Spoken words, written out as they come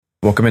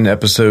Welcome into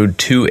episode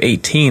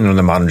 218 on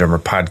the Modern Drummer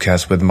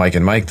Podcast with Mike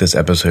and Mike. This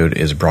episode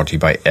is brought to you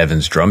by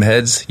Evans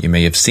Drumheads. You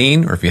may have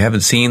seen, or if you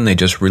haven't seen, they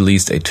just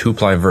released a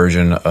 2-ply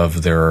version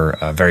of their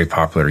very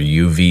popular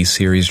UV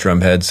series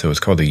drumhead. So it's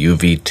called the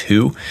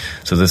UV2.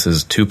 So this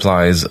is 2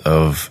 plies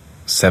of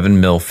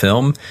 7mm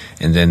film,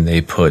 and then they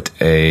put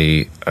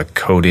a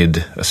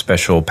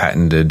special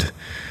patented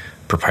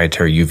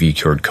proprietary UV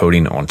cured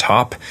coating on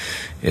top.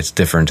 It's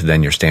different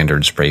than your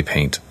standard spray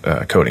paint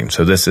coating.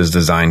 So this is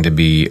designed to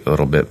be a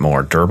little bit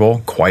more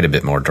durable, quite a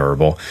bit more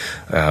durable,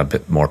 a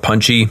bit more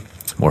punchy,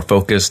 more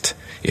focused.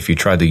 If you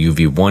tried the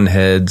UV1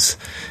 heads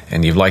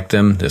and you've liked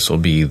them, this will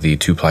be the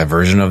 2-ply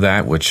version of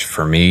that, which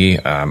for me,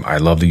 I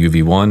love the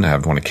UV1. I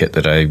have one kit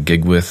that I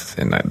gig with,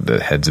 and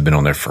the heads have been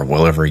on there for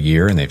well over a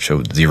year, and they've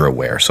showed zero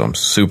wear. So I'm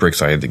super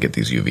excited to get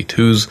these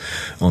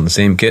UV2s on the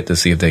same kit to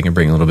see if they can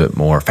bring a little bit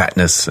more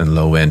fatness and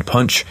low-end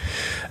punch.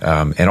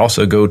 And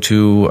also go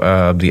to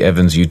the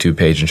Evans YouTube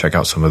page and check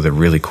out some of the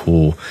really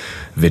cool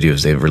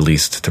videos they've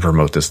released to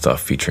promote this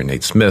stuff, featuring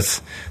Nate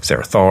Smith,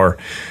 Sarah Tharr,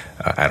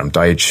 Adam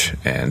Deitch,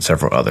 and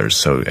several others.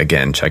 So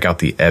again, check out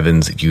the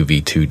Evans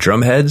UV2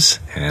 drumheads,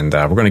 and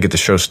we're going to get the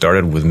show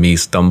started with me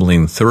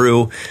stumbling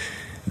through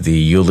the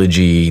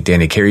Eulogy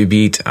Danny Carey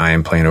beat. I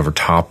am playing over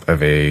top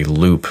of a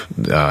loop,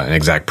 an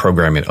exact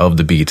programming of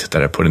the beat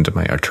that I put into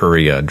my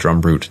Arturia Drum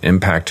Brute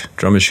Impact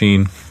drum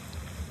machine.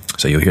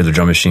 So you'll hear the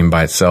drum machine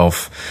by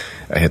itself.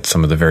 I hit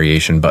some of the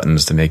variation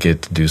buttons to make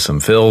it do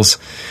some fills.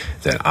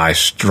 Then I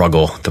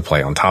struggle to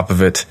play on top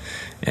of it,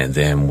 and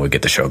then we'll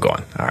get the show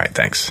going. All right,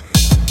 thanks.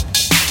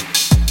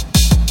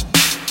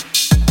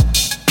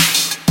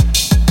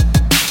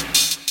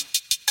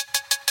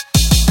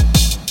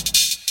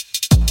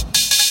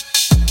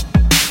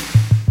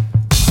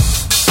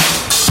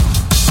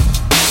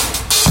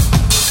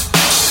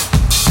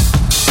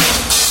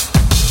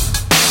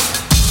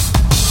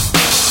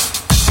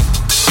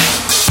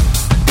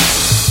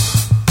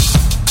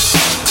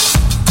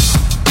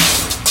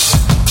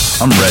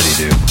 I'm ready,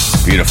 dude.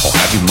 Beautiful.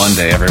 Happy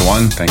Monday,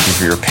 everyone. Thank you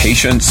for your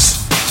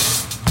patience.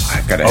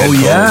 I've got a head cold.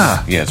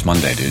 Yeah. Yeah, it's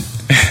Monday, dude.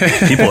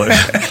 People are,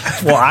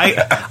 well,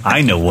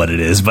 I know what it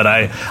is, but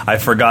I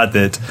forgot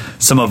that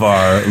some of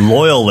our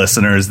loyal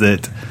listeners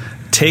that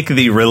take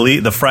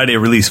the Friday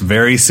release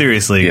very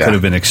seriously could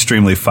have been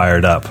extremely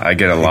fired up. I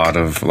get a lot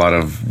of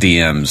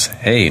DMs.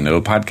 Hey,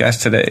 no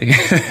podcast today.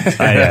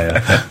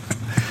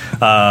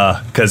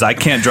 Because I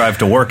can't drive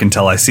to work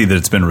until I see that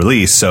it's been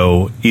released.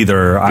 So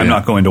either I'm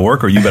not going to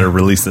work or you better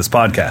release this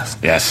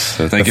podcast. Yes.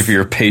 So thank you for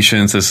your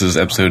patience. This is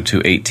episode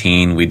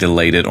 218. We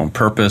delayed it on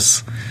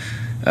purpose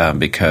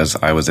because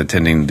I was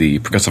attending the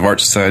Progressive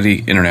Art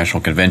Society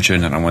International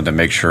Convention, and I wanted to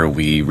make sure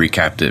we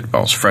recapped it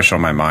while it's fresh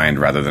on my mind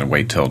rather than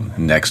wait till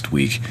next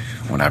week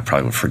when I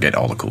probably would forget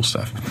all the cool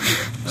stuff.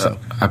 So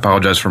I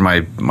apologize for my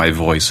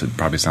voice. It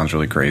probably sounds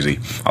really crazy.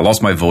 I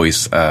lost my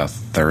voice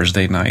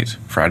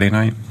Friday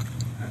night.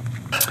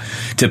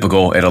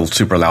 Typical at a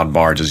super loud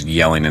bar, just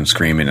yelling and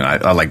screaming, and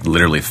I like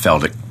literally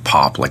felt it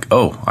pop. Like,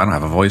 oh, I don't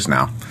have a voice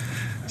now.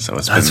 So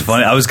that's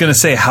funny. I was going to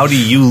say, how do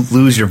you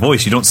lose your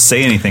voice? You don't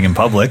say anything in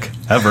public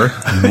ever.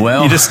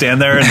 Well, you just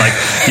stand there and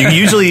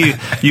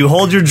you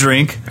hold your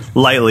drink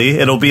lightly.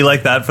 It'll be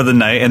like that for the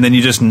night, and then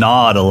you just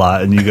nod a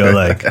lot, and you go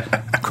like,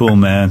 "Cool,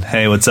 man.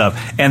 Hey, what's up?"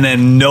 And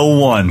then no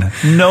one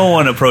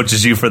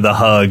approaches you for the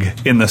hug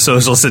in the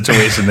social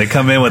situation. They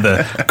come in with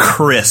a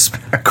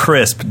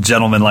crisp,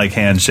 gentleman-like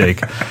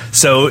handshake.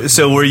 So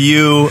were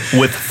you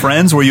with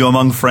friends? Were you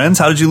among friends?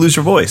 How did you lose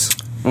your voice?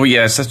 Well,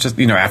 yes, that's just,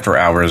 after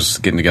hours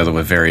getting together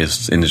with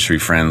various industry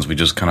friends, we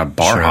just kind of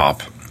bar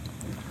hop.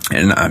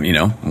 And,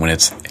 when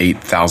it's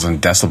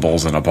 8,000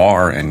 decibels in a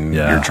bar and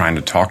you're trying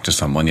to talk to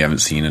someone you haven't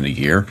seen in a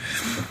year,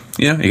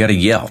 you got to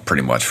yell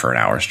pretty much for an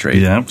hour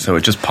straight. Yeah. So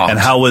it just pops. And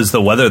how was the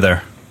weather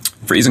there?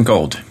 Freezing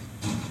cold.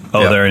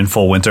 Oh, they're in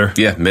full winter?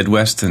 Yeah,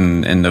 Midwest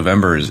in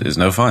November is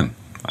no fun.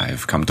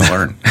 I've come to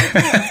learn.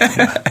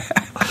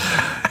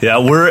 Yeah,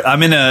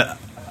 I'm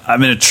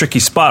in a tricky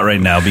spot right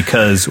now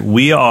because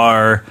we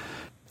are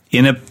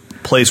in a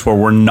place where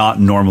we're not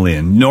normally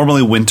in.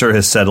 Normally winter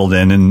has settled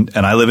in, and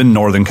I live in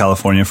Northern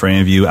California. For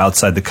any of you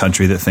outside the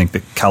country that think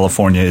that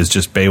California is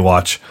just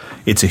Baywatch,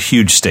 it's a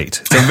huge state.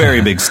 It's a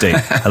very big state.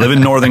 I live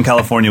in Northern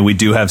California. We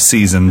do have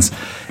seasons,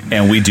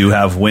 and we do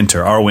have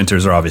winter. Our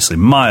winters are obviously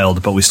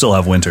mild, but we still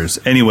have winters.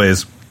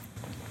 Anyways,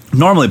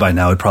 normally by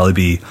now it'd probably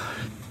be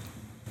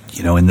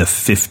in the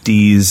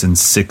 50s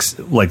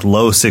and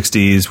low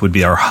 60s would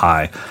be our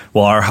high.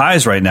 Well, our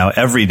highs right now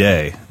every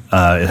day,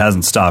 it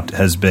hasn't stopped,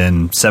 has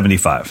been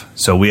 75.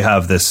 So we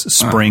have this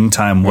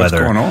springtime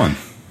weather. What's going on?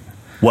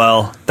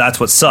 Well, that's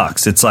what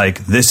sucks. It's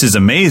like, this is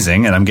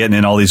amazing, and I'm getting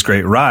in all these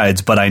great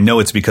rides, but I know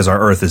it's because our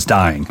Earth is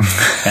dying.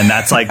 And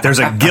that's like, there's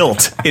a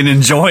guilt in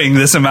enjoying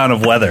this amount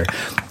of weather.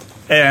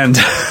 And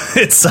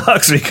it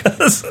sucks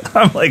because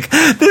I'm like,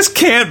 this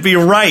can't be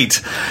right.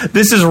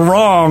 This is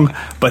wrong,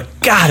 but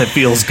God, it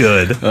feels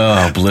good.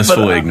 Oh,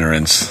 blissful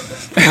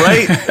ignorance.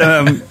 Right?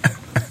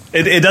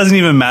 It doesn't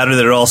even matter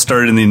that it all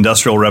started in the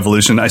Industrial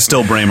Revolution. I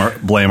still blame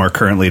our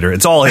current leader.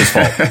 It's all his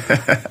fault.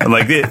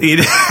 Like he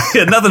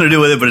had nothing to do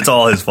with it, but it's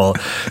all his fault.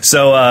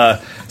 So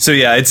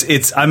yeah,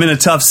 it's. I'm in a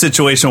tough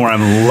situation where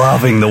I'm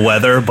loving the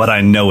weather, but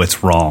I know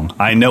it's wrong.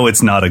 I know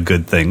it's not a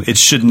good thing. It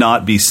should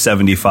not be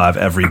 75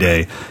 every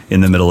day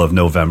in the middle of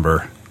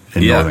November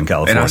in Northern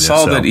California. And I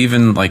saw that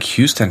even like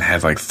Houston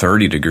had like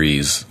 30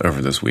 degrees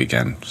over this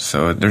weekend.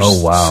 So there's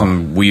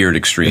some weird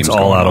extremes. It's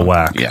all out of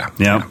whack. Yeah.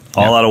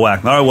 All out of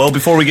whack. All right, well,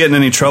 before we get in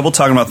any trouble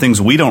talking about things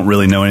we don't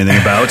really know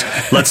anything about,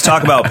 let's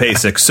talk about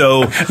PASIC.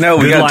 So no,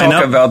 we got to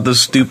talk about the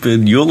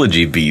stupid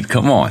eulogy beat.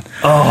 Come on.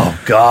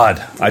 Oh, God.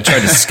 I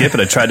tried to skip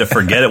it. I tried to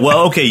forget it.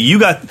 Well, okay,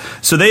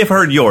 so they've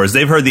heard yours.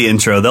 They've heard the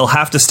intro. They'll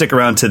have to stick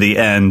around to the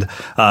end.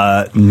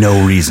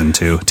 No reason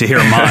to hear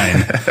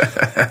mine.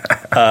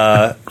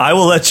 I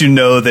will let you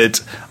know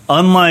that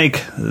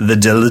unlike the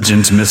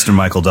diligent Mr.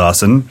 Michael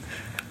Dawson,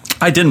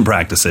 I didn't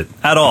practice it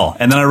at all.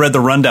 And then I read the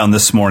rundown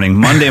this morning,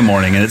 Monday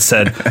morning, and it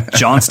said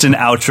Johnston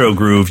outro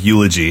groove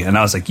eulogy. And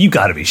I was like, you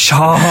got to be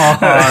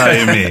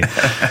shy me.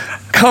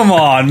 Come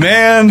on,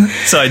 man.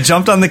 So I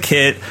jumped on the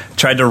kit,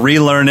 tried to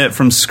relearn it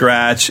from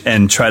scratch,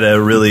 and try to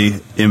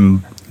really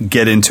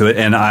get into it.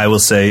 And I will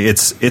say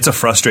it's a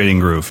frustrating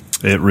groove.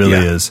 It really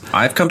is.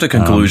 I've come to the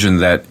conclusion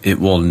that it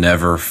will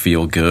never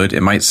feel good.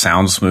 It might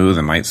sound smooth,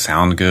 it might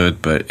sound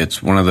good, but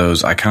it's one of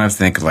those, I kind of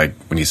think like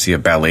when you see a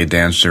ballet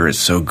dancer, it's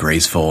so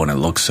graceful and it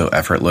looks so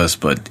effortless,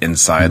 but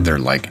inside they're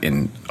like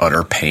in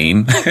utter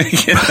pain.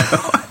 You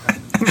know?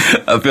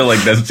 I feel like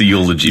that's the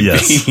eulogy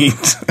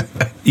beat.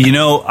 You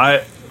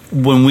know,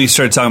 when we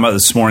started talking about it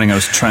this morning, I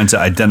was trying to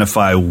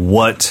identify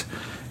what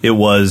it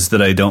was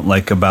that I don't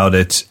like about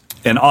it.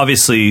 And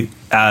obviously,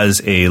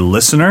 as a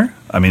listener,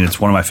 I mean, it's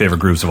one of my favorite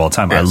grooves of all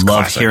time. I love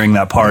classic. Hearing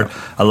that part.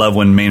 Yeah. I love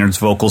when Maynard's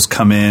vocals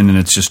come in and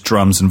it's just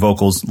drums and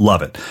vocals.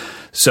 Love it.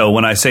 So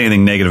when I say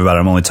anything negative about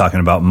it, I'm only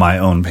talking about my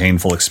own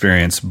painful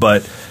experience.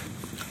 But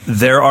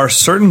there are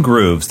certain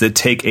grooves that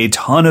take a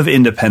ton of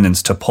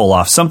independence to pull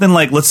off. Something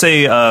like, let's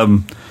say,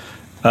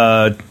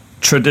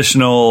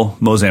 traditional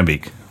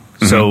Mozambique.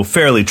 Mm-hmm. So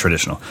fairly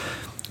traditional.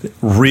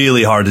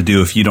 Really hard to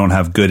do if you don't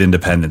have good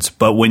independence.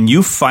 But when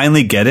you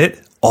finally get it,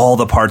 all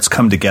the parts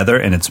come together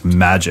and it's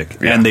magic.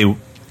 Yeah. And they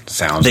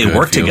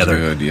work together.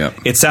 Good, yep.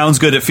 It sounds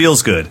good. It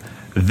feels good.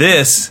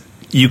 This,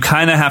 you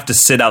kind of have to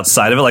sit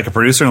outside of it like a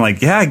producer and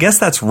like, yeah, I guess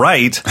that's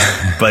right.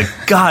 But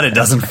God, it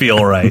doesn't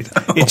feel right.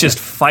 No. It just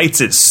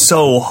fights it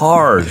so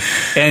hard.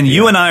 And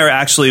you and I are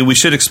actually, we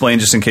should explain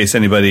just in case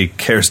anybody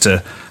cares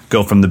to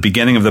go from the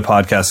beginning of the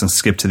podcast and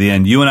skip to the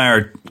end. You and I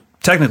are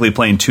technically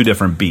playing two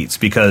different beats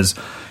because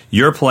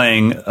you're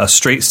playing a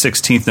straight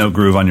 16th note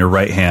groove on your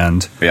right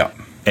hand. Yeah.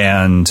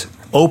 And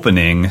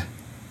opening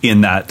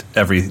in that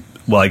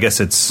I guess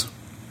it's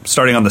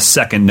starting on the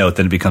second note,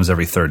 then it becomes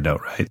every third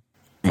note, right?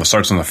 Well, it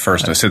starts on the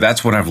first note. So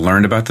that's what I've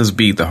learned about this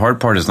beat. The hard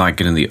part is not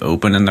getting the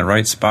open in the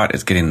right spot.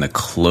 It's getting the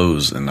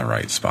close in the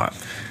right spot.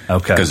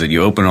 Okay. Because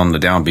you open on the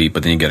downbeat,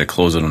 but then you got to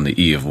close it on the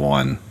E of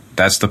 1.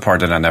 That's the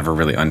part that I never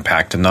really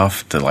unpacked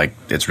enough to like,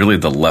 it's really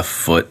the left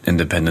foot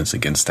independence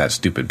against that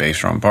stupid bass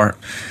drum part.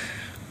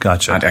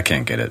 Gotcha. I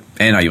can't get it.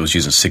 And I was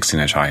using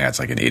 16-inch hi-hats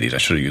like an idiot. I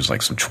should have used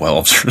like some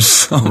 12s or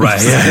something.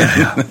 Right,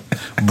 yeah.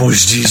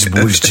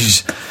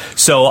 Boosh.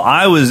 So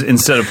I was,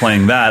 instead of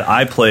playing that,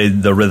 I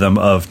played the rhythm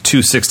of 2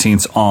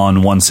 16ths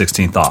on 1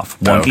 16th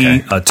off. 1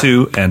 E, a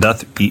 2, and a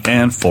E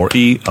and 4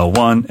 E, a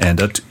 1, and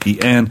a 2 E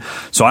and.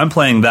 So I'm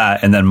playing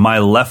that, and then my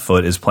left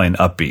foot is playing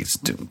upbeats.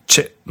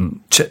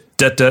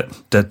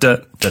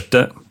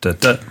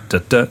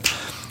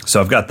 So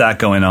I've got that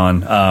going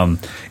on.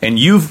 And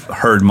you've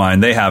heard mine.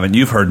 They haven't.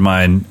 You've heard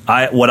mine.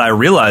 What I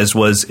realized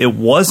was it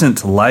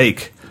wasn't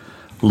like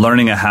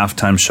learning a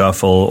halftime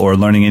shuffle or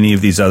learning any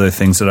of these other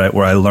things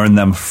where I learned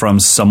them from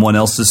someone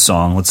else's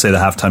song. Let's say the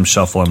halftime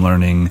shuffle, I'm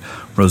learning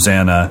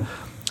Rosanna.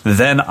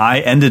 Then I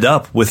ended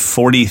up with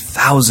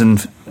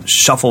 40,000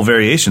 shuffle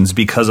variations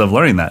because of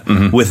learning that.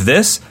 Mm-hmm. With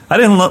this, I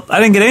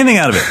didn't get anything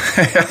out of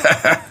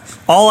it.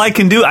 All I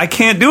can do, I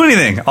can't do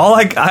anything.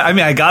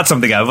 I got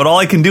something out of it, but all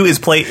I can do is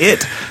play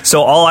it.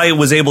 So all I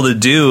was able to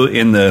do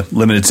in the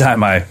limited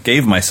time I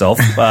gave myself,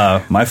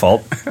 my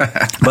fault,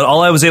 but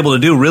all I was able to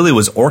do really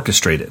was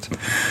orchestrate it.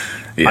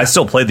 Yeah. I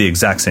still played the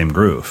exact same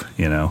groove,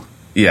 you know?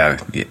 Yeah.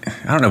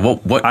 I don't know.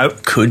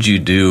 What could you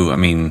do? I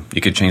mean, you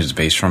could change the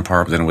bass drum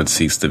part, but then it would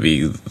cease to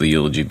be the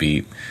eulogy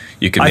beat.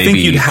 You could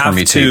maybe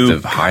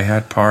permutate the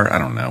hi-hat part. I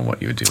don't know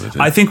what you would do with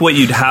it. I think what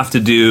you'd have to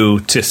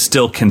do to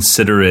still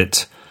consider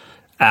it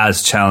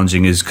as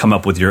challenging is come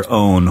up with your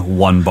own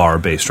 1-bar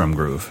bass drum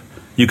groove.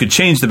 You could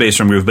change the bass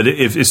drum groove, but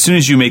as soon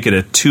as you make it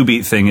a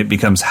 2-beat thing, it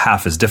becomes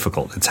half as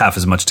difficult. It's half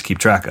as much to keep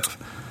track of.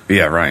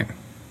 Yeah, right.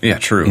 Yeah,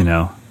 true. You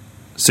know,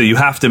 so you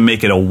have to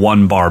make it a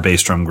 1-bar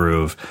bass drum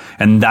groove,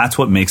 and that's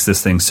what makes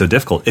this thing so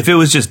difficult. If it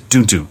was just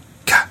doom doom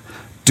ka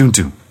doom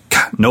doom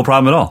ka, no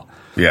problem at all.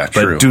 Yeah,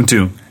 but true. Doom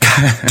doom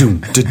ka doom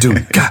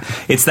doom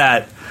ka. It's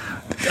that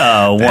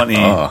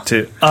wanting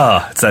to.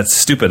 It's that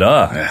stupid.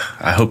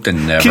 I hope to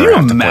never. Can you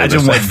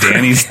imagine what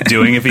Danny's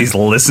doing if he's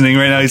listening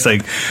right now? He's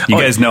like, you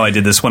guys know I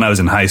did this when I was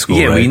in high school.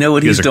 Yeah, right? well, you know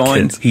what you he's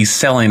doing? Kids. He's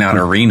selling out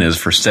arenas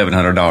for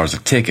 $700 a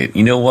ticket.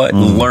 You know what?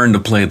 Learn to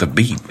play the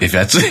beat if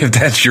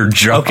that's your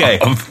job. Okay,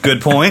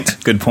 good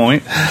point. Good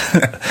point.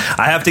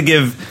 I have to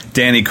give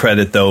Danny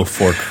credit though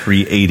for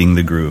creating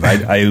the groove.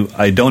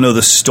 I don't know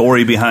the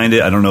story behind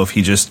it. I don't know if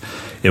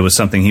it was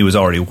something he was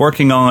already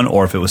working on,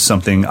 or if it was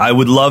something I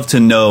would love to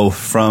know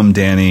from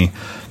Danny.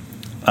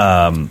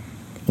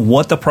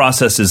 What the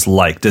process is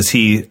like. Does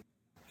he?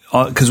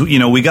 Because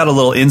we got a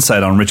little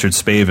insight on Richard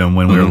Spavin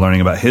when we were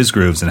learning about his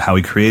grooves and how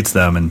he creates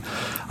them, and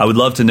I would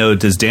love to know: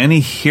 does Danny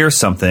hear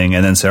something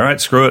and then say, "All right,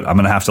 screw it, I'm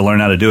going to have to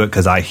learn how to do it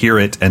because I hear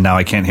it and now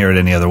I can't hear it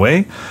any other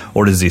way,"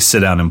 or does he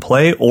sit down and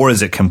play, or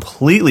is it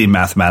completely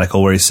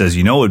mathematical where he says,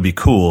 "You know, what would be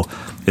cool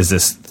is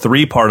this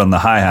 3-part on the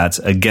hi-hats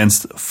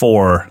against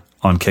 4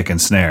 on kick and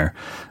snare."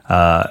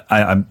 That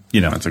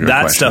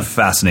question. Stuff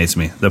fascinates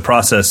me. The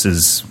process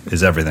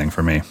is everything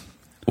for me.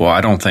 Well,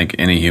 I don't think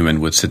any human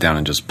would sit down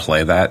and just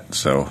play that,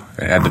 so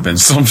it had to have been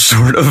some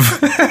sort of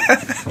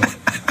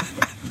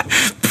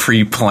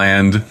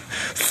pre-planned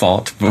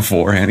thought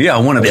beforehand. Yeah, I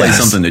want to play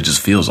something that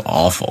just feels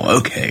awful.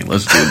 Okay,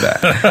 let's do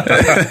that.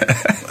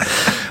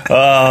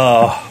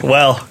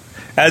 Well,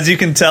 as you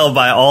can tell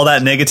by all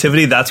that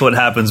negativity, that's what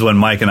happens when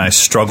Mike and I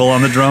struggle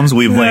on the drums.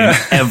 We blame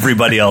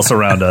everybody else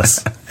around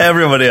us.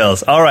 Everybody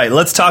else. All right,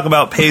 let's talk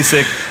about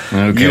PASIC.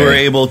 Okay. You were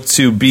able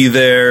to be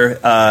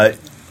there.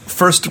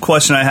 First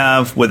question I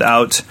have,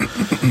 without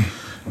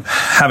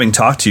having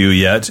talked to you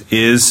yet,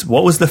 is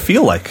what was the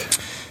feel like?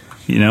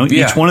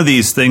 Each one of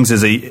these things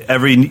is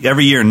every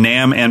year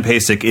NAMM and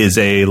PASIC is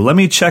let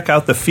me check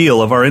out the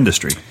feel of our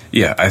industry.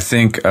 Yeah, I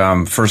think,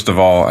 first of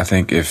all, I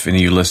think if any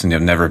of you listening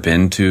have never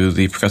been to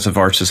the Progressive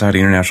Arts Society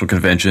International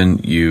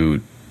Convention,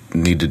 you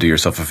need to do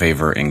yourself a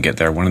favor and get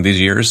there one of these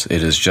years.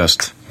 It is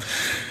just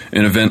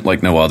an event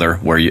like no other,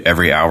 where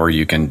every hour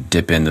you can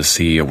dip in to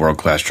see a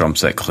world-class drum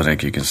set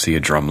clinic, you can see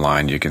a drum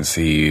line, you can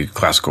see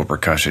classical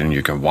percussion,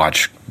 you can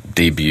watch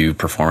debut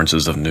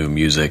performances of new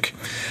music,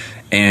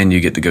 and you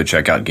get to go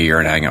check out gear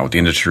and hang out with the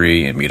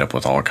industry and meet up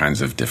with all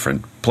kinds of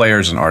different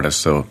players and artists.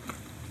 So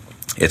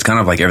it's kind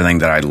of like everything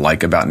that I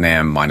like about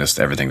NAMM minus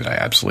everything that I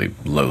absolutely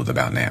loathe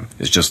about NAMM.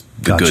 It's just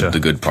the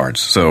good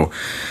parts. So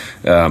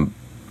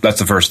that's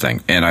the first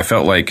thing. And I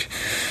felt like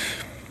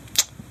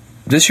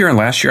this year and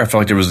last year, I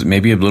felt like there was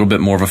maybe a little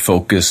bit more of a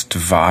focused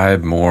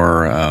vibe,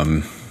 more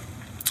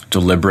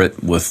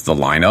deliberate with the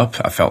lineup.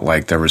 I felt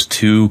like there was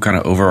 2 kind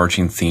of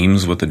overarching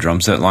themes with the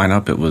drum set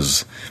lineup. It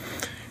was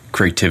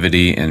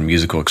creativity and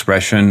musical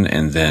expression,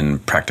 and then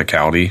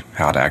practicality,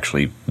 how to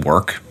actually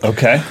work.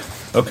 Okay.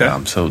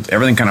 So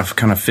everything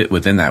kind of fit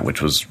within that,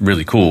 which was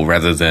really cool,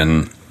 rather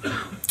than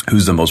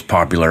who's the most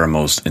popular and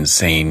most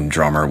insane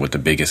drummer with the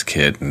biggest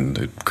kit and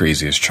the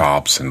craziest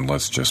chops, and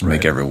let's just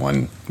make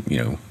everyone,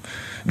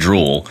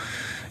 drool.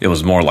 It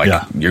was more like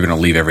you're going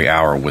to leave every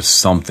hour with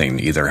something,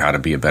 either how to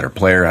be a better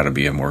player, how to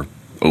be a more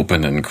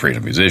open and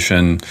creative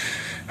musician,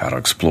 how to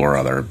explore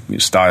other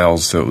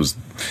styles. So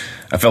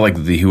I felt like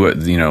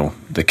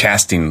the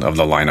casting of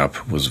the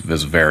lineup was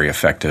very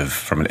effective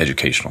from an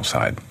educational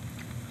side.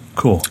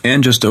 Cool.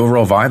 And just the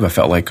overall vibe, I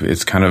felt like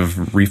it's kind of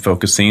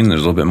refocusing.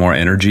 There's a little bit more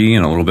energy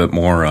and a little bit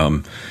more,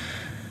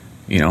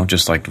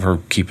 just like we're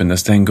keeping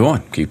this thing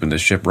going, keeping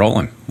this ship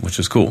rolling, which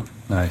is cool.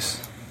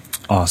 Nice.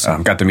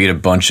 Awesome. Got to meet a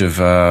bunch of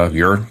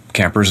your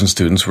campers and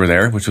students were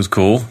there, which was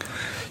cool.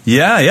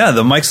 Yeah.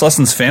 The Mike's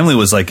Lessons family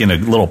was like in a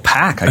little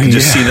pack. I could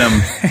just see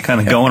them kind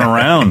of going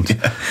around.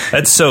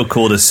 That's so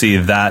cool to see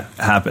that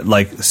happen.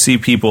 Like, see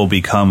people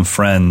become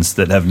friends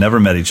that have never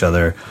met each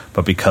other,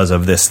 but because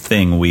of this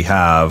thing we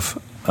have,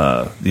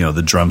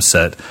 the drum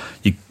set,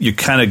 you're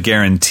kind of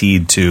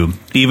guaranteed to,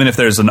 even if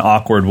there's an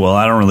awkward, well,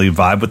 I don't really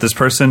vibe with this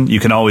person, you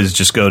can always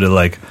just go to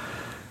like,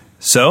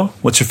 so,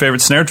 what's your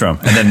favorite snare drum?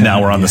 And then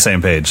now we're on the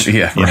same page.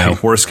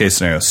 Worst case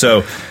scenario.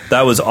 So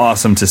that was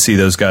awesome to see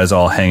those guys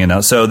all hanging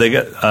out. So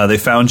they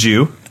found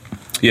you.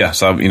 Yeah,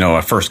 so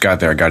I first got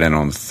there. I got in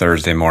on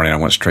Thursday morning. I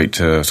went straight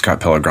to Scott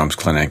Pilgrim's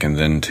clinic and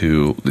then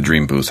to the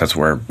Dream Booth. That's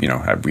where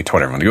we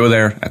told everyone to go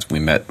there. That's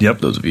when we met. Yep.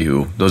 Those of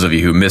you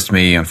who missed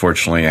me,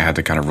 unfortunately, I had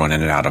to kind of run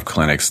in and out of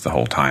clinics the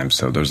whole time.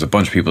 So there's a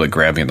bunch of people that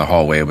grabbed me in the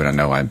hallway, but I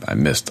know I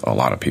missed a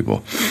lot of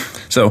people.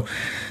 So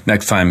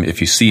next time,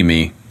 if you see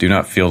me, do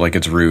not feel like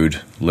it's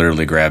rude.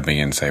 Literally grab me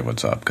and say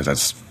what's up, because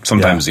that's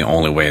sometimes the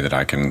only way that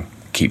I can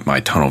keep my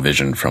tunnel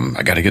vision from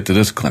I got to get to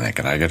this clinic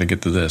and I got to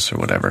get to this or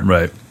whatever.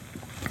 Right.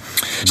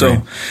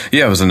 So,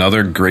 it was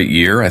another great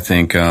year. I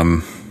think,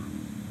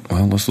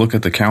 let's look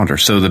at the calendar.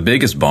 So the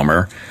biggest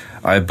bummer,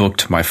 I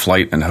booked my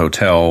flight and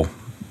hotel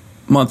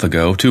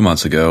 2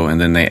 months ago, and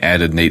then they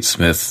added Nate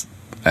Smith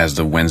as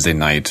the Wednesday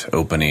night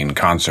opening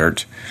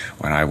concert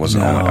when I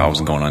wasn't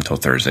going on until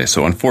Thursday.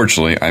 So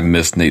unfortunately, I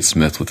missed Nate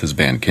Smith with his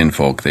band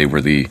Kinfolk. They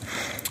were the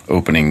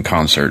opening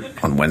concert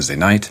on Wednesday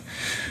night.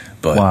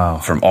 But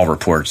from all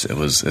reports, it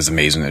was as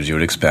amazing as you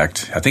would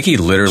expect. I think he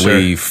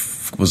literally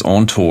was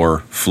on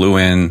tour, flew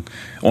in,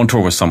 on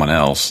tour with someone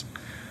else,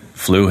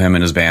 flew him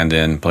and his band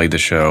in, played the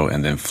show,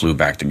 and then flew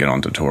back to get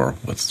on the tour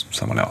with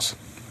someone else.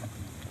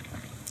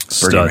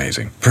 Pretty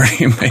amazing.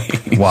 Pretty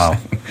amazing. Wow.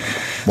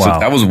 So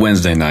that was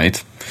Wednesday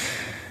night.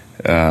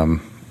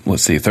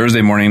 Let's see.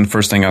 Thursday morning,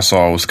 first thing I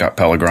saw was Scott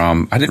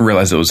Pilgrim. I didn't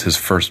realize it was his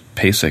first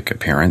PASIC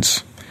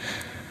appearance.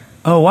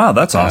 Oh, wow.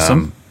 That's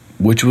awesome.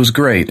 Which was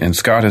great. And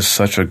Scott is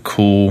such a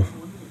cool,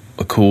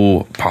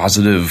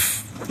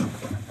 positive,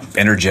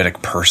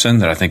 energetic person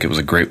that I think it was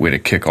a great way to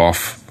kick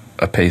off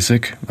a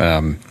PASIC.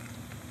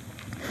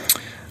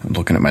 I'm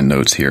looking at my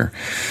notes here.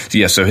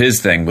 So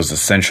his thing was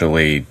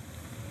essentially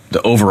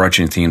the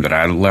overarching theme that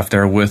I left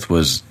there with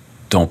was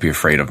don't be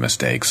afraid of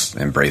mistakes,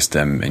 embrace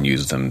them and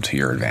use them to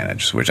your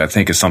advantage, which I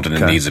think is something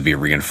that needs to be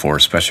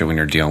reinforced, especially when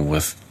you're dealing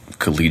with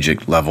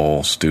collegiate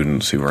level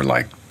students who are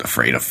like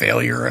afraid of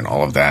failure and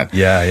all of that.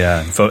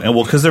 Yeah.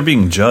 Well, because they're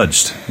being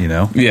judged,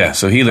 Yeah,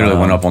 so he literally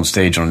went up on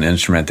stage on an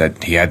instrument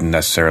that he hadn't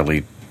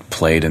necessarily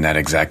played in that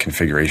exact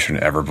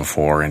configuration ever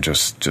before and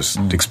just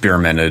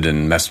experimented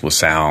and messed with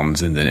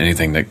sounds, and then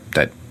anything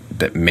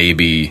that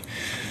maybe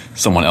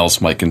someone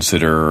else might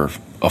consider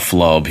a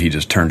flub, he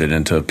just turned it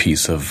into a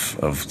piece of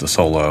the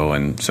solo.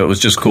 And so it was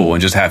just cool.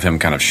 And just have him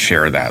kind of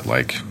share that,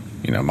 like,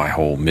 my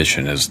whole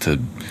mission is to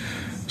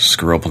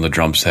screw up on the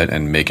drum set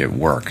and make it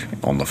work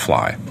on the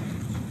fly,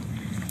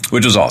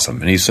 which was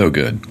awesome. And he's so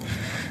good.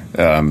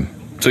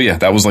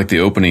 That was like the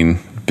opening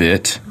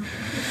bit.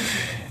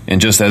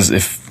 And just as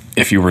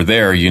if you were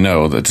there,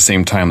 that at the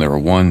same time there were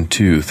 1,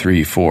 2,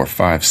 3, 4,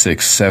 5,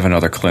 6, 7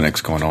 other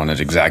clinics going on at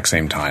the exact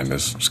same time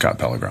as Scott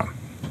Pilgrim.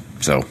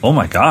 So, oh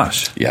my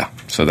gosh. Yeah.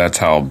 So that's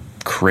how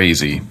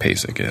crazy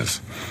PASIC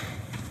is.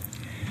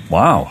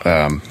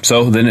 Wow.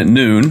 So then at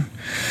noon,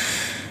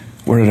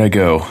 where did I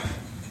go?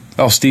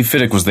 Oh, Steve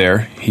Fiddick was there.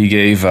 He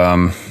gave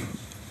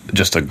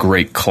just a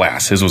great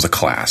class. His was a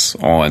class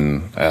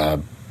on,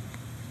 how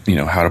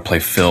to play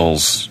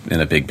fills in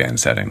a big band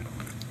setting.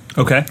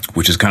 Okay.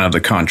 Which is kind of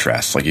the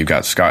contrast. Like, you've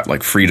got Scott,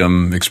 like,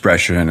 freedom,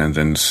 expression, and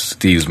then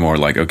Steve's more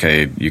like,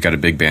 okay, you got a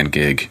big band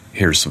gig.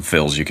 Here's some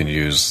fills you can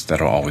use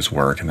that'll always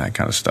work and that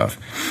kind of stuff.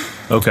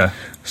 Okay.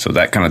 So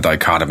that kind of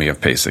dichotomy of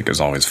PASIC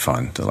is always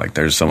fun.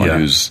 There's someone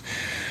who's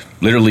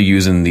literally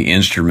using the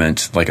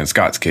instrument, like in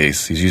Scott's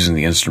case, he's using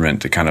the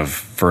instrument to kind of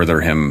further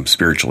him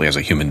spiritually as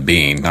a human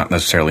being, not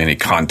necessarily any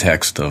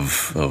context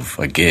of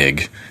a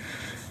gig.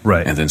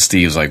 Right. And then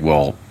Steve's like,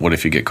 well, what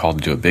if you get called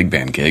to do a big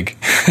band gig?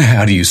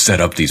 How do you set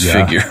up these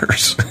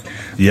figures?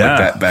 Yeah, like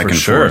that back and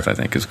forth, I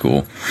think, is cool.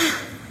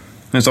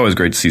 And it's always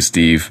great to see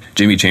Steve.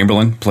 Jimmy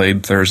Chamberlain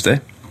played Thursday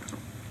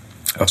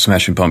of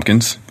Smashing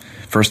Pumpkins.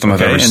 First time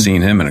I've ever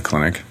seen him in a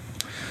clinic.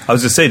 I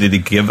was going to say, did he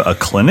give a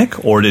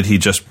clinic or did he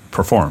just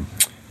perform?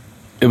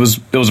 It was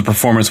a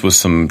performance with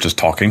some just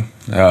talking.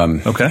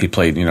 He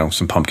played,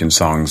 some Pumpkin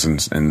songs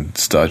and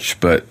such,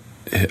 but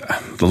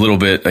the little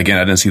bit, again,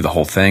 I didn't see the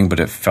whole thing, but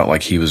it felt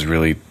like he was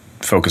really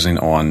focusing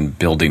on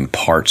building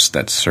parts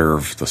that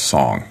serve the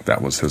song.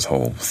 That was his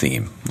whole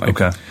theme.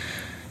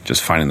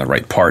 Just finding the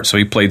right part. So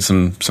he played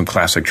some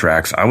classic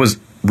tracks. I was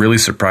really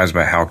surprised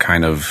by how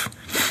kind of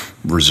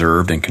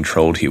reserved and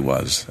controlled he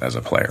was as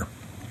a player.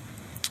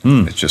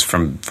 It's just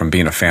from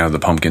being a fan of the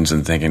Pumpkins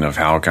and thinking of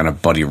how kind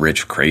of Buddy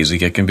Rich crazy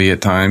it can be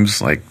at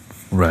times. Like,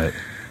 right.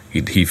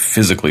 He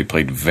physically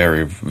played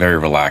very, very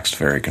relaxed,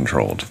 very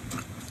controlled.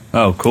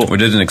 Oh, cool. We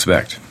didn't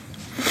expect.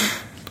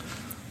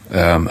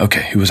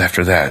 Okay, who was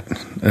after that?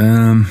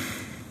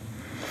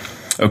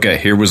 Okay,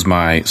 here was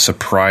my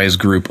surprise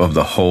group of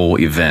the whole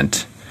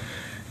event.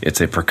 It's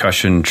a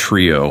percussion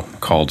trio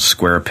called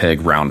Square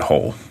Peg Round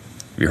Hole.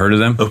 Have you heard of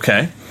them?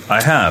 Okay,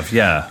 I have,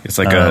 yeah. It's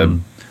like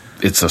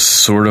it's a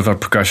sort of a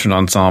percussion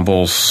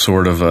ensemble,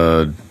 sort of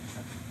a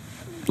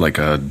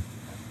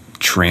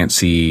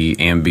trancey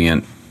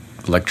ambient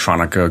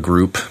electronica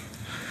group.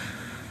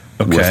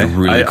 Okay.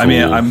 Really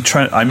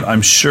cool.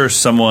 I'm sure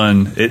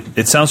someone.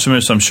 It sounds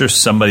familiar, so I'm sure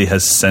somebody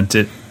has sent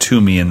it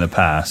to me in the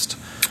past.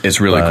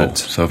 It's really cool.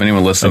 So if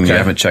anyone listening, you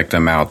haven't checked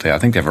them out, I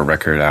think they have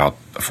a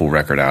full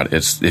record out.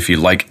 It's if you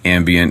like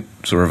ambient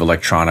sort of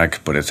electronic,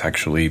 but it's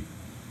actually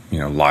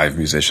live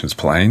musicians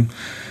playing.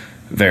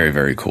 Very,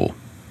 very cool.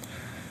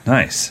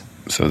 Nice.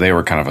 So they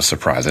were kind of a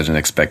surprise. I didn't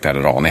expect that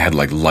at all, and they had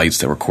like lights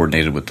that were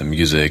coordinated with the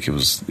music. It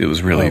was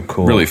really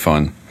cool. Really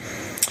fun.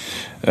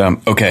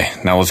 Okay,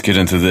 now let's get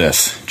into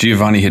this.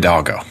 Giovanni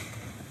Hidalgo.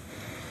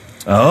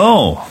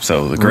 Oh.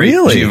 So the great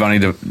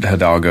Giovanni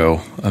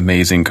Hidalgo,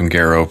 amazing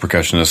conguero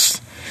percussionist.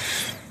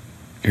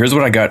 Here's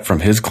what I got from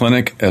his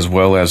clinic as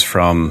well as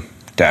from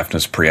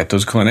Daphnis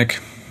Prieto's clinic.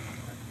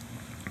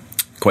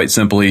 Quite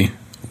simply,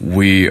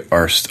 we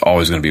are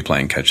always going to be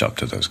playing catch up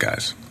to those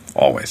guys.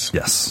 Always.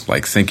 Yes.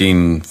 Like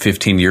thinking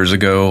 15 years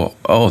ago,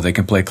 they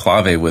can play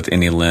clave with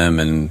any limb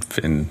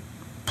and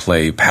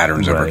play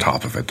patterns over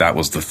top of it. That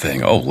was the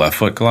thing. Oh, left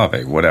foot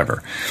clave,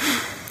 whatever.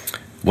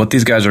 What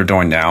these guys are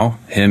doing now,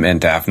 him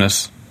and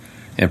Daphnis,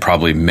 and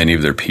probably many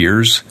of their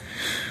peers,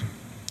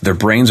 their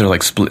brains are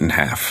like split in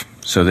half.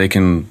 So they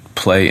can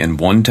play in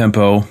one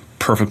tempo,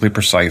 perfectly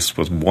precise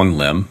with one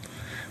limb,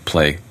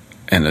 play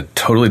in a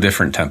totally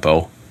different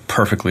tempo,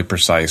 perfectly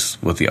precise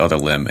with the other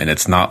limb, and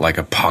it's not like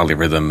a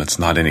polyrhythm. It's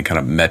not any kind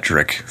of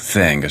metric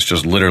thing. It's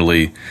just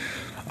literally,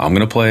 I'm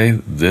going to play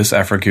this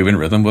Afro-Cuban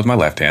rhythm with my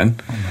left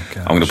hand. Oh my gosh.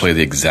 I'm going to play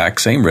the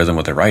exact same rhythm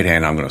with the right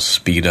hand. I'm going to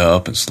speed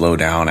up and slow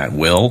down at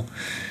will.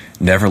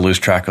 Never lose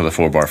track of the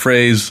 4-bar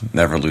phrase.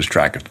 Never lose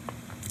track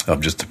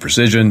of just the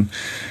precision.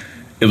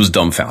 It was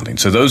dumbfounding.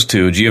 So those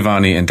two,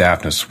 Giovanni and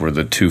Daphnis, were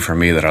the two for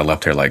me that I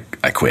left there like,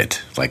 I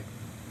quit. Like,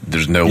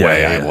 there's no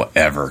way I will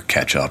ever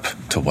catch up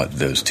to what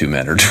those two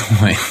men are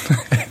doing.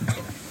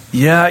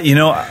 Yeah,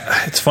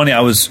 it's funny.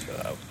 I was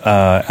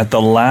at the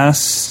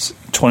last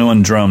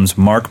 21 Drums,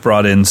 Mark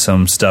brought in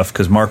some stuff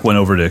because Mark went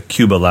over to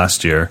Cuba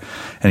last year,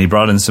 and he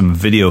brought in some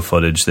video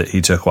footage that he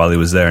took while he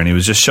was there, and he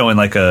was just showing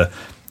like a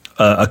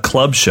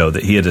club show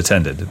that he had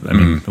attended. I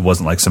mean, it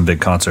wasn't like some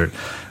big concert,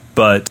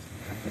 but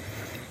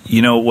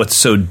what's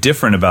so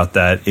different about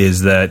that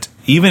is that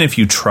even if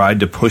you tried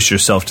to push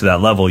yourself to that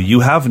level,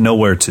 you have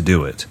nowhere to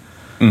do it.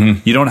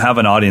 Mm-hmm. You don't have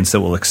an audience that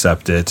will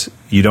accept it.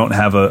 You don't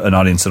have an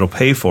audience that'll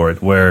pay for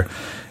it. Where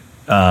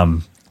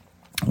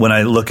when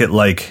I look at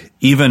like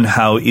even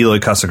how Eloy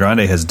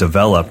Casagrande has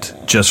developed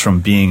just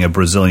from being a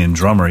Brazilian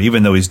drummer,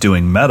 even though he's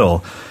doing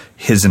metal,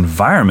 his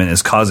environment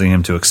is causing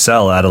him to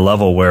excel at a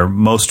level where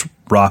most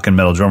rock and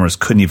metal drummers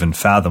couldn't even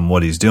fathom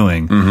what he's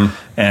doing. Mm-hmm.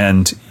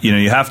 And,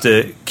 you have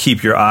to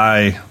keep your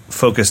eye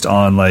focused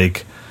on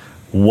like,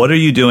 what are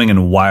you doing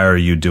and why are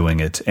you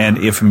doing it? And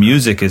if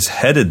music is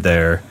headed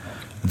there,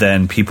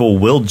 then people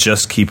will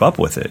just keep up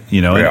with it,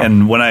 Yeah.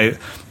 And when I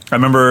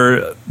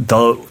remember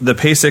the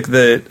PASIC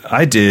that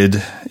I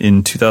did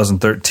in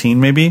 2013,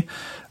 maybe,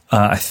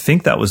 I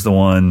think that was the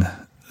one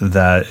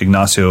that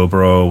Ignacio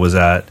Barroa was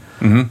at.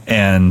 Mm-hmm.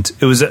 And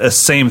it was a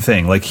same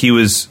thing. Like he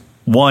was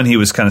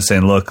kind of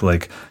saying, look,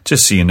 like,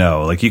 just so you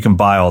know, like you can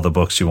buy all the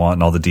books you want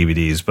and all the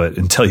DVDs, but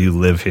until you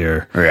live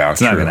here,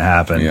 it's not going to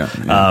happen.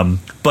 Yeah.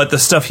 But the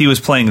stuff he was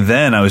playing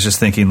then, I was just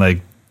thinking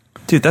like,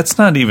 dude, that's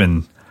not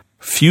even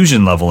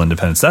fusion level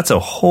independence. That's a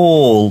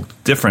whole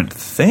different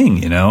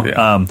thing,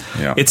 Yeah.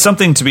 It's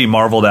something to be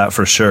marveled at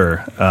for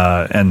sure.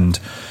 And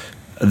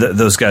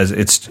those guys,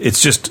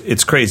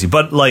 it's crazy.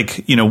 But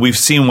like, we've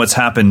seen what's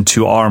happened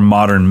to our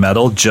modern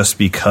metal just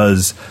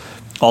because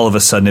all of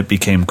a sudden it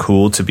became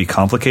cool to be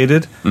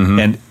complicated. Mm-hmm.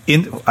 And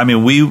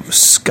we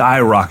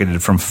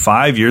skyrocketed from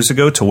 5 years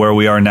ago to where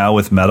we are now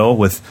with metal,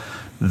 with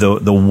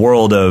the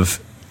world of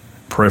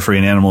Periphery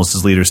and Animals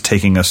as Leaders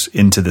taking us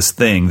into this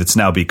thing that's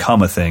now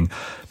become a thing.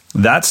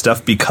 That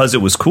stuff, because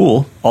it was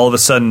cool, all of a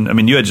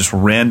sudden, you had just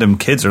random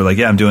kids that are like,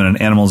 yeah, I'm doing an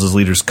Animals as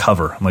Leaders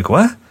cover. I'm like,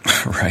 what?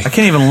 Right. I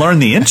can't even learn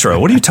the intro.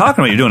 What are you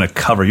talking about? You're doing a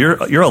cover.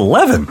 You're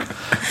 11.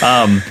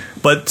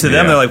 But to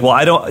them, they're like,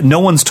 well,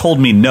 no one's told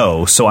me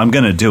no, so I'm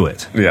going to do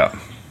it. Yeah.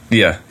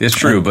 Yeah, it's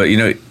true. But,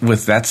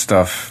 with that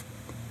stuff,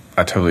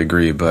 I totally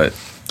agree. But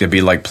it'd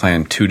be like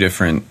playing two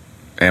different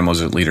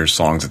Animals as Leaders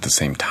songs at the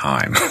same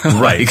time.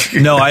 Right.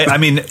 No,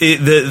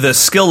 the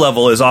skill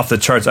level is off the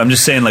charts. I'm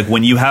just saying, like,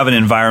 when you have an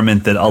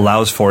environment that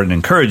allows for it and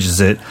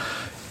encourages it,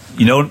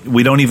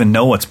 we don't even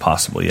know what's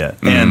possible yet.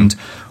 Mm-hmm. And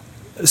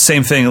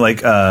same thing,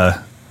 like,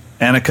 Annika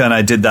and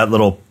I did that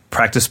little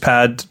practice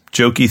pad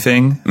jokey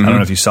thing. Mm-hmm. I don't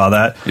know if you saw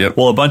that. Yep.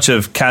 Well, a bunch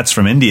of cats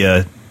from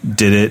India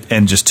did it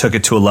and just took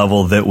it to a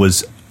level that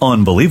was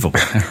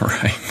unbelievable.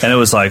 Right. And it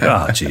was like,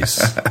 oh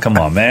geez, come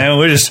on, man.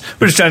 We're just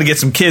trying to get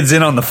some kids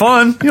in on the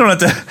fun. You don't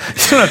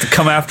have to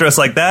come after us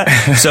like that.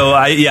 So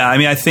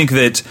I think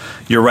that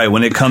you're right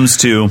when it comes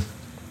to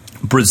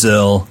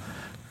Brazil,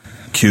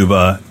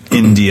 Cuba,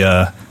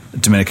 India,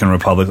 Dominican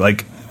Republic,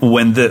 like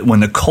when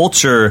the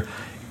culture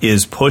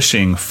is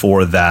pushing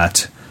for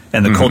that,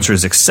 and the culture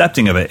is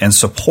accepting of it and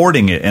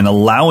supporting it and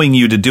allowing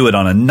you to do it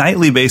on a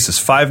nightly basis,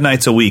 5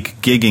 nights a week,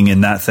 gigging in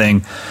that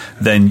thing,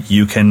 then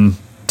you can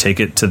take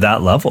it to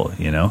that level,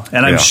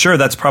 And I'm sure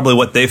that's probably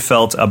what they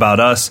felt about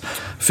us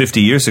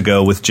 50 years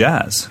ago with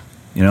jazz.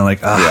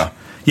 I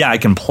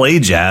can play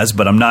jazz,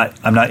 but I'm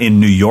not in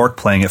New York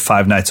playing it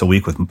 5 nights a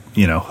week with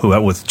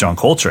with John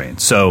Coltrane.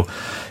 So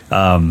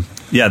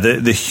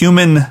the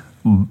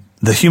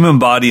human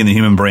body and the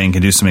human brain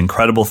can do some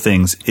incredible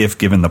things if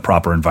given the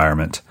proper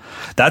environment.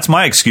 That's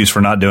my excuse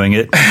for not doing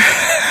it.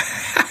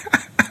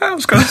 I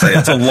was going to say,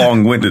 that's a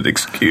long-winded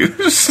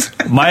excuse.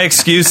 My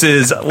excuse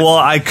is,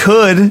 I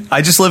could.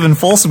 I just live in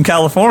Folsom,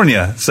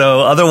 California.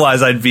 So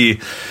otherwise I'd be...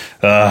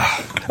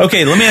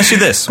 Okay, let me ask you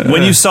this.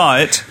 When you saw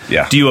it,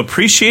 do you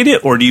appreciate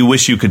it or do you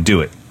wish you could do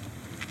it?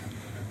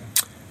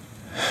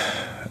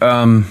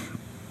 That's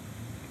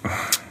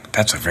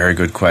a very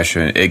good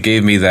question. It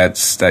gave me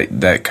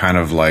that kind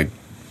of like...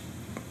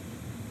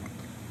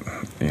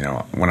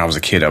 when I was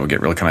a kid, I would get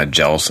really kind of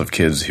jealous of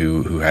kids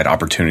who had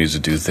opportunities to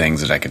do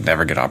things that I could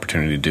never get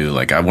opportunity to do.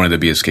 Like, I wanted to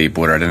be a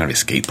skateboarder. I didn't have a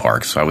skate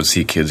park, so I would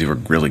see kids who were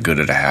really good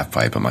at a half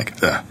pipe. I'm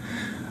like, ugh.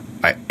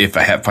 If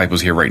a half pipe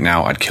was here right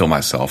now, I'd kill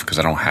myself because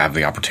I don't have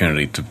the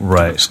opportunity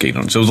to skate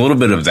on. So it was a little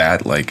bit of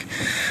that, like,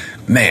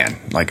 man,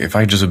 like if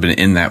I just had been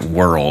in that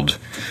world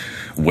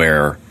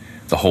where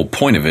the whole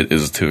point of it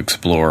is to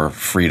explore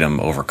freedom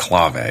over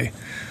clave,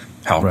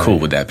 how cool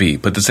would that be?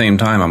 But at the same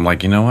time, I'm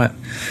like, you know what?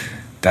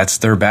 That's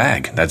their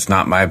bag. That's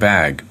not my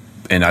bag.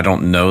 And I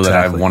don't know that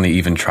I want to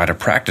even try to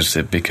practice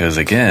it because,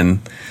 again,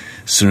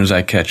 as soon as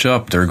I catch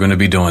up, they're going to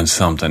be doing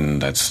something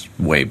that's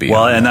way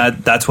beyond. Well,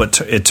 and that's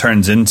what it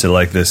turns into,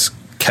 like this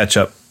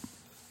catch-up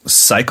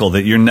cycle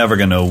that you're never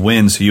going to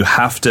win. So you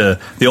have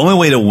to – the only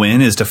way to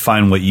win is to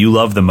find what you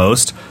love the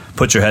most,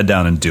 put your head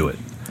down and do it.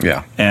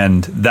 Yeah.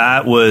 And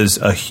that was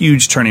a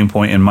huge turning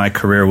point in my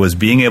career, was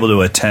being able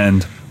to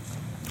attend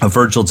a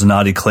Virgil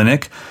Donati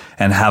clinic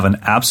and have an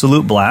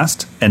absolute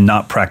blast and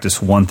not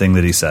practice one thing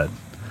that he said.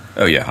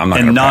 Oh yeah, I'm not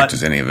going to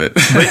practice any of it.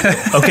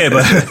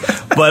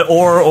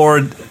 Or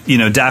you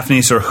know,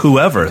 Daphne's or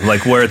whoever,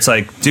 like where it's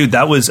like, dude,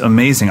 that was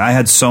amazing. I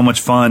had so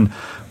much fun,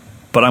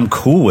 but I'm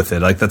cool with it.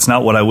 Like that's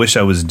not what I wish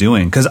I was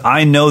doing. Because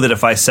I know that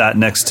if I sat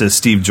next to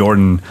Steve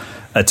Jordan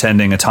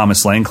attending a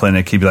Thomas Lane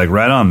clinic, he'd be like,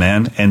 right on,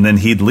 man, and then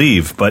he'd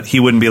leave. But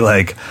he wouldn't be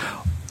like,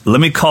 let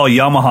me call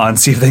Yamaha and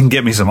see if they can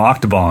get me some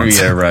Octobons.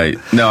 Yeah, right.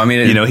 No, I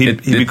mean,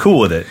 he'd be cool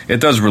with it. It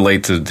does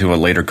relate to a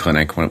later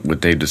clinic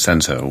with Dave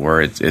DeCenso, where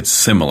it's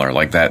similar,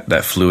 like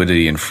that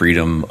fluidity and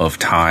freedom of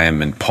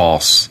time and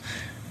pulse,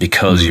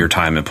 because your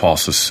time and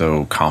pulse is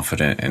so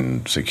confident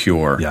and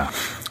secure. Yeah.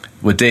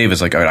 With Dave, it's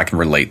like, all right, I can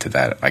relate to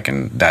that.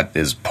 That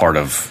is part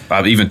of.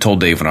 I've even told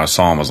Dave when I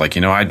saw him, I was like,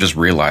 I just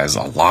realized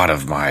a lot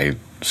of my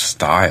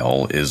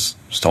style is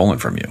stolen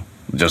from you.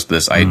 Just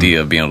this idea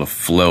of being able to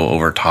flow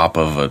over top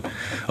of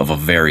a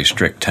very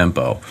strict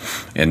tempo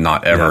and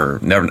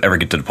never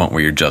get to the point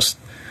where you're just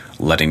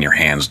letting your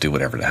hands do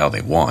whatever the hell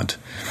they want.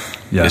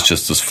 Yeah. It's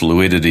just this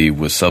fluidity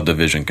with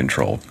subdivision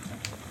control,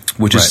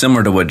 which is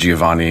similar to what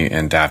Giovanni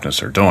and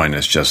Daphnis are doing.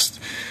 It's just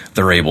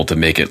they're able to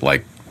make it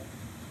like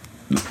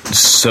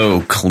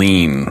so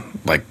clean,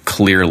 like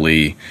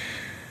clearly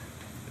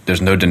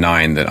there's no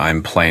denying that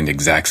I'm playing the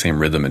exact same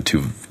rhythm in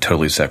two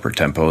totally separate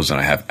tempos, and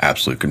I have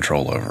absolute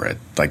control over it.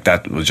 Like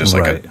that was just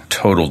like a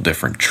total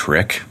different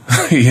trick,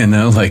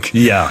 Like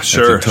yeah,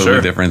 sure, it's a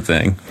totally different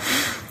thing.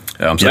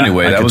 So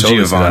anyway, that was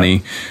totally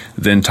Giovanni.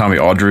 Then Tommy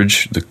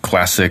Aldridge, the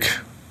classic.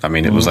 I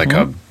mean, it was like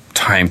a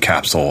time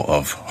capsule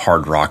of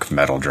hard rock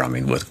metal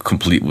drumming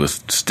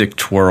with stick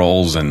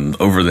twirls and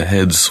over the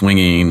head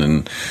swinging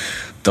and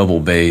double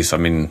bass. I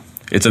mean,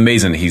 it's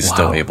amazing he's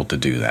still able to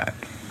do that.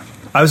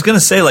 I was going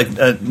to say,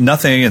 like,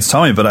 nothing against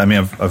Tommy, but I mean,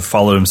 I've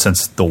followed him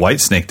since the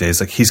Whitesnake days.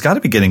 Like, he's got to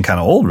be getting kind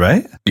of old,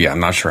 right? Yeah, I'm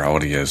not sure how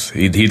old he is.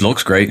 He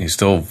looks great. He's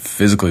still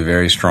physically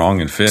very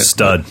strong and fit.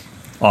 Stud.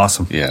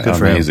 Awesome. Yeah, good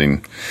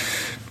amazing.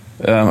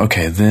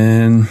 Okay,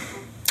 then,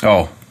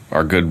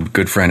 our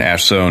good friend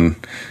Ash Sohn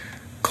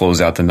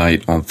closed out the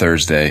night on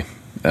Thursday.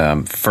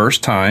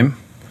 First time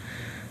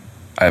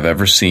I've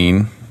ever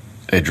seen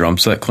a drum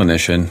set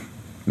clinician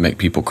make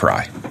people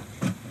cry.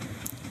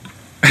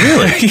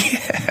 Really?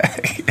 Yeah.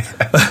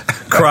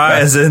 Cry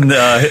as in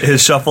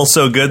his shuffle's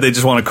so good they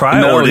just want to cry?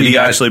 No, or did he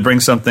actually bring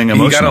something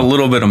emotional? He got a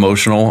little bit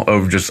emotional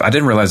of I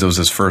didn't realize it was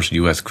his first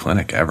U.S.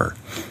 clinic ever.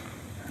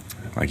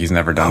 Like he's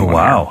never done one.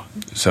 Wow.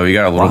 Here. So he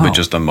got a little bit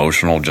just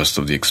emotional just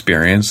of the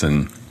experience,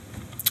 and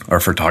our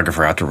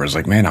photographer afterwards was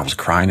like, man, I was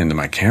crying into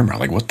my camera.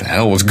 Like, what the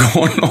hell was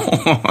going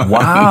on?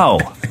 Wow.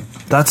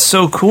 That's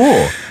so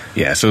cool.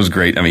 Yeah, so it was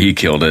great. I mean, he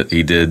killed it.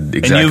 He did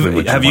exactly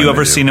what have you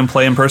ever seen him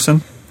play in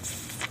person?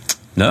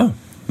 No,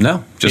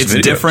 just it's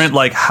videos. Different,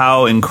 like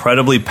how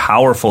incredibly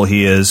powerful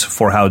he is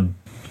for how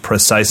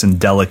precise and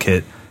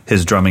delicate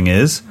his drumming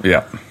is.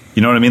 Yeah,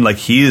 you know what I mean. Like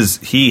he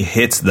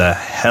hits the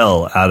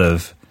hell out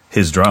of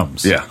his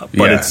drums. Yeah,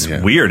 but it's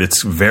weird.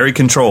 It's very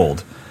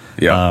controlled.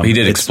 Yeah, he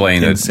did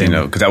explain that,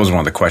 because that was one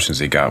of the questions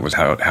he got was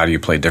how do you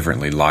play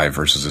differently live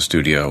versus a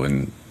studio,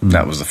 and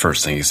that was the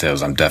first thing he said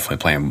was, I'm definitely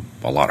playing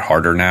a lot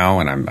harder now,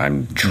 and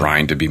I'm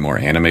trying to be more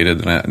animated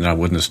than I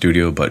would in the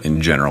studio, but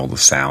in general the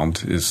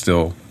sound is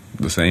still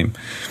the same.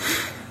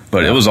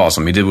 But it was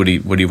awesome. He did what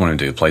he wanted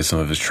to do. Played some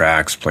of his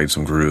tracks, played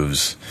some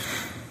grooves,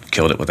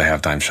 killed it with a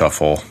halftime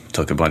shuffle,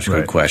 took a bunch of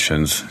good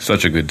questions.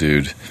 Such a good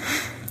dude.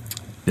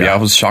 Yeah, I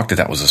was shocked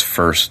that was his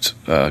first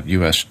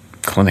U.S.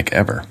 clinic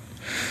ever.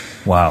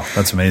 Wow,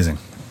 that's amazing.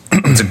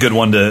 It's a good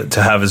one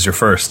to have as your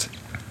first.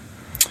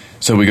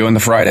 So we go into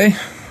Friday?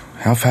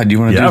 How fast do you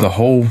want to do the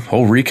whole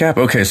recap?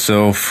 Okay,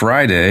 so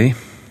Friday,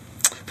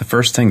 the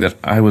first thing that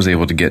I was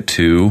able to get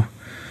to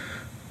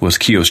was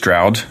Keo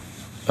Stroud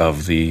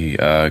of the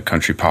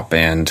country pop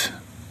band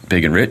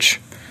Big and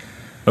Rich.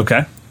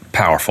 Okay.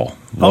 Powerful.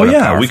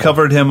 We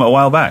covered him a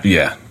while back.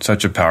 Yeah,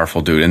 such a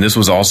powerful dude. And this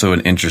was also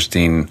an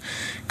interesting,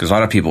 because a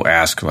lot of people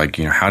ask, like,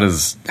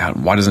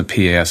 why doesn't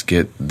PAS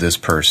get this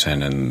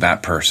person and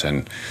that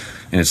person?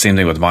 And it's the same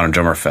thing with the Modern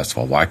Drummer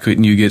Festival. Why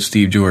couldn't you get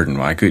Steve Jordan?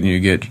 Why couldn't you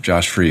get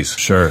Josh Freese?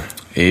 Sure.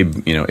 Abe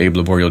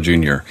Laboriel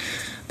Jr.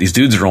 These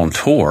dudes are on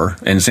tour,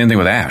 and the same thing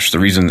with Ash. The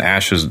reason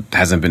Ash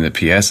hasn't been at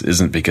PS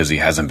isn't because he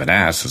hasn't been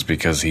asked, it's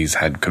because he's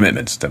had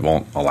commitments that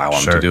won't allow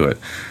him to do it.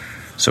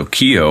 So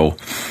Keo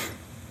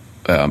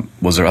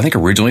was I think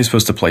originally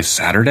supposed to play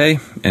Saturday,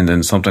 and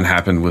then something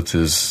happened with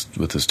his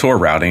tour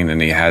routing, and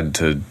he had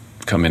to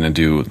come in and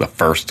do the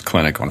first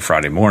clinic on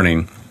Friday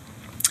morning,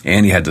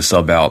 and he had to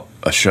sub out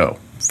a show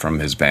from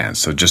his band.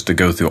 So just to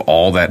go through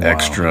all that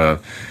extra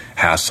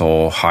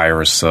hassle,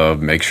 hire a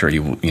sub, make sure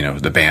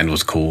the band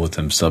was cool with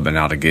them subbing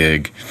out a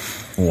gig.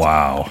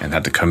 Wow. And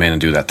had to come in and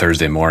do that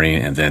Thursday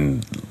morning, and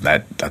then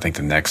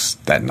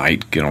that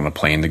night get on a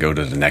plane to go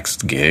to the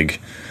next gig.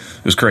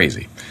 It was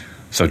crazy.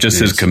 So just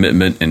his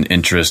commitment and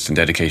interest and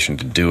dedication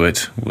to do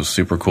it was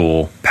super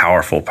cool.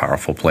 Powerful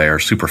player.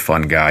 Super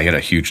fun guy. He had a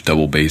huge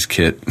double bass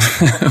kit.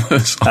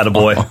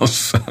 Attaboy.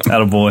 Awesome.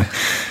 Attaboy.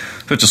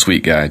 Such a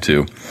sweet guy,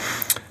 too.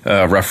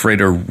 Rough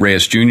Raider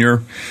Reyes Jr.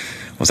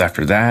 was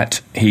after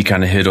that. He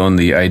kind of hit on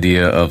the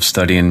idea of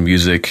studying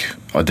music,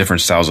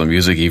 different styles of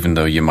music, even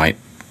though you might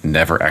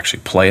never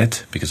actually play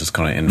it, because it's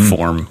going to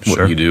inform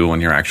what you do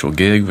on your actual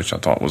gig, which I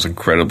thought was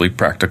incredibly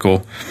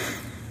practical.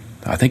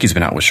 I think he's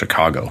been out with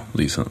Chicago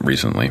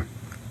recently.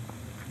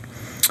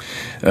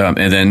 And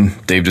then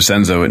Dave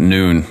DiCenzo at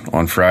noon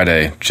on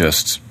Friday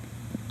just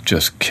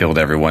killed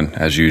everyone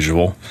as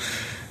usual.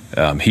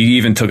 He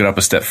even took it up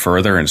a step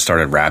further and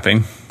started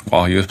rapping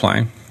while he was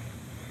playing.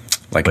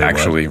 Wait,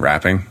 actually what?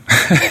 Rapping.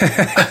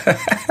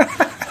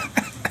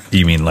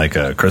 You mean like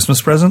a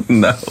Christmas present?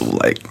 No,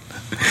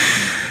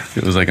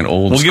 it was like an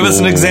old school. Give us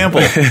an example.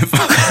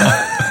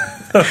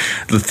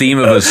 The theme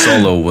of his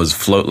solo was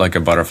float like a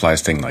butterfly,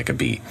 sting like a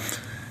bee.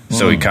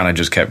 So he kind of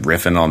just kept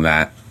riffing on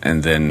that.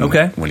 And then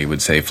when he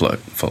would say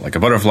float like a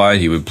butterfly,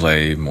 he would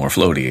play more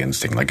floaty, and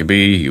sting like a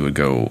bee, he would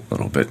go a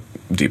little bit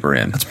deeper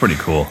in. That's pretty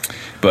cool.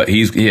 But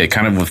it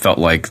kind of felt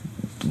like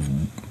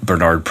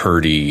Bernard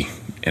Purdie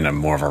in a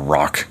more of a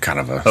rock kind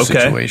of a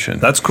situation.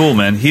 That's cool,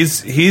 man.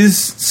 He's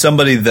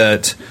somebody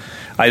that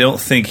I don't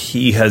think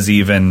he has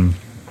even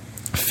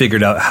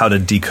figured out how to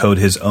decode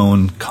his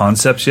own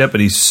concepts yet, but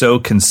he's so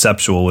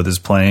conceptual with his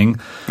playing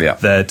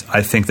that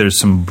I think there's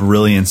some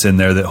brilliance in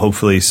there that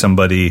hopefully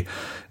somebody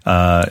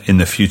in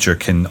the future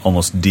can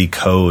almost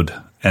decode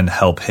and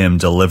help him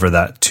deliver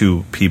that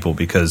to people,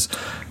 because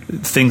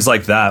things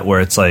like that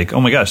where it's like, oh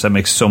my gosh, that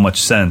makes so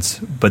much sense,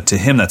 but to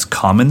him that's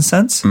common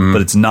sense,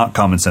 but it's not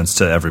common sense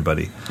to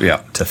everybody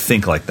to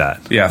think like that.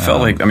 I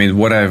felt like, I mean,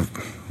 what I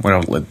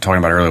was talking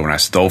about earlier when I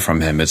stole from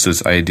him, it's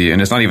this idea,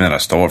 and it's not even that I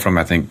stole it from him.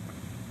 I think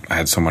I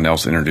had someone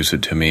else introduce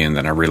it to me, and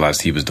then I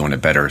realized he was doing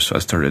it better, so I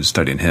started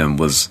studying him,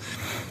 was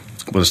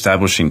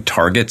establishing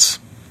targets,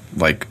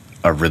 like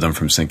a rhythm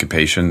from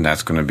syncopation.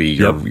 That's going to be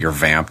your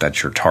vamp,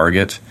 that's your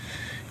target,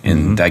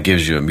 and that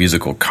gives you a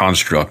musical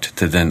construct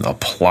to then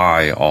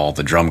apply all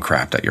the drum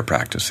crap that you're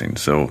practicing.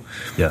 So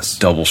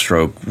double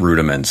stroke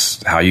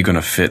rudiments, how are you going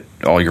to fit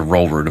all your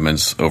roll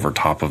rudiments over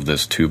top of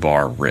this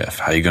 2-bar riff?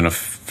 How are you going to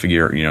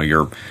figure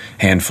your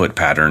hand-foot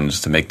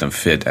patterns to make them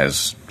fit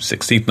as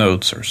 16th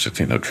notes or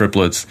 16th note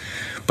triplets,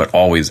 but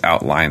always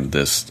outline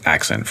this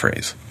accent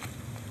phrase.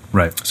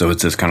 Right. So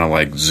it's this kind of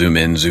like zoom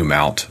in, zoom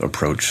out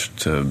approach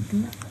to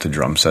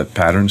drum set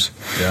patterns.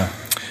 Yeah.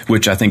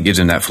 Which I think gives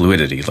him that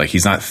fluidity. Like,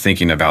 he's not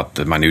thinking about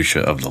the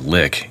minutia of the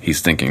lick. He's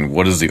thinking,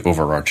 what is the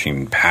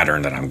overarching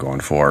pattern that I'm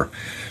going for?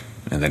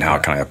 And then how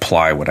can I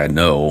apply what I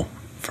know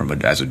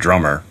as a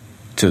drummer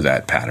to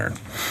that pattern?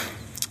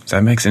 Does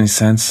that make any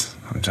sense?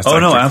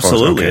 No,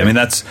 absolutely. Okay. I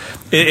mean,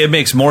 it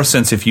makes more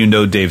sense if you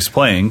know Dave's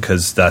playing,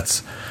 because that's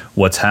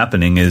what's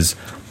happening is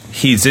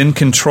he's in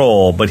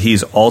control, but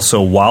he's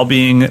also,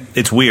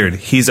 it's weird,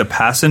 he's a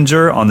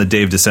passenger on the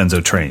Dave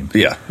DiCenzo train.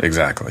 Yeah,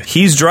 exactly.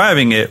 He's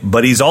driving it,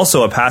 but he's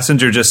also a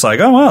passenger, just like,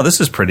 oh, wow, this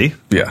is pretty.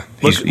 Yeah.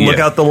 Look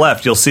out the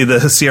left, you'll see the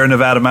Sierra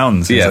Nevada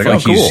mountains. He's like, oh,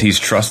 cool. He's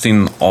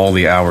trusting all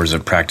the hours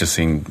of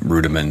practicing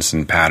rudiments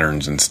and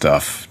patterns and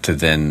stuff to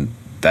then,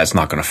 that's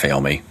not going to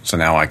fail me. So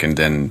now I can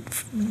then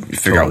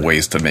figure out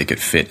ways to make it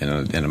fit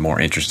in a more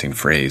interesting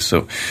phrase.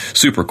 So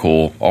super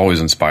cool,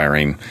 always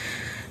inspiring.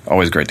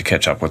 Always great to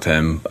catch up with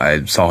him.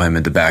 I saw him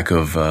at the back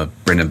of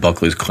Brendan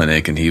Buckley's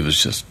clinic, and he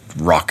was just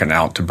rocking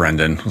out to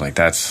Brendan. Like,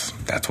 that's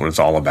what it's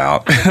all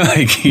about.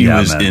 Like, he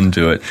was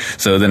into it.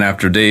 So then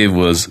after Dave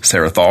was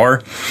Sarah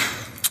Thahr.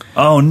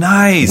 Oh,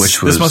 nice.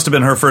 This must have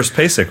been her first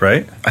PASIC,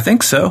 right? I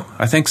think so.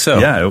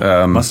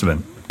 Yeah, it must have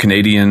been.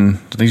 Canadian,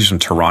 I think she's from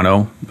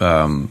Toronto,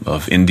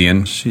 of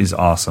Indian. She's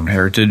awesome.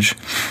 Heritage.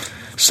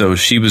 So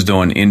she was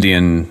doing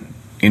Indian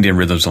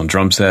rhythms on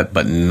drum set,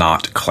 but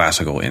not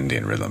classical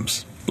Indian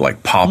rhythms.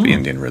 Like pop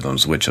Indian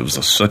rhythms, which was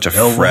such a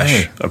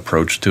fresh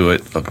approach to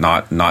it, of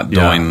not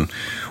doing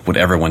what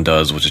everyone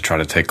does, which is try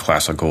to take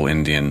classical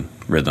Indian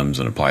rhythms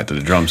and apply it to the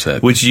drum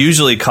set. Which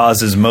usually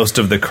causes most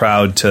of the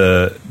crowd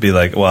to be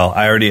like, well,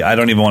 I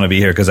don't even want to be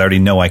here because I already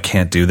know I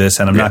can't do this,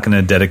 and I'm not going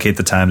to dedicate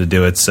the time to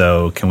do it,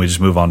 so can we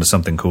just move on to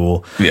something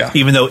cool? Yeah.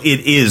 Even though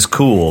it is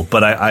cool,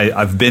 but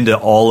I've been to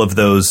all of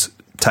those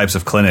types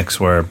of clinics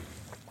where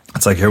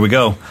it's like, here we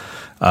go.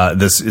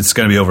 It's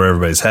going to be over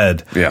everybody's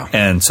head. Yeah.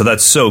 And so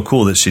that's so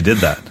cool that she did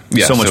that.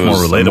 Yeah, so much more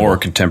relatable. A more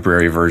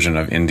contemporary version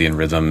of Indian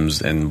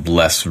rhythms and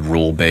less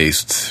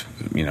rule-based,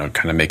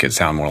 kind of make it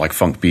sound more like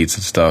funk beats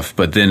and stuff.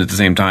 But then at the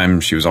same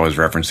time, she was always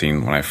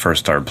referencing, when I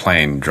first started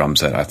playing drum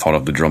set, I thought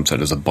of the drum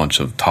set as a bunch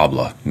of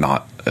tabla,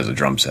 not as a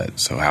drum set.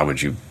 So how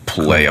would you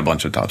play a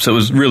bunch of tabla? So it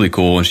was really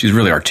cool, and she's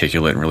really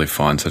articulate and really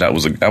fun. So that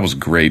was a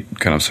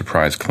great kind of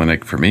surprise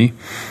clinic for me.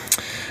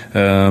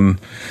 And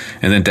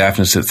then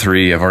Daphnis at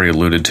 3, I've already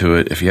alluded to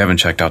it. If you haven't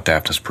checked out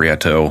Daphnis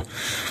Prieto,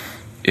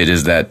 it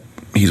is that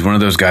he's one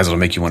of those guys that'll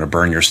make you want to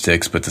burn your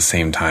sticks, but at the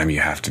same time, you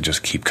have to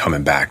just keep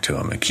coming back to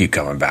him and keep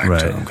coming back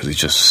to him because he's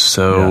just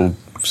so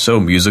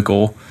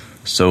musical,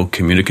 so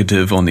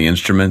communicative on the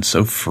instrument,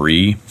 so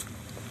free.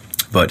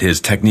 But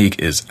his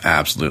technique is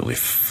absolutely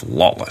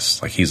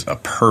flawless. Like, he's a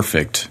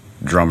perfect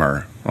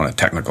drummer on a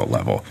technical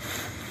level.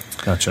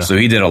 Gotcha. So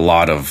he did a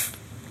lot of,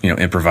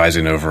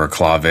 improvising over a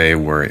clave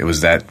where it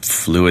was that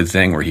fluid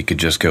thing where he could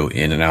just go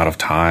in and out of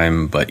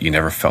time, but you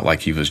never felt like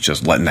he was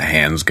just letting the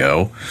hands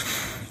go.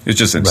 It's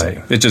just insane.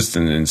 Right. It's just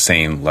an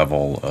insane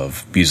level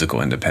of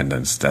musical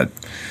independence that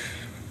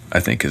I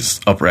think is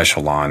upper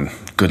echelon.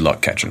 Good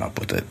luck catching up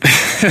with it.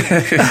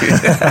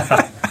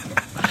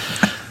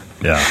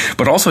 Yeah.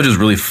 But also just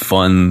really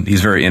fun.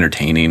 He's very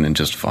entertaining and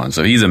just fun.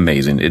 So he's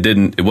amazing.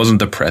 It wasn't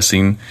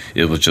depressing.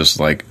 It was just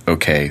like,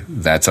 okay,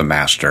 that's a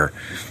master.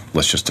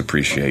 Let's just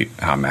appreciate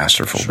how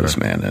masterful this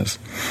man is.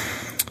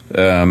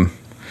 And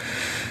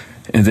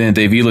then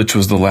Dave Elitch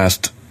was the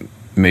last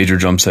major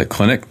drum set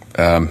clinic.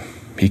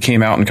 He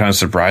came out and kind of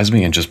surprised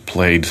me and just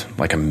played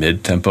like a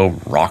mid-tempo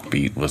rock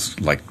beat with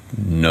like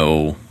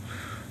no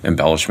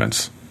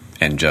embellishments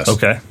and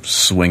just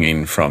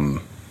swinging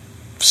from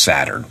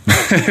Saturn.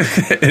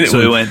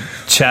 So he went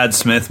Chad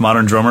Smith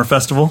Modern Drummer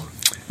Festival?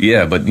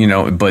 Yeah, but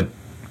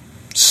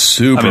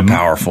super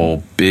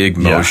powerful, big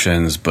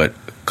motions, but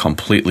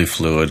completely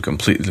fluid,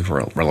 completely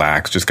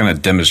relaxed. Just kind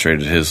of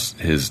demonstrated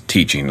his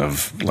teaching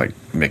of like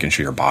making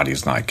sure your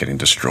body's not getting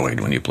destroyed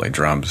when you play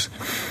drums.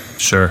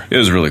 Sure. It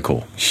was really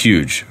cool.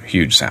 Huge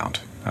sound.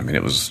 I mean,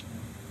 it was...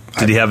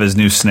 Did he have his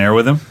new snare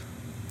with him?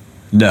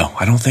 No,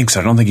 I don't think so.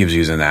 I don't think he was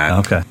using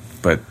that. Okay.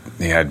 But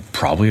he had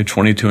probably a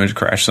 22-inch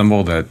crash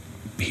cymbal that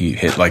he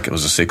hit like it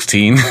was a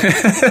 16.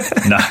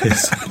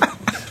 Nice.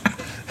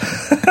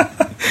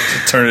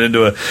 Turn it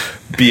into a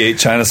B8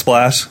 China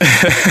Splash.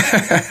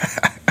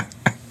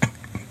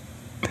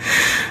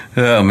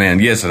 Oh, man.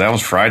 Yeah, so that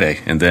was Friday.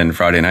 And then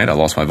Friday night, I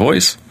lost my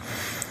voice.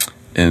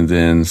 And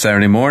then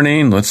Saturday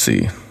morning, let's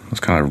see. Let's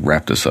kind of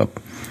wrap this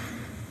up.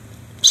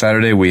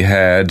 Saturday, we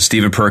had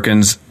Stephen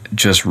Perkins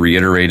just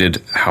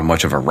reiterated how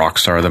much of a rock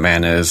star the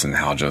man is and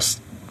how just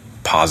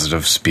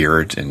positive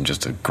spirit and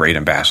just a great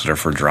ambassador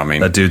for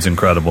drumming. That dude's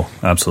incredible.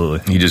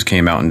 Absolutely. He just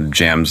came out and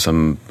jammed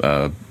some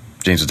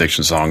James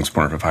Addiction songs,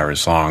 Born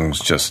Papyrus songs,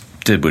 just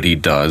did what he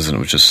does, and it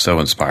was just so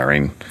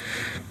inspiring.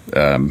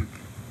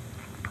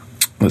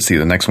 Let's see,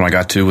 the next one I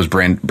got to was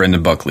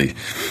Brendan Buckley.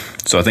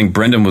 So I think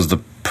Brendan was the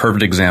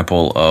perfect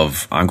example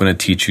of, I'm going to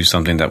teach you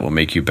something that will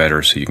make you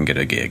better so you can get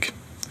a gig,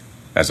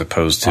 as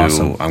opposed to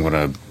I'm going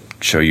to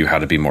show you how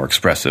to be more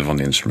expressive on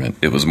the instrument.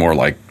 It was more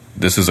like,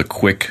 this is a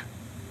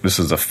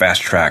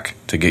fast track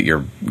to get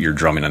your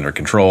drumming under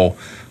control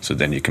so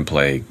then you can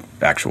play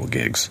actual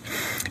gigs.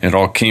 And it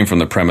all came from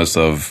the premise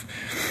of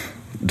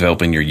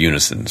developing your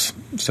unisons.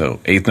 So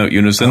eighth note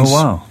unisons. Oh,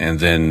 wow. And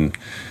then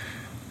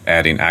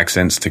adding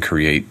accents to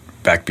create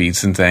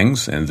backbeats and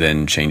things, and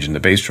then changing the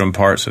bass drum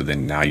part. So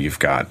then now you've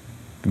got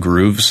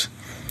grooves,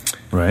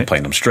 right?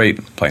 Playing them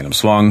straight, playing them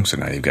swung. So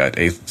now you've got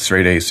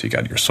straight eighths. You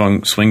got your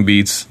swing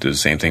beats. Do the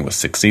same thing with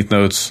 16th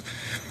notes,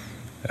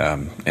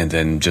 and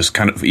then just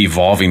kind of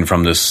evolving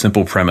from this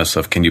simple premise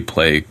of, can you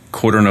play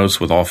quarter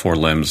notes with all four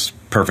limbs,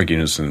 perfect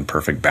unison,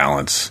 perfect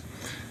balance,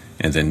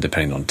 and then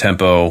depending on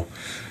tempo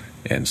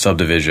and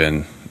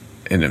subdivision.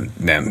 And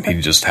then he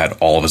just had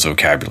all of his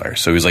vocabulary.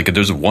 So he's like, if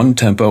there's one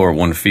tempo or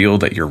one feel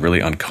that you're really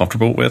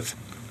uncomfortable with,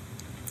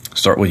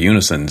 start with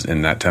unisons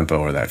in that tempo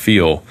or that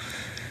feel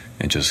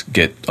and just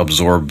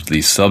absorb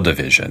the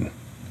subdivision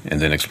and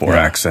then explore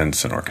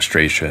accents and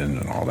orchestration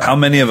and all that. How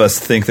many of us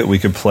think that we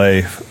could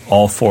play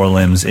all four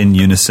limbs in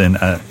unison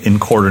in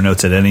quarter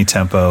notes at any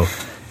tempo,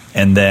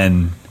 and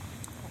then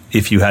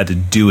if you had to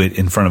do it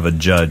in front of a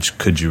judge,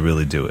 could you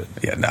really do it?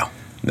 Yeah, no,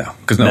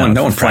 because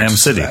no one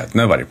practices that.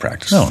 Nobody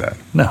practices that.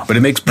 No, but it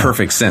makes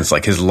perfect sense.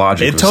 Like, his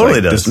logic, it totally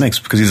like, does. This makes,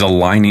 because he's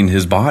aligning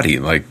his body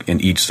like in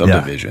each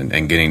subdivision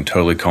and getting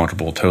totally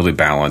comfortable, totally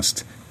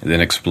balanced, and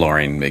then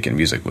exploring, making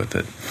music with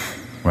it.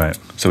 Right.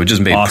 So it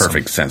just made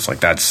perfect sense. Like,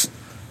 that's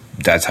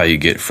how you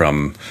get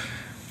from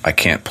I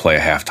can't play a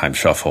halftime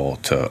shuffle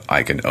to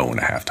I can own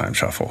a halftime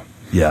shuffle.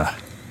 Yeah.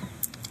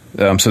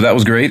 So that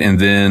was great. And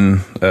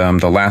then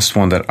the last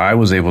one that I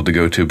was able to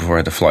go to before I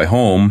had to fly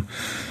home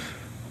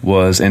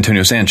was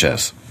Antonio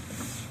Sanchez,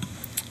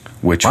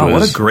 which was...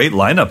 what a great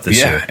lineup this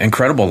year. Yeah,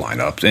 incredible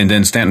lineup. And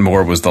then Stanton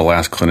Moore was the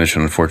last clinician.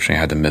 Unfortunately, I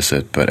had to miss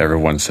it, but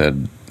everyone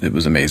said it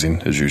was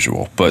amazing, as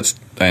usual. But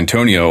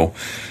Antonio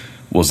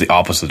was the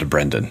opposite of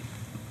Brendan.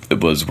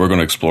 It was, we're going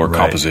to explore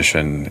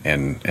composition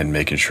and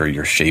making sure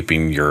you're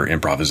shaping your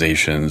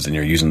improvisations and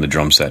you're using the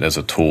drum set as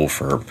a tool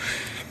for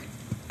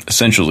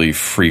essentially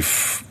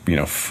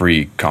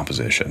free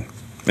composition.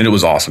 And it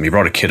was awesome. He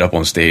brought a kid up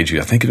on stage.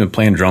 I think he'd been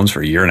playing drums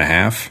for a year and a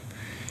half.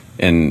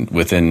 And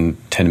within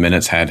 10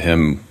 minutes had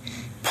him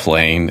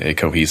playing a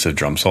cohesive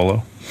drum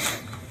solo.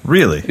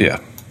 Really? Yeah.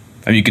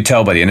 I mean, you could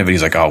tell by the end of it,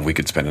 he's like, oh, we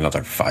could spend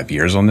another 5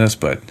 years on this.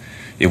 But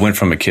it went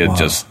from a kid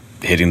just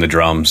hitting the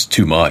drums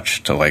too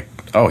much to like,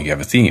 oh, you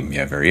have a theme, you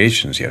have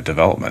variations, you have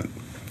development.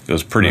 It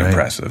was pretty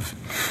impressive.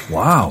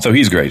 Wow. So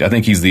he's great. I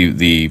think he's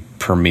the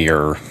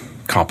premier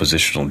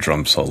compositional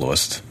drum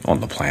soloist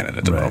on the planet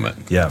at the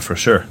moment. Yeah, for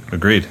sure.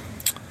 Agreed.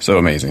 So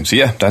amazing. So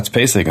yeah, that's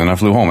PASIC. And I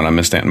flew home, and I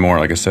missed Stanton Moore,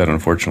 like I said,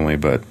 unfortunately,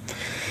 but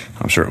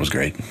I'm sure it was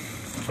great.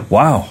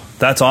 Wow.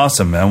 That's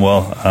awesome, man.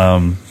 Well,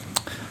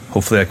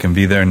 hopefully I can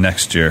be there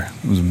next year.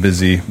 It was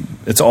busy.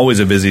 It's always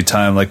a busy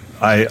time. Like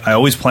I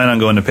always plan on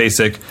going to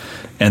PASIC,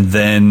 and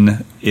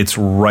then it's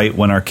right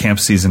when our camp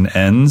season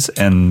ends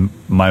and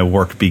my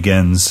work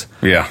begins.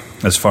 Yeah.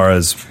 As far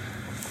as,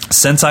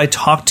 since I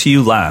talked to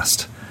you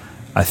last,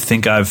 I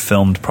think I've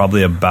filmed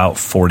probably about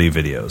 40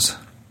 videos.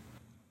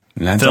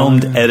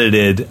 Filmed,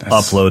 edited,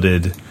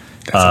 uploaded.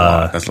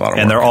 That's a lot of work.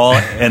 And they're all,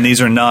 and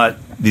these are not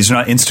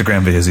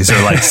Instagram videos. These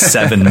are like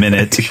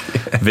 7-minute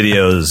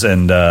videos.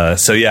 And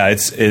so, yeah,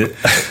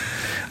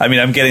 I mean,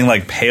 I'm getting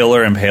like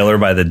paler and paler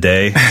by the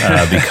day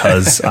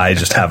because I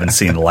just haven't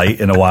seen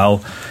light in a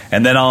while.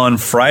 And then on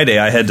Friday,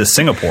 I head to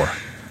Singapore.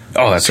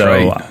 Oh, that's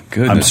right.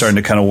 Goodness. I'm starting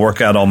to kind of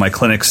work out all my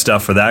clinic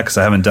stuff for that because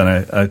I haven't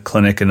done a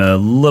clinic in a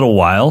little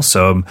while.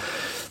 So I'm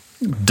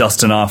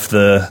dusting off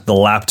the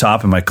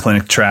laptop and my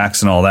clinic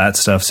tracks and all that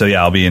stuff. So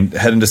yeah, I'll be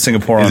heading to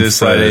Singapore on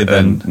Friday. Is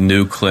this a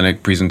new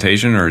clinic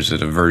presentation, or is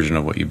it a version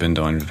of what you've been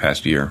doing the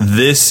past year?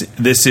 This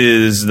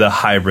is the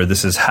hybrid.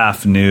 This is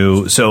half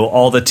new. So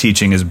all the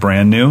teaching is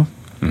brand new.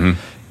 Mm-hmm.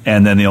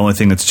 And then the only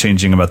thing that's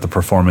changing about the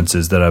performance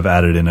is that I've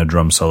added in a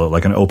drum solo,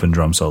 like an open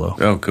drum solo.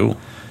 Oh, cool.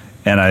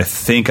 And I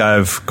think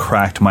I've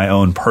cracked my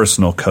own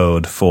personal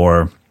code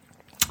for,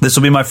 this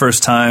will be my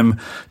first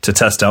time to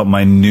test out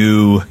my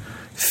new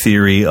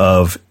theory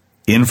of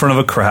in front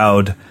of a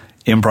crowd,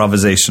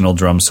 improvisational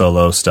drum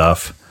solo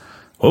stuff.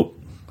 Oh,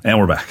 and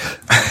we're back.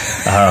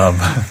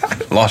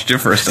 Lost you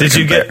for a second. Did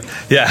you get?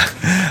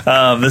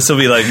 Yeah. This will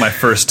be like my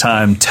first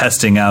time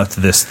testing out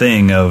this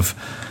thing of,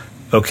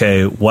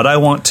 okay, what I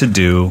want to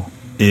do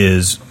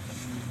is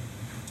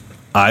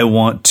I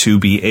want to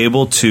be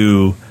able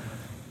to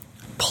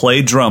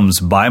play drums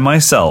by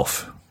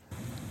myself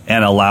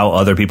and allow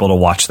other people to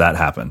watch that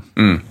happen.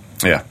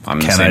 Yeah, I'm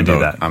in the same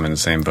boat. I'm in the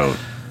same boat.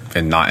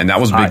 And that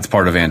was a big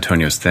part of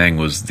Antonio's thing,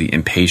 was the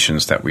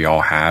impatience that we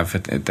all have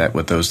at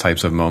with those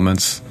types of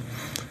moments.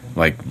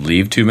 Like,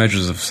 leave 2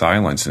 measures of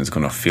silence and it's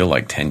going to feel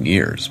like 10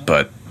 years,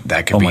 but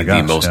that could be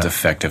the most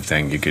effective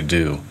thing you could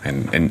do.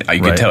 And I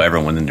could tell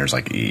everyone in there's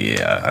like,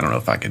 yeah, I don't know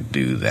if I could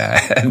do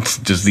that.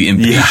 Just the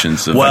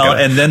impatience of well,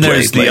 and then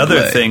there's the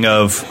other thing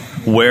of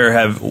where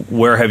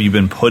have you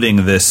been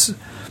putting this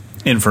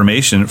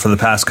information for the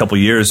past couple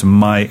of years?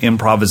 My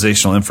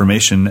improvisational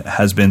information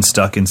has been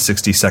stuck in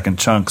 60-second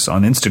chunks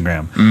on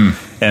Instagram.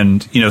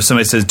 And,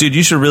 somebody says, dude,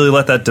 you should really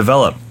let that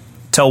develop.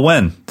 Till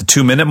when? The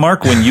 2-minute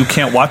mark when you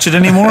can't watch it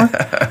anymore?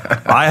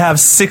 I have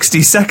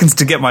 60 seconds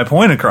to get my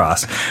point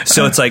across.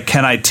 So it's like,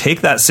 can I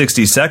take that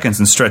 60 seconds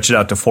and stretch it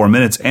out to 4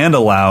 minutes and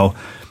allow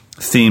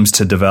themes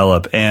to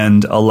develop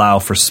and allow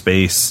for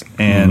space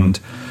and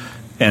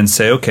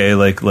say, okay,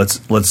 like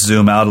let's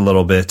zoom out a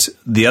little bit.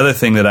 The other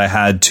thing that I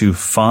had to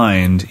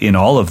find in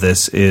all of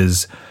this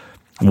is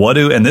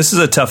and this is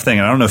a tough thing,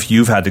 and I don't know if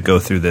you've had to go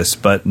through this,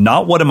 but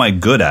not what am I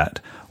good at?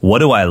 What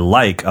do I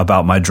like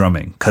about my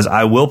drumming? Because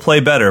I will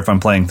play better if I'm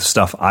playing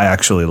stuff I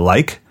actually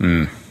like.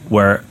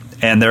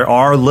 And there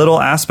are little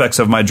aspects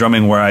of my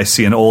drumming where I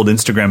see an old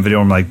Instagram video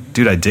and I'm like,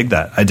 dude, I dig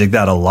that. I dig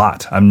that a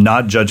lot. I'm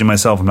not judging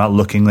myself. I'm not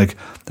looking like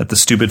at the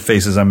stupid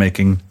faces I'm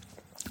making.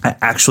 I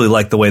actually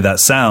like the way that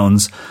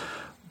sounds.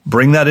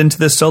 Bring that into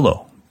this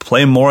solo.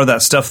 Play more of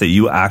that stuff that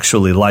you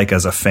actually like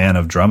as a fan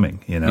of drumming.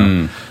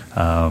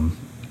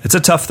 It's a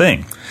tough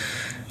thing.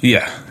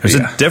 Yeah. There's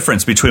a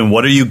difference between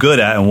what are you good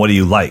at and what do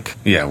you like.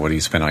 Yeah, what do you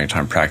spend all your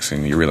time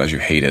practicing? You realize you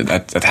hate it.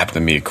 That happened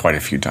to me quite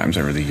a few times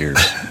over the years.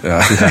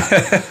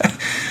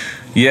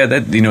 Yeah,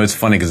 it's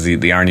funny because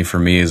the irony for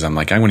me is I'm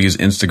going to use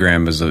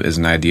Instagram as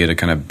an idea to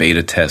kind of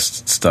beta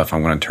test stuff.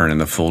 I'm going to turn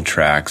into full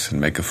tracks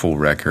and make a full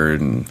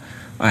record, and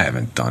I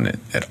haven't done it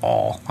at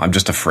all. I'm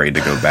just afraid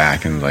to go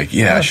back and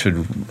I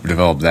should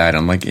develop that.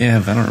 I'm like,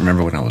 but I don't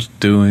remember what I was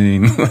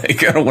doing. I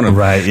don't want to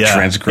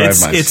transcribe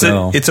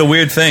myself. It's a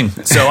weird thing.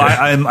 So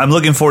I'm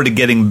looking forward to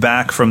getting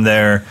back from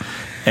there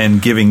and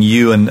giving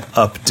you an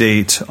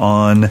update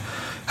on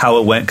how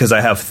it went, because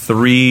I have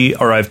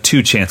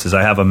 2 chances.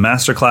 I have a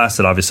master class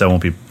that obviously I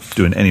won't be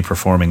doing any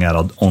performing at.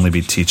 I'll only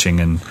be teaching,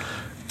 and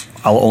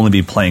I'll only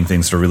be playing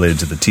things that are related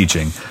to the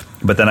teaching.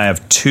 But then I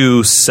have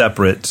 2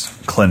 separate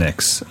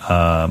clinics,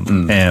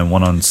 and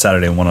one on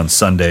Saturday and one on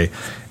Sunday.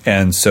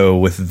 And so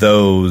with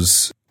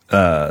those,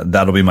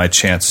 that'll be my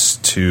chance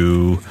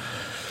to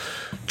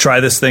try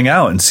this thing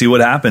out and see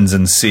what happens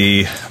and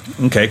see,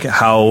 okay,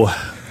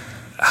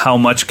 how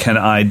much can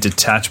I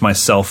detach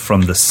myself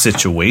from the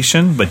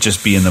situation but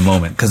just be in the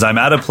moment? Because I'm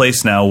at a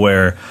place now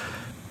where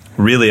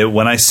really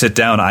when I sit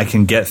down, I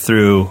can get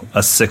through a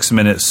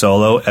 6-minute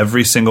solo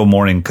every single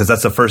morning, because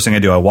that's the first thing I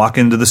do. I walk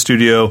into the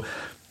studio,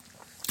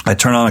 I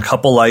turn on a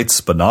couple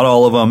lights, but not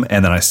all of them,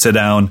 and then I sit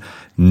down,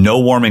 no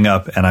warming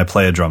up, and I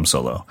play a drum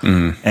solo.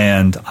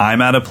 And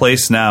I'm at a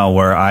place now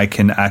where I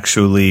can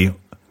actually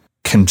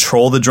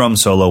control the drum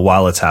solo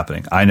while it's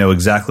happening. I know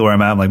exactly where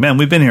I'm at. I'm like, man,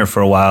 we've been here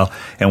for a while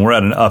and we're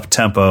at an up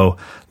tempo.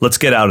 Let's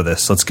get out of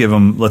this. Let's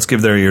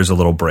give their ears a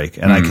little break.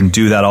 And I can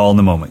do that all in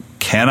the moment.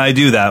 Can I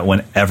do that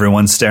when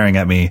everyone's staring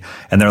at me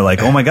and they're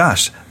like, oh my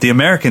gosh, the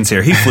American's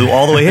here. He flew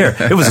all the way here.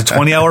 It was a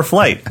 20-hour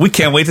flight. We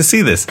can't wait to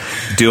see this.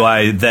 Do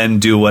I then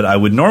do what I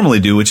would normally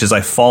do, which is I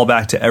fall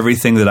back to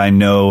everything that I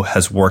know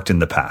has worked in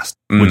the past,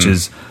 which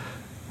is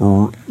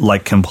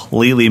like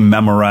completely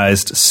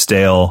memorized,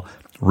 stale,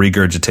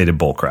 regurgitated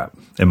bullcrap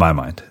in my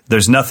mind.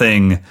 There's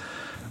nothing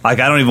like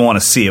I don't even want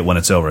to see it when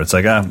it's over. It's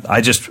like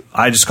I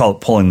just call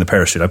it pulling the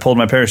parachute. I pulled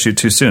my parachute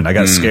too soon. I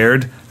got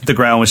scared the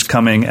ground was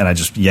coming, and I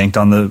just yanked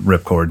on the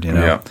ripcord. You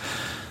know. Yeah.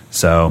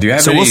 So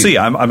we'll see.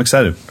 I'm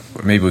excited.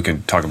 Maybe we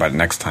can talk about it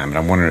next time. And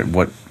I'm wondering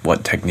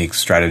what techniques,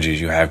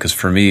 strategies you have, because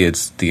for me,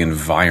 it's the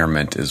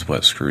environment is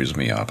what screws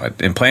me up.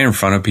 And playing in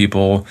front of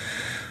people,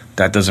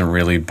 that doesn't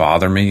really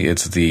bother me.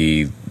 It's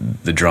the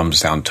drums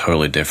sound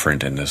totally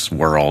different in this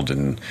world,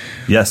 and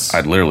yes,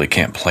 I literally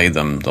can't play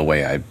them the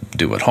way I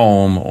do at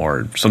home.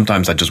 Or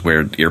sometimes I just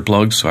wear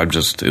earplugs, so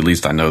at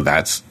least I know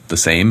that's the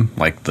same.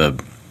 Like the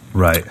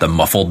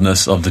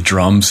muffledness of the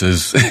drums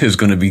is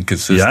going to be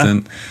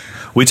consistent. Yeah.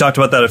 We talked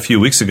about that a few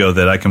weeks ago,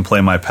 that I can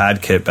play my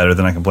pad kit better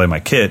than I can play my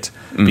kit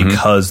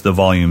because the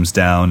volume's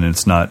down and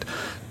it's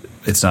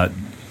not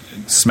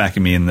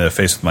smacking me in the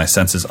face with my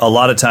senses. A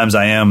lot of times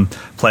I am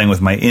playing with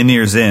my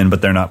in-ears in,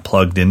 but they're not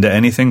plugged into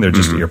anything. They're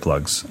just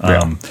earplugs.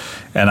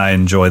 And I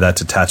enjoy that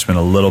detachment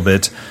a little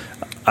bit.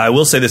 I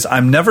will say this.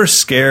 I'm never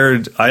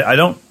scared. I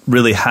don't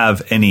really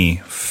have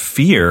any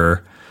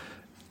fear.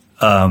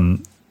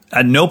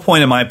 At no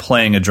point am I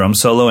playing a drum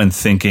solo and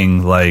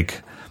thinking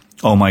like,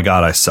 oh my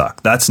God, I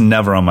suck. That's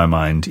never on my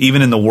mind.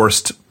 Even in the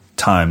worst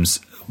times,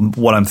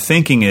 what I'm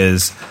thinking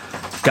is,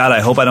 God, I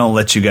hope I don't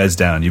let you guys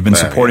down. You've been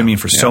supporting me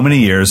for so many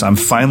years. I'm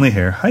finally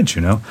here. Hi,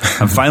 Juno.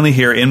 I'm finally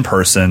here in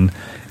person,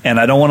 and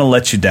I don't want to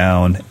let you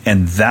down.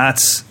 And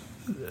that's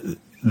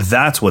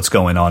what's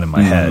going on in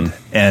my head.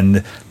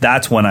 And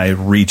that's when I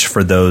reach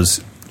for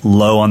those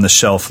low on the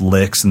shelf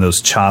licks and those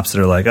chops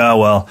that are like, oh,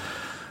 well,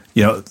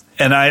 you know.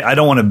 And I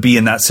don't want to be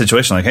in that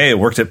situation. Like, hey, it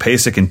worked at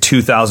PASIC in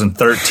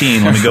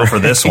 2013. Let me go for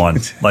this one.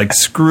 Like,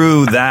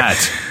 screw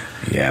that.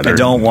 Yeah, I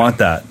don't want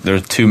that.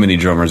 There's too many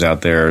drummers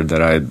out there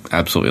that I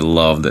absolutely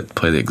love that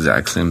play the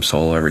exact same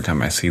solo every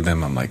time I see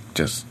them. I'm like,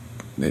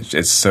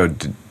 it's so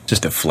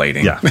just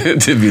deflating. Yeah.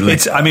 To be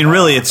like,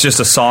 really, it's just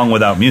a song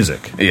without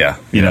music. Yeah.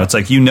 You know, it's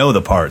like, you know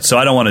the parts. So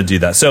I don't want to do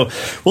that. So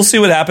we'll see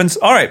what happens.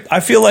 All right. I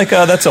feel like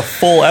that's a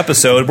full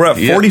episode. We're at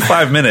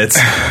 45 minutes.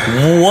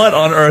 What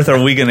on earth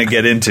are we going to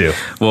get into?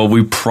 Well,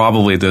 we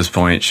probably at this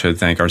point should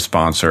thank our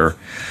sponsor,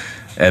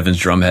 Evans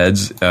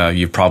Drumheads.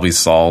 You probably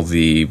saw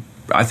the,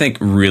 I think,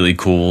 really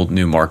cool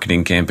new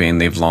marketing campaign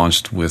they've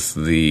launched with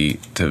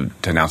to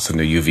announce the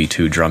new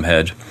UV2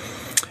 drumhead.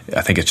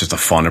 I think it's just a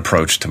fun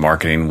approach to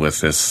marketing with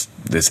this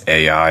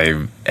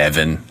AI.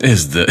 Evan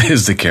is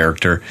the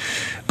character.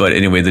 But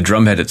anyway, the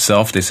drumhead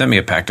itself, they sent me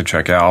a pack to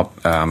check out.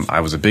 I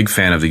was a big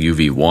fan of the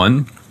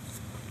UV1,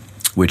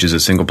 which is a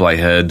single ply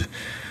head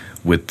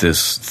with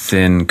this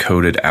thin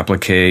coated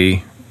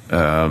applique.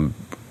 I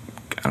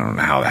don't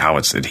know how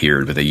it's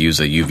adhered, but they use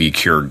a UV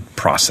cured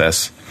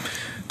process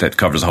that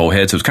covers the whole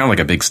head. So it's kind of like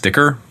a big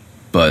sticker,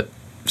 but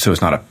so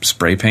it's not a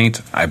spray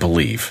paint, I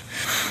believe.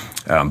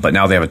 But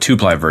now they have a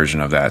 2-ply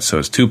version of that. So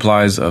it's 2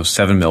 plies of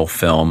 7mm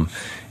film,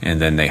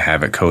 and then they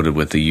have it coated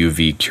with the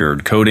UV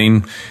cured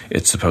coating.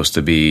 It's supposed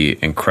to be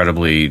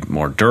incredibly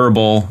more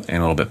durable and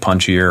a little bit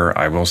punchier.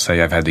 I will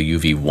say I've had the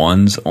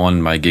UV1s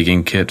on my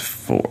gigging kit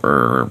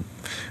for a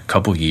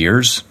couple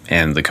years,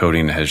 and the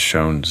coating has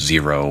shown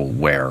zero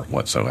wear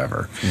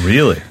whatsoever.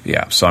 Really?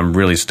 Yeah. So I'm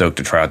really stoked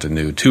to try out the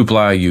new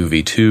 2-ply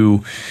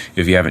UV2.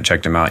 If you haven't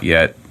checked them out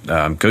yet,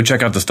 go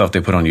check out the stuff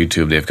they put on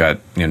YouTube. They've got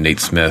Nate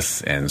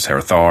Smith and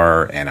Sarah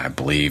Thar, and I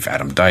believe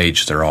Adam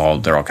Deitch. They're all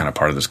kind of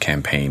part of this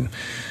campaign.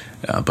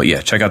 But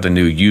yeah, check out the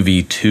new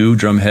UV2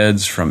 drum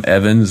heads from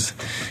Evans.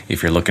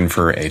 If you're looking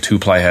for a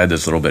 2-ply head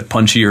that's a little bit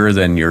punchier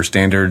than your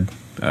standard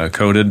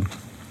coated,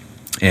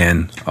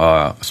 and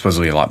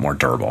supposedly a lot more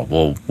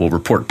durable. We'll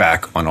report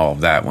back on all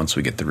of that once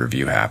we get the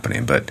review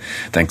happening. But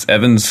thanks,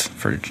 Evans,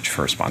 for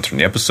sponsoring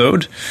the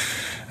episode.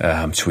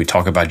 Should we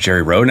talk about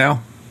Jerry Rowe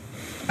now?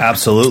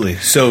 Absolutely.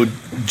 So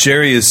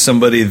Jerry is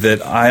somebody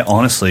that I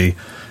honestly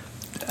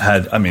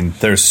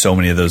there's so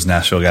many of those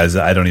Nashville guys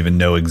that I don't even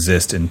know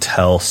exist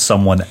until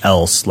someone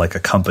else, like a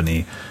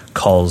company,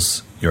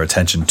 calls your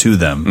attention to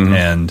them.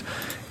 And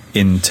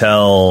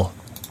until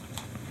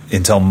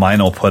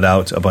Meinl put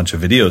out a bunch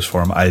of videos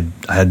for him, I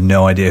had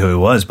no idea who he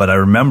was. But I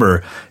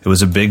remember it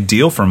was a big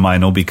deal for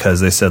Meinl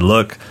because they said,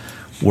 look,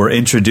 we're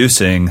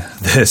introducing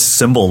this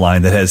cymbal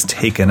line that has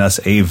taken us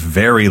a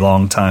very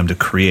long time to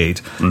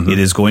create. It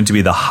is going to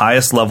be the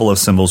highest level of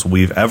cymbals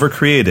we've ever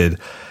created,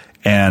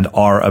 and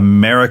our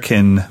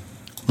American,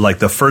 like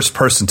the first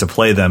person to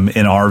play them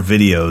in our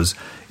videos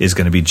is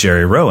going to be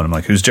Jerry Rowe. And I'm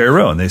like, who's Jerry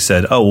Rowe? And they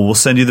said, oh, well, we'll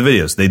send you the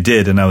videos. They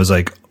did, and I was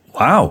like,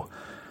 wow,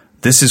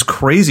 this is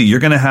crazy. You're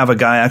going to have a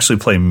guy actually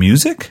play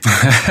music?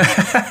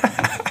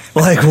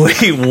 Like,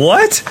 wait,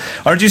 what?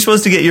 Aren't you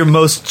supposed to get your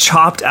most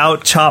chopped out,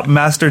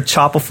 master,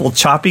 choppable,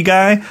 choppy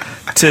guy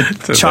to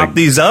chop like,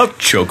 these up?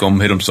 Choke them,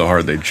 hit them so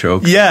hard they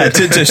choke. Yeah,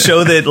 to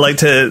show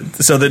that,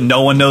 so that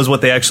no one knows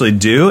what they actually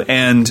do.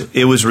 And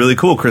it was really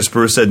cool. Chris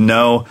Brewer said,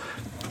 no,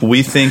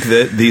 we think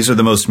that these are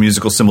the most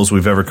musical symbols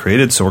we've ever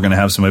created, so we're going to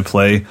have somebody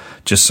play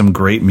just some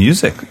great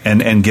music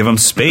and give them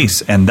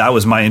space. And that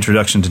was my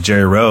introduction to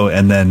Jerry Rowe.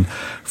 And then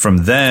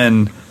from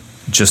then,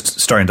 just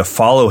starting to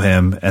follow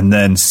him and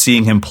then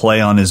seeing him play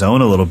on his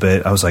own a little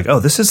bit, I was like, oh,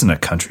 this isn't a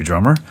country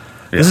drummer.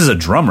 Yeah. This is a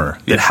drummer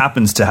that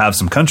happens to have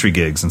some country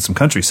gigs and some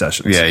country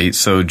sessions. Yeah,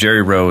 so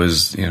Jerry Rowe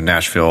is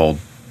Nashville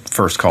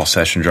first call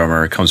session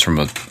drummer. It comes from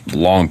a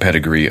long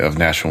pedigree of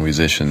Nashville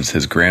musicians.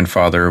 His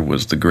grandfather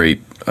was the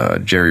great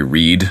Jerry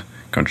Reed,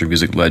 country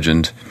music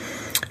legend.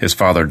 His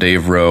father,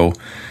 Dave Rowe,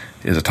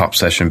 is a top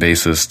session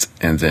bassist.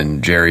 And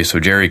then Jerry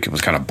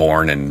was kind of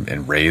born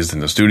and raised in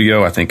the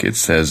studio. I think it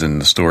says in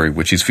the story,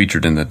 which he's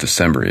featured in the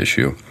December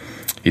issue.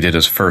 He did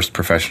his first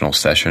professional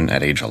session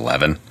at age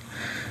 11.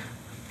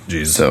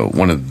 Jeez. So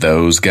one of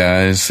those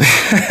guys.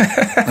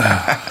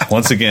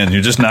 Once again,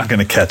 you're just not going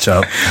to catch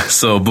up.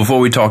 So before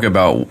we talk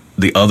about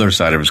the other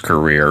side of his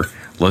career,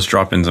 let's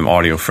drop in some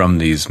audio from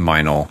these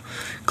Meinl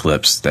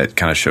clips that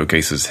kind of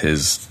showcases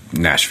his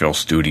Nashville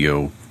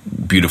studio,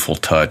 beautiful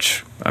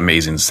touch,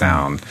 amazing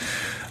sound.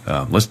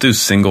 Let's do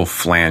Single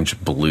Flange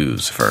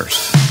Blues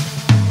first.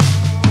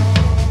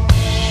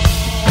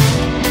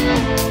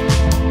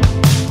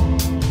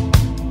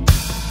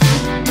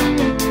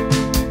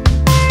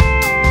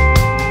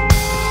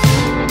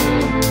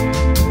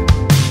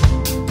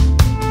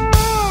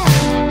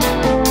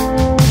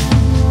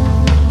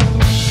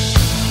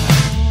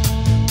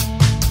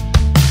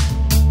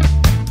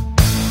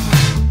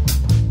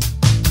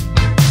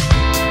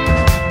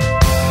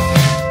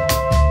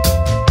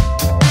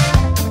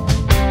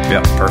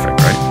 Yeah, perfect,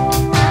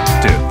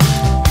 right?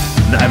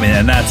 Dude. I mean,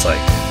 and that's like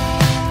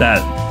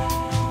that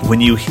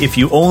if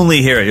you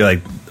only hear it, you're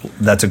like,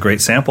 that's a great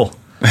sample.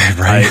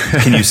 Right.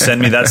 Can you send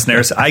me that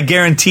snare? I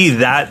guarantee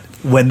that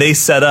when they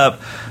set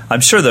up,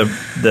 I'm sure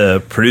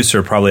the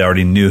producer probably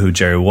already knew who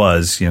Jerry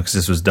was, because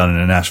this was done in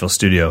a Nashville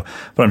studio.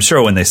 But I'm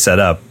sure when they set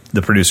up,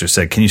 the producer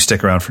said, "Can you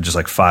stick around for just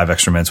like 5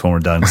 extra minutes when we're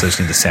done? Because I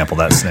just need to sample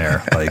that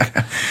snare." Like,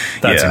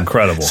 that's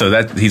incredible. So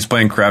that he's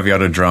playing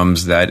Craviotto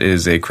drums. That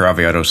is a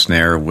Craviotto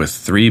snare with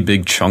 3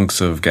 big chunks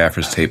of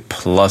gaffer's tape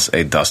plus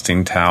a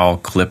dusting towel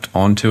clipped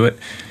onto it.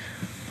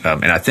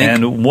 And I think.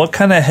 And what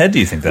kind of head do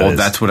you think that is? Well,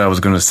 that's what I was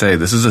going to say.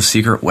 This is a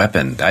secret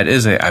weapon. That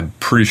is I'm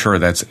pretty sure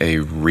that's a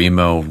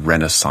Remo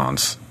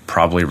Renaissance.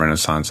 Probably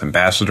Renaissance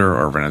Ambassador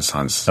or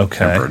Renaissance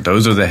Emperor.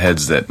 Those are the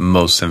heads that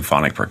most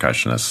symphonic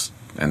percussionists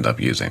end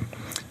up using.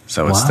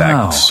 So it's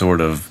that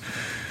sort of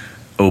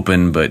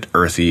open but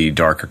earthy,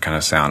 darker kind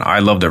of sound. I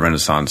love the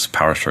Renaissance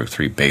Power Stroke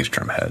 3 bass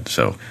drum head.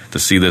 So to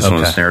see this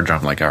on a snare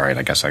drum, I'm like, all right,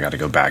 I guess I got to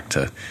go back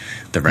to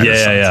the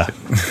Renaissance.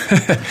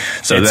 Yeah.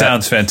 So it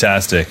sounds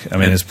fantastic. I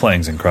mean, his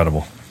playing's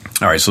incredible.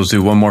 All right, so let's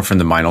do one more from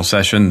the Meinl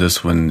session.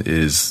 This one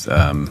is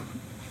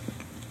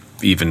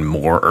even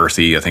more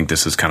earthy. I think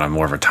this is kind of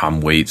more of a Tom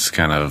Waits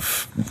kind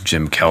of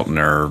Jim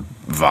Keltner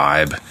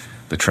vibe.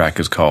 The track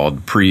is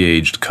called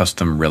Pre-Aged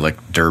Custom Relic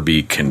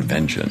Derby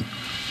Convention.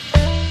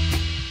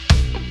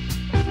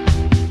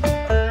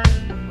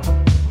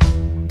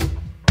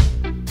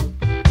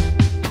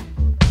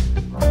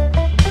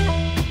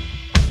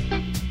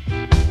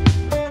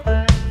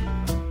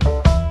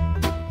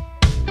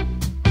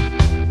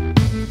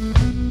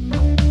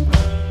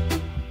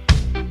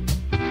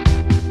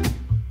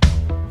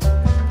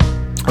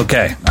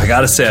 Okay, I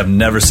gotta say I've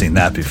never seen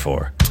that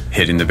before.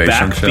 Hitting the bass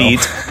drum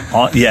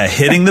shell.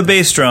 Hitting the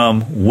bass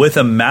drum with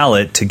a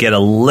mallet to get a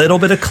little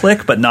bit of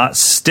click, but not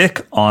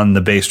stick on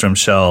the bass drum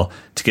shell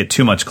to get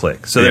too much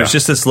click. So there's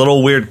just this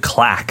little weird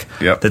clack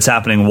that's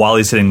happening while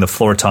he's hitting the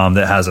floor tom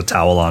that has a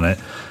towel on it.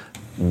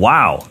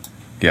 Wow.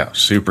 Yeah,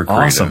 super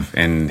creative. Awesome.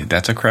 And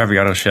that's a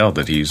Craviotto shell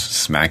that he's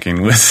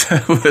smacking with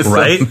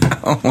right?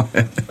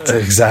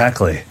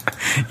 Exactly.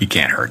 You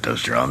can't hurt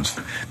those drums.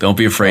 Don't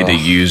be afraid to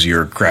use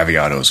your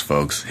Craviottos,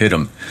 folks. Hit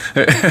them.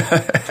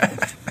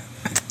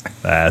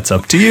 That's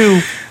up to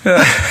you. All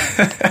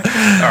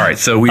right,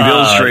 so we've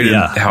illustrated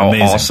how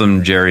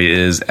awesome Jerry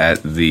is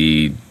at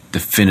the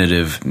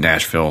definitive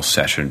Nashville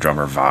session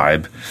drummer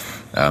vibe.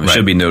 It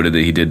should be noted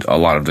that he did a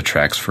lot of the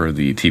tracks for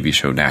the TV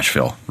show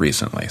Nashville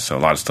recently. So a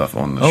lot of stuff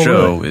on the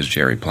show is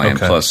Jerry playing,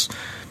 plus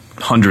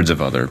hundreds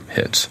of other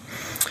hits.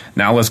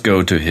 Now let's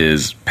go to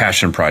his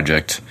passion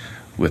project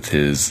with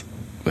his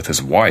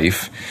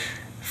wife,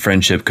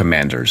 Friendship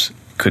Commanders.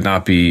 Could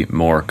not be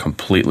more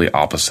completely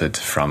opposite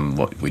from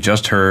what we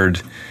just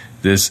heard.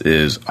 This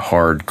is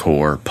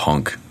hardcore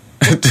punk.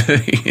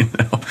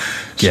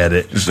 Get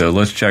it. So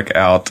let's check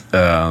out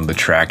the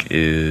track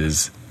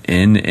is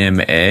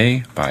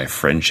NMA by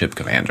Friendship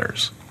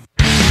Commanders.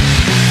 We're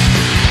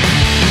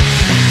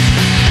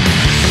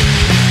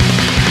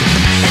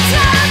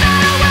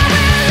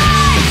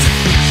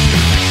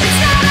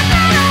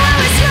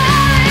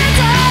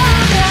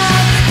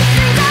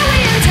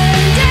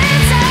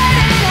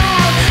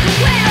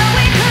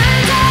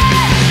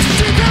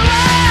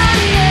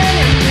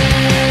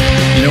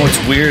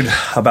weird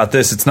about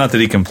this, it's not that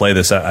he can play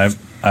this.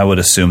 I would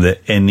assume that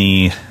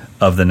any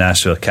of the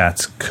Nashville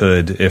Cats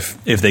could,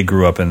 if they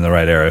grew up in the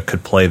right era,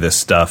 could play this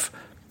stuff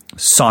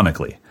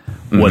sonically.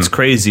 Mm-hmm. What's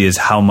crazy is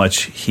how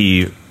much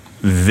he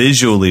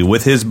visually,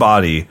 with his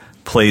body,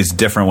 plays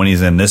different when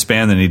he's in this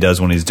band than he does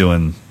when he's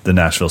doing the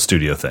Nashville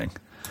studio thing.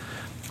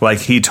 Like,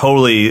 he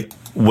totally,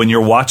 when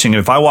you're watching,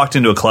 if I walked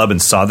into a club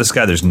and saw this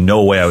guy, there's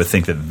no way I would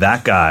think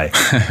that guy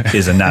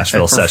is a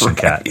Nashville session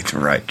cat.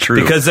 Right, true.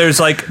 Because there's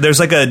like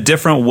a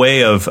different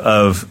way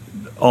of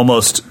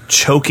almost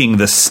choking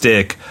the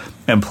stick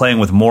and playing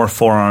with more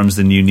forearms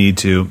than you need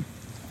to.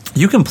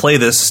 You can play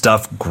this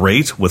stuff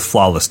great with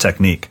flawless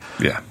technique.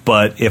 Yeah.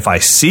 But if I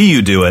see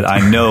you do it,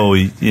 I know,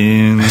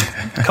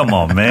 come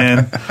on,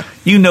 man.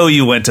 You know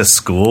you went to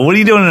school. What are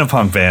you doing in a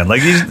punk band?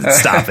 Like,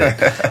 stop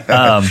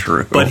it.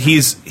 True. But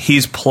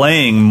he's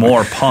playing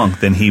more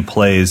punk than he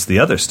plays the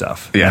other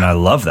stuff. Yeah. And I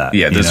love that.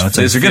 Yeah. It's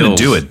like, if you're going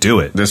to do it,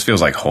 do it. This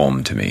feels like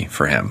home to me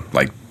for him.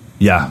 Like,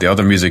 yeah. The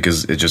other music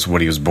is just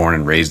what he was born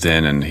and raised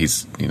in, and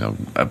he's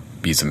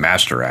a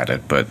master at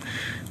it. But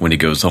when he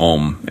goes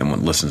home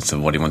and listens to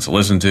what he wants to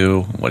listen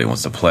to, what he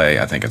wants to play,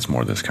 I think it's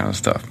more this kind of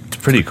stuff. It's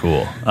pretty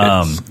cool.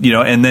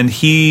 And then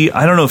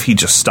I don't know if he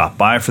just stopped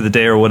by for the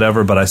day or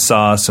whatever, but I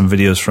saw some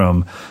videos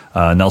from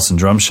Nelson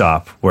Drum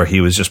Shop where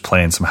he was just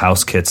playing some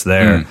house kits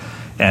there.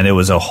 And it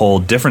was a whole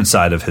different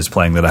side of his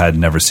playing that I had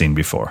never seen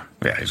before.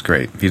 Yeah, he's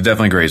great. He's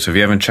definitely great. So if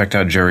you haven't checked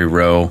out Jerry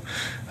Rowe,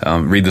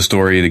 read the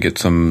story to get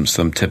some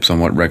tips on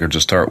what record to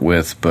start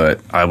with.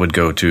 But I would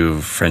go to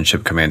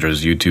Friendship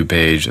Commander's YouTube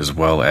page, as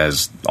well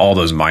as all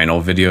those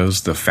Meinl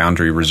videos, the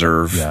Foundry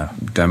Reserve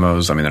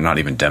demos. I mean, they're not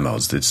even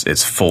demos.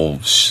 It's full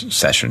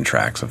session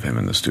tracks of him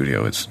in the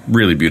studio. It's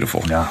really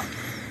beautiful.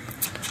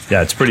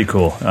 Yeah, it's pretty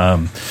cool.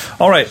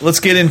 All right, let's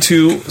get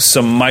into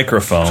some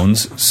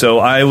microphones. So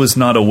I was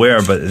not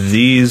aware, but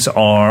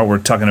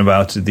we're talking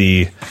about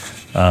the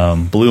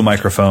blue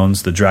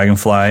microphones, the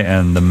Dragonfly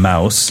and the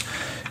Mouse.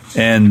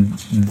 And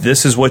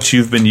this is what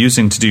you've been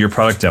using to do your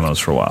product demos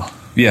for a while.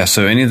 Yeah,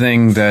 so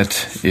anything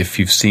that, if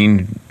you've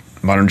seen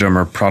Modern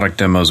Drummer product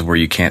demos where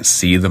you can't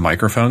see the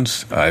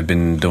microphones, I've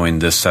been doing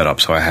this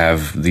setup. So I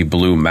have the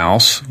Blue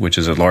Mouse, which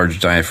is a large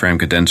diaphragm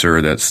condenser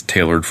that's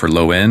tailored for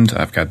low end.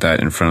 I've got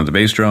that in front of the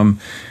bass drum.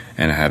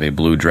 And I have a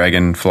Blue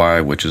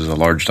Dragonfly, which is a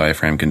large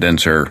diaphragm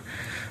condenser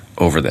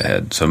over the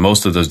head. So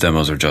most of those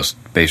demos are just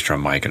bass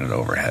drum mic and an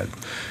overhead.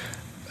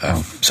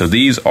 So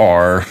these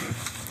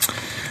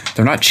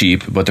they're not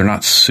cheap, but they're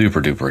not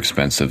super duper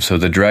expensive. So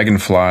the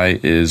Dragonfly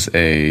it's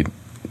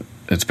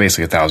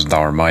basically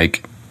 $1,000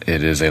 mic.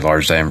 It is a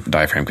large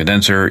diaphragm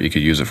condenser. You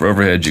could use it for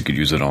overheads. You could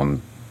use it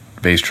on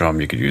bass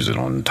drum. You could use it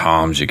on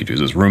toms. You could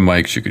use it as room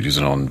mics. You could use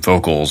it on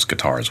vocals,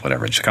 guitars,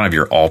 whatever. It's kind of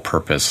your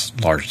all-purpose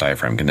large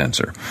diaphragm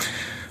condenser.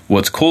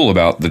 What's cool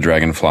about the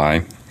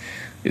Dragonfly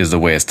is the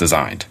way it's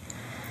designed.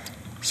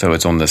 So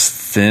it's on this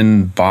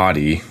thin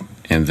body,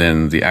 and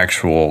then the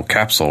actual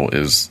capsule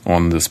is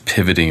on this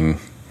pivoting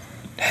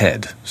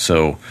head.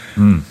 So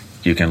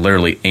you can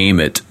literally aim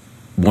it.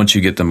 Once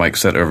you get the mic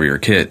set over your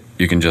kit,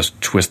 you can just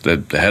twist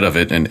the head of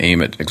it and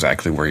aim it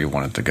exactly where you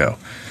want it to go.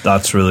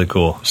 That's really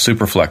cool.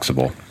 Super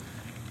flexible.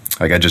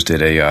 Like, I just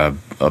did a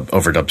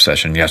overdub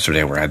session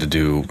yesterday where I had to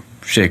do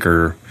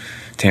shaker,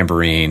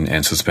 tambourine,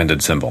 and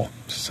suspended cymbal.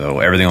 So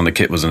everything on the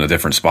kit was in a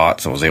different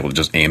spot, so I was able to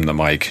just aim the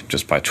mic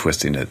just by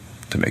twisting it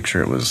to make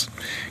sure it was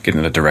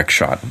getting a direct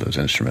shot of those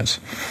instruments.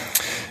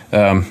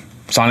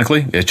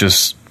 Sonically, it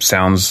just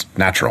sounds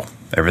natural.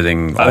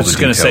 Everything. I was just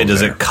going to say,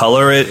 does it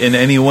color it in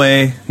any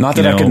way? Not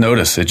that I could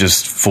notice. It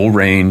just full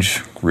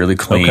range, really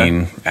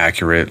clean,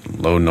 accurate,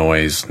 low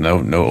noise, no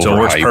overhype. So it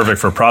works perfect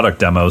for product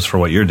demos for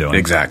what you're doing.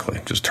 Exactly.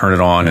 Just turn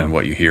it on, and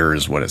what you hear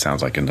is what it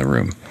sounds like in the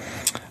room.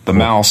 The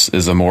Mouse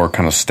is a more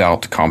kind of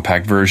stout,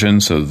 compact version,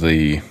 so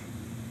the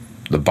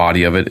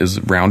body of it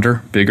is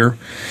rounder, bigger.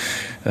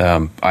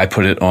 I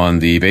put it on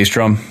the bass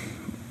drum.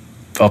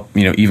 Up,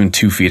 even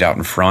 2 feet out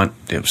in front,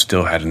 it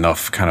still had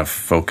enough kind of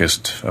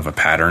focused of a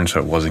pattern, so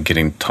it wasn't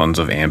getting tons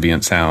of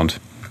ambient sound.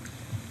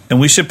 And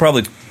we should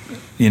probably,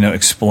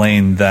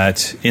 explain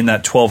that in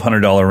that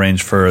 $1,200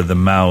 range for the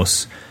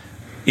Mouse,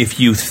 if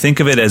you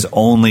think of it as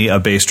only a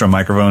bass drum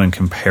microphone and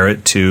compare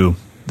it to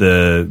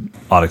the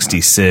Audix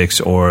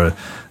D6 or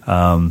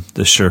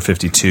the Shure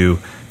 52,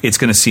 it's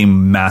going to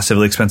seem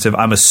massively expensive.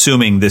 I'm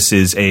assuming this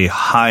is a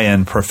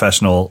high-end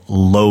professional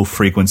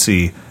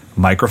low-frequency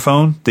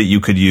microphone that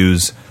you could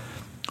use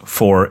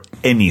for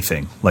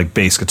anything, like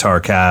bass guitar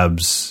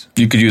cabs.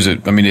 You could use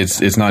it. I mean,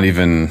 it's not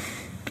even.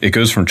 It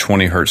goes from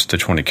 20 hertz to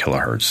 20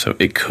 kilohertz, so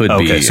it could be.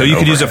 Okay, so you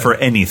could use it for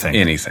anything.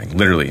 Anything,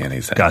 literally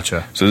anything.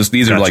 Gotcha. So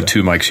these are like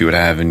 2 mics you would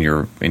have in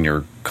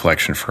your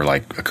collection for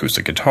like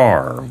acoustic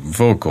guitar,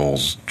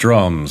 vocals,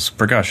 drums,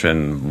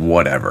 percussion,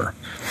 whatever.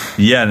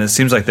 Yeah, and it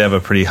seems like they have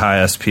a pretty high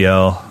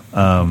SPL.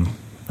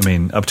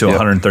 Up to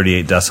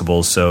 138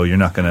 decibels, so you're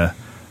not going to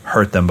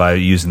hurt them by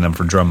using them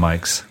for drum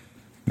mics.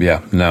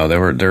 Yeah, no,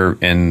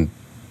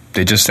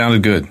 they just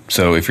sounded good.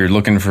 So if you're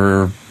looking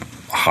for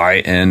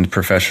high-end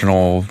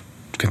professional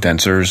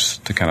condensers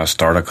to kind of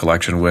start a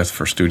collection with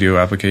for studio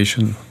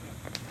application,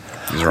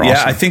 These are awesome.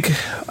 Yeah,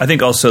 I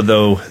think also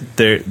though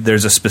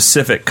there's a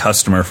specific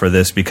customer for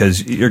this,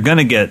 because you're going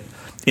to get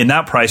in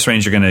that price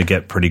range, you're going to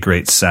get pretty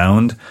great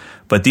sound,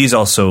 but these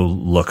also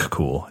look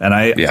cool. And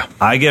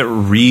I get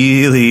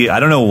really, I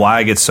don't know why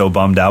I get so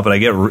bummed out, but I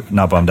get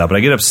not bummed out, but I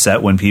get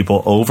upset when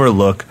people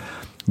overlook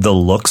the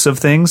looks of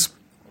things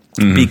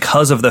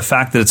because of the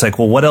fact that it's like,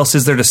 well, what else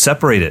is there to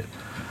separate it?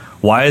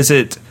 Why is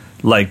it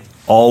like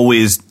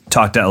always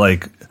talked out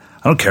like,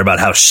 I don't care about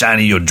how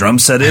shiny your drum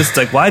set is. It's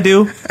like, well, I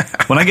do.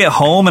 When I get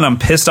home and I'm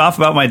pissed off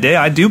about my day,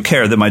 I do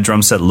care that my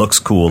drum set looks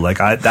cool. Like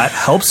that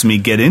helps me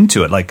get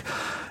into it. Like,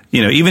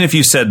 you know, even if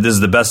you said this is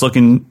the best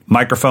looking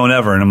microphone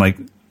ever, and I'm like,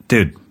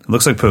 dude, it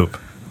looks like poop.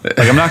 Like,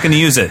 I'm not going to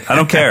use it. I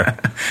don't care.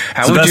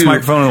 It's the best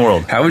microphone in the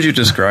world. How would you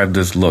describe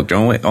this look? The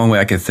only way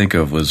I could think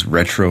of was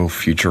retro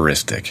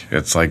futuristic.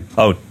 It's like,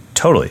 oh,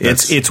 totally.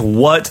 It's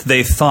what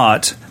they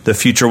thought the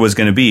future was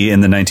going to be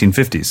in the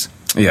 1950s.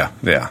 Yeah,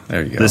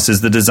 there you go. This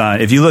is the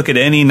design. If you look at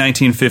any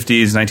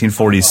 1950s,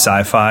 1940s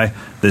sci-fi,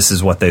 this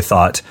is what they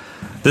thought.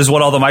 This is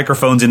what all the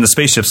microphones in the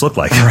spaceships look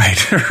like.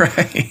 Right.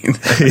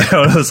 You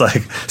know, it was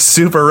like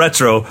super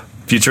retro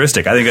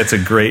futuristic. I think that's a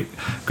great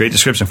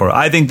description for it.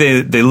 I think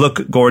they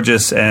look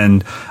gorgeous,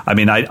 and I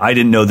mean, I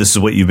didn't know this is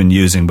what you've been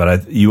using,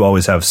 but you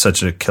always have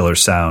such a killer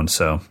sound.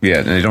 So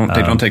yeah, they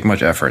don't take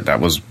much effort.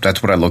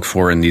 That's what I look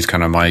for in these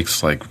kind of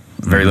mics. Like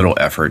very little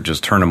effort.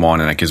 Just turn them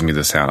on, and it gives me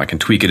the sound. I can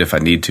tweak it if I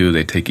need to.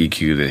 They take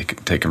EQ, they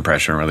take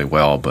compression really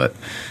well. But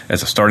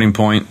as a starting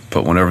point,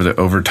 put one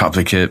over top of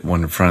the kit,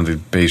 one in front of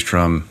the bass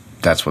drum.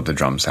 That's what the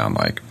drums sound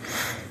like.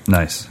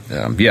 Nice.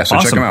 So awesome.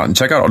 Check them out. And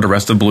check out the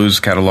rest of the Blues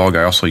catalog.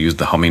 I also use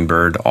the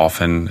Hummingbird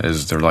often,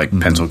 as they're like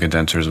pencil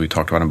condensers. We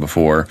talked about them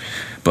before.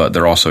 But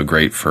they're also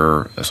great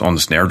for on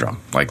the snare drum.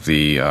 Like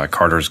the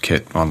Carter's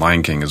kit on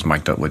Lion King is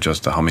mic'd up with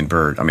just a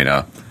Hummingbird. I mean,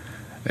 a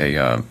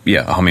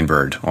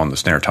Hummingbird on the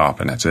snare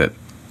top, and that's it.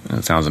 And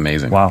it sounds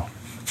amazing. Wow.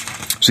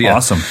 So yeah.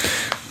 Awesome.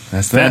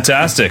 That's that.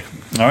 Fantastic.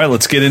 All right,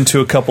 let's get into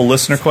a couple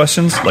listener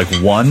questions, like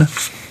one.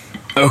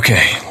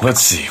 Okay,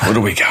 let's see. What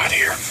do we got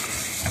here?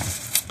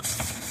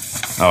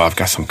 Oh, I've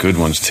got some good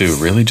ones, too.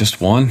 Really? Just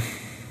one?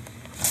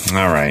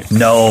 All right.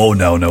 No.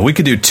 We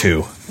could do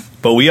two.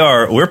 But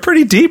we're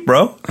pretty deep,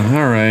 bro. All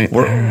right.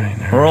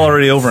 We're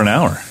already over an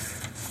hour.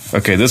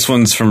 Okay, this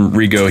one's from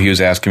Rigo. He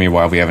was asking me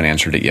why we haven't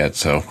answered it yet,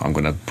 so I'm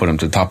going to put him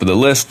to the top of the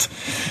list.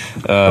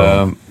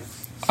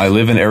 I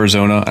live in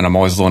Arizona, and I'm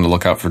always on the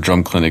lookout for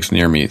drum clinics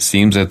near me. It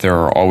seems that there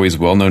are always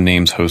well-known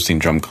names hosting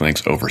drum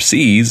clinics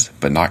overseas,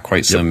 but not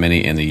quite so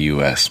many in the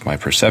U.S. My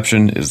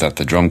perception is that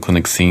the drum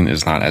clinic scene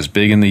is not as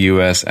big in the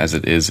U.S. as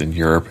it is in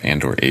Europe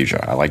and or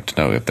Asia. I'd like to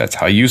know if that's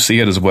how you see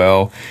it as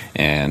well,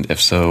 and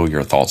if so,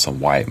 your thoughts on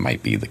why it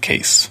might be the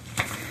case.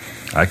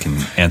 I can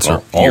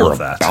answer all of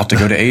that. You're about to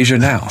go to Asia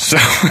now. So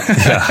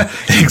yeah,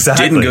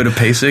 exactly. You didn't go to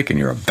PASIC, and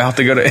you're about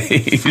to go to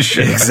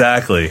Asia.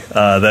 Exactly.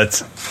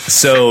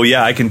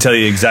 I can tell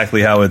you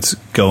exactly how it's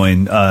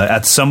going.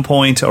 At some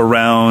point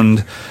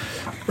around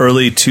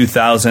early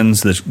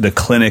 2000s, the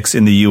clinics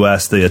in the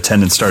U.S., the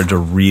attendance started to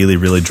really,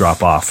 really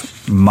drop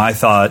off. My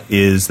thought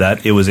is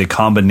that it was a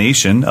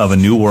combination of a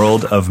new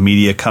world of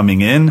media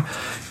coming in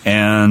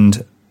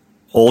and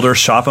older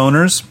shop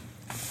owners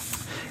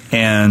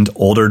and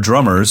older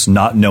drummers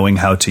not knowing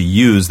how to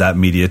use that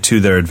media to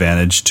their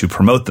advantage to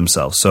promote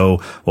themselves. So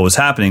what was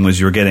happening was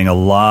you were getting a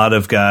lot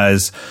of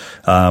guys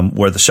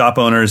where the shop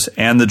owners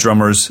and the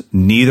drummers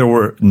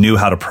neither knew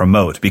how to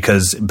promote,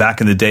 because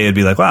back in the day it'd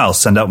be like, wow, I'll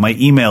send out my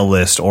email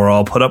list, or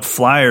I'll put up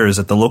flyers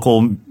at the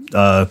local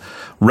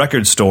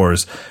record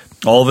stores.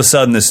 All of a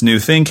sudden this new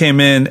thing came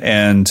in,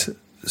 and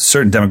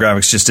certain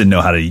demographics just didn't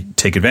know how to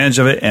take advantage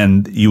of it,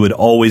 and you would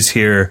always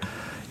hear,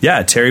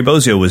 yeah, Terry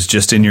Bozzio was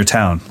just in your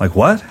town. Like,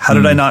 what? How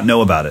did I not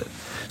know about it?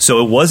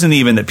 So it wasn't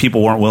even that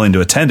people weren't willing to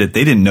attend it.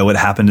 They didn't know it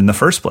happened in the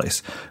first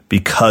place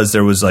because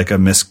there was like a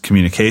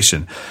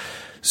miscommunication.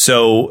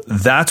 So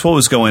that's what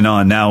was going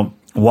on. Now,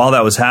 while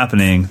that was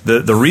happening,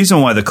 the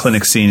reason why the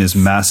clinic scene is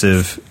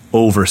massive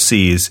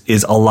overseas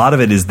is a lot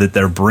of it is that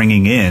they're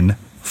bringing in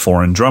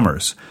foreign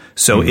drummers.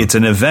 So it's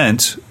an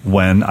event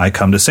when I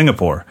come to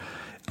Singapore.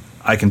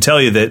 I can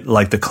tell you that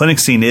like the clinic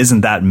scene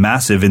isn't that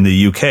massive in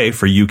the UK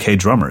for UK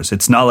drummers.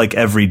 It's not like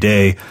every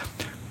day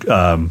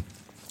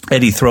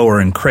Eddie Thrower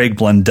and Craig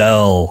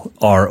Blundell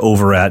are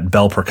over at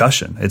Bell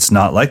Percussion. It's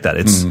not like that.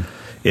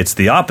 It's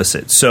the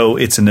opposite. So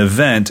it's an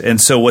event. And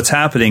so what's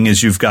happening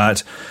is you've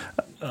got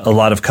a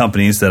lot of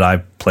companies that I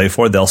play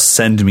for. They'll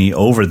send me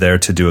over there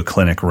to do a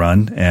clinic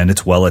run, and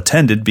it's well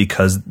attended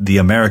because the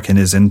American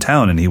is in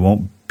town and he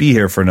won't be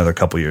here for another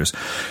couple years.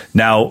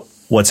 Now,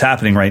 what's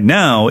happening right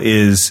now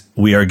is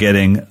we are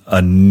getting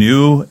a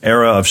new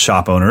era of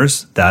shop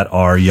owners that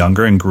are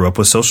younger and grew up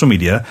with social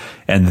media,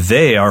 and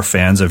they are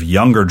fans of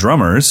younger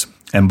drummers.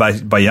 And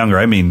by younger,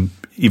 I mean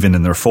even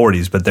in their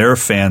 40s, but they're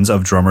fans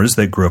of drummers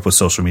that grew up with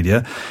social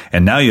media.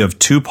 And now you have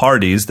two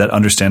parties that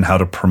understand how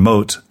to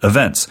promote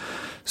events.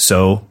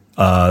 So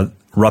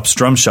Rupp's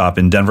Drum Shop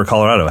in Denver,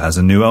 Colorado has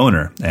a new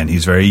owner, and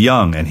he's very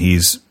young, and he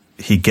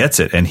gets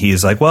it. And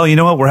he's like, well, you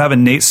know what? We're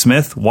having Nate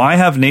Smith. Why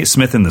have Nate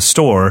Smith in the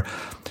store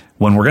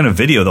when we're going to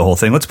video the whole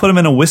thing, let's put them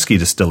in a whiskey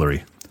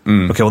distillery.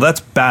 Okay, well,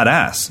 that's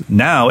badass.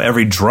 Now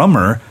every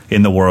drummer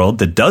in the world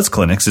that does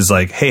clinics is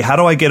like, hey, how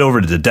do I get over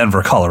to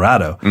Denver,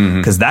 Colorado?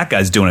 Because that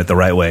guy's doing it the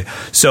right way.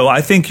 So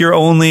I think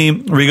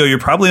Rigo, you're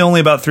probably only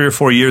about 3 or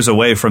 4 years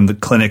away from the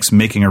clinics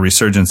making a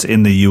resurgence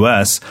in the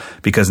U.S.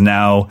 because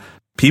now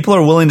people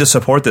are willing to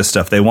support this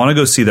stuff. They want to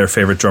go see their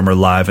favorite drummer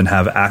live and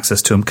have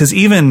access to him. Because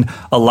even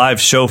a live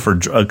show for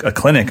a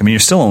clinic, I mean, you're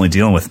still only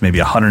dealing with maybe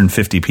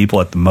 150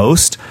 people at the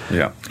most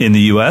in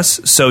the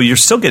U.S. So you're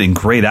still getting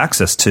great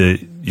access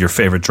to your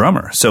favorite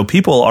drummer. So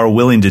people are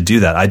willing to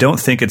do that. I don't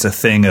think it's a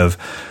thing of,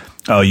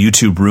 oh,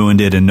 YouTube ruined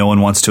it and no one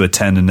wants to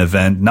attend an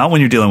event. Not when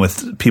you're dealing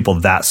with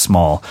people that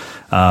small,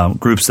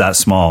 groups that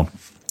small.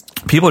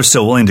 People are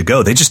still willing to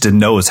go. They just didn't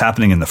know it was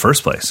happening in the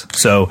first place.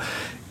 So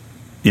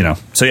yeah,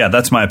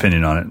 that's my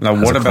opinion on it.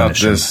 Now, what about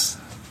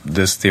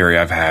this theory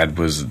I've had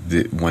was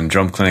when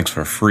drum clinics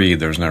were free,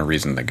 there's no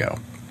reason to go.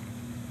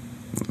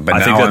 But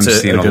now I'm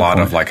seeing a lot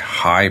of like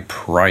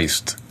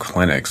high-priced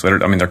clinics.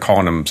 They're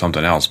calling them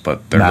something else,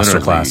 but they're master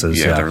literally classes.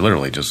 Yeah, they're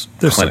literally just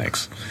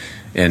clinics,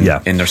 and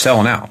they're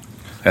selling out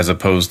as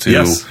opposed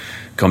to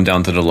come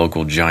down to the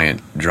local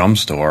giant drum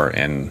store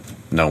and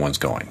no one's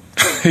going.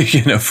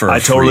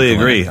 I totally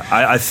agree.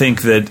 I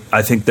think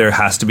there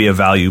has to be a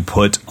value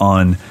put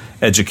on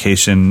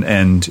education,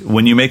 and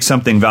when you make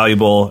something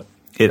valuable,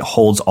 it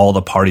holds all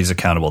the parties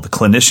accountable. The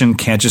clinician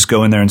can't just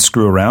go in there and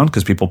screw around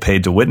because people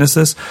paid to witness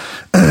this,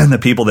 and the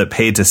people that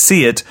paid to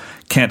see it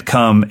can't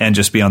come and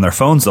just be on their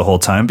phones the whole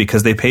time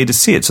because they paid to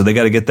see it. So they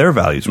got to get their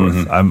values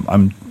worth.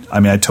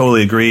 I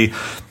totally agree.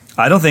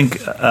 I don't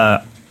think.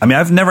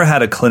 I've never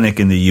had a clinic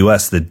in the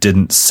U.S. that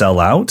didn't sell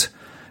out.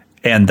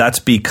 And that's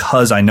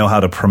because I know how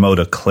to promote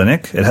a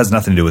clinic. It has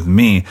nothing to do with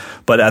me.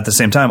 But at the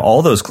same time,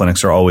 all those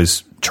clinics are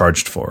always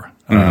charged for.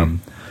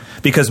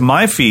 Because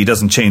my fee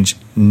doesn't change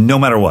no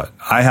matter what.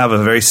 I have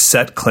a very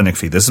set clinic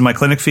fee. This is my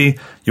clinic fee.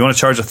 You want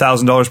to charge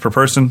 $1,000 per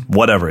person?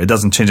 Whatever. It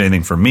doesn't change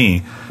anything for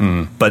me.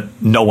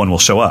 But no one will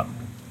show up.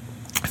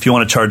 If you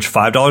want to charge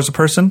 $5 a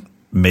person,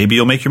 maybe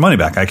you'll make your money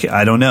back.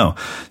 I don't know.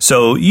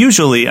 So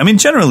usually,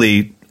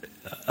 generally,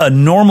 a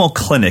normal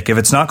clinic, if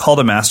it's not called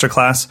a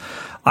masterclass,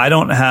 I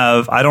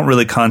don't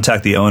really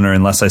contact the owner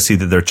unless I see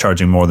that they're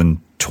charging more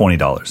than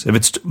 $20. If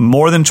it's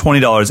more than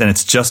 $20 and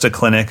it's just a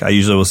clinic, I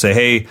usually will say,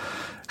 hey,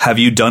 have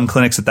you done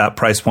clinics at that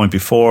price point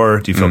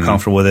before? Do you feel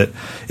comfortable with it?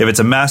 If it's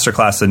a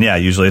masterclass, then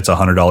usually it's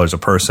 $100 a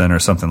person or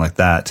something like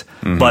that.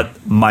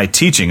 But my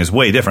teaching is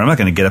way different. I'm not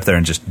going to get up there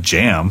and just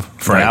jam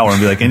for an hour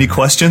and be like, any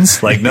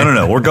questions? Like,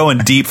 no. We're going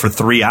deep for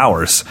 3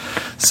 hours.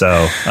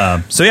 So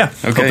yeah. Okay,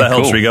 hope that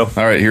helps, Rigo.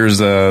 All right, here's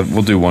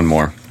we'll do one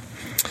more.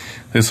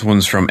 This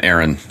one's from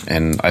Aaron,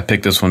 and I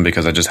picked this one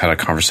because I just had a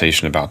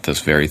conversation about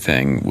this very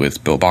thing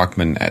with Bill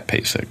Bachman at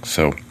PASIC.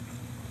 So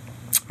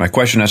my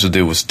question has to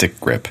do with stick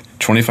grip.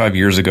 25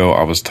 years ago,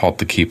 I was taught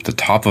to keep the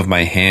top of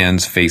my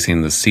hands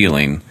facing the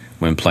ceiling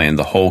when playing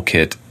the whole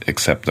kit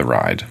except the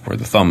ride, where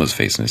the thumb is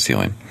facing the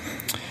ceiling.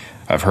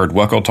 I've heard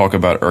Weckel talk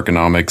about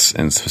ergonomics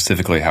and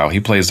specifically how he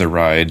plays the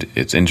ride.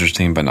 It's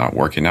interesting, but not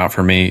working out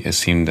for me. I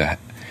seem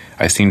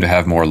to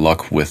have more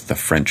luck with the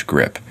French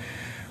grip.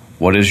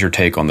 What is your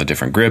take on the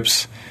different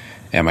grips?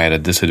 Am I at a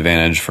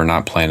disadvantage for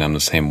not playing them the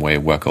same way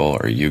Weckel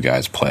or you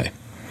guys play?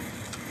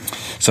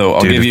 So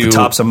I'll give you... If the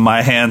tops of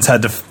my hands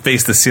had to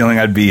face the ceiling,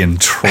 I'd be in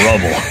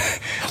trouble.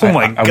 Oh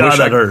my God,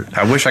 that hurt.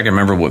 I wish I could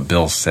remember what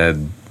Bill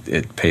said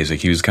at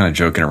PASIC. He was kind of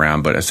joking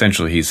around, but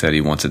essentially he said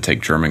he wants to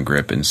take German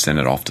grip and send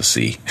it off to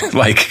sea.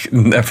 Like,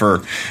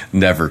 never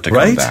to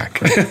come back.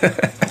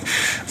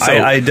 So,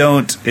 I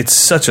don't... It's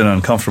such an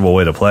uncomfortable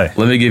way to play.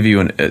 Let me give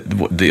you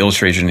the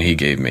illustration he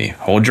gave me.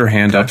 Hold your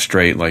hand up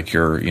straight like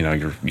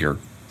you're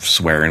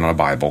swearing on a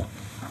Bible.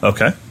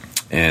 Okay.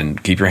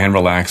 And keep your hand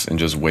relaxed and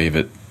just wave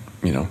it,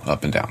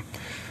 up and down.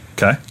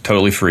 Okay.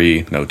 Totally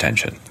free, no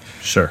tension.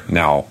 Sure.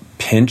 Now,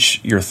 pinch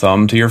your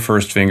thumb to your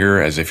first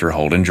finger as if you're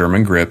holding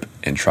German grip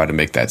and try to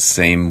make that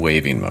same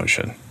waving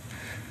motion.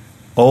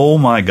 Oh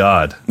my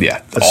God.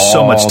 Yeah. That's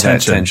so much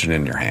tension. That tension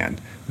in your hand.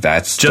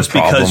 That's just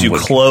because you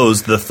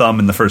closed the thumb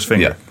and the first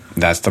finger. Yeah.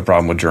 That's the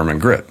problem with German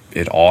grip.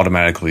 It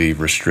automatically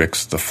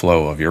restricts the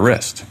flow of your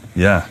wrist.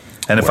 Yeah.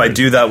 And if I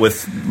do that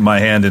with my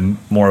hand in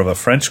more of a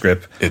French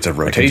grip, it's a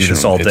rotation. I can do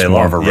this all day long.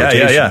 More of a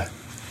rotation. Yeah.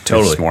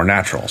 Totally. It's more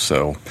natural.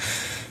 So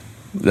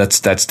that's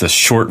the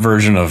short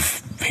version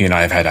of he and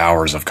I have had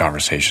hours of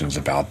conversations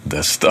about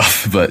this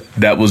stuff. But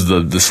that was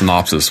the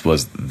synopsis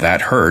was that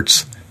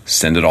hurts.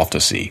 Send it off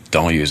to sea.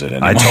 Don't use it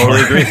anymore.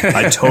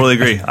 I totally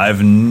agree.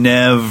 I've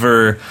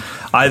never...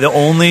 the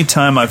only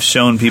time I've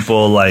shown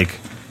people, like,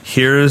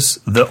 here's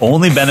the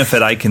only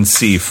benefit I can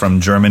see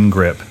from German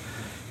grip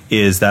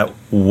is that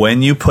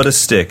when you put a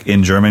stick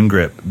in German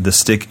grip, the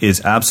stick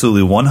is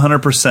absolutely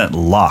 100%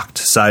 locked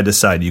side to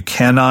side. You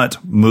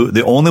cannot move.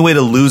 The only way to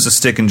lose a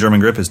stick in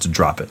German grip is to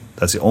drop it.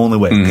 That's the only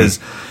way because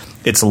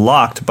it's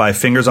locked by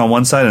fingers on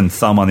one side and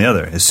thumb on the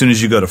other. As soon as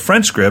you go to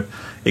French grip,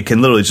 it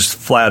can literally just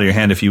fly out of your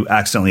hand if you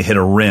accidentally hit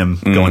a rim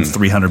going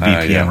 300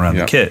 BPM around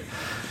the kit.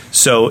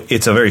 So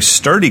it's a very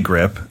sturdy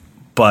grip,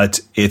 but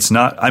it's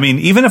not. I mean,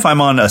 even if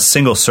I'm on a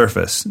single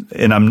surface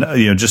and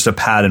I'm just a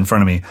pad in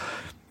front of me,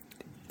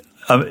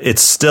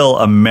 it's still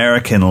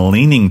American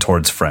leaning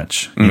towards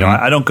French.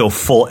 I don't go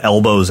full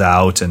elbows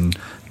out and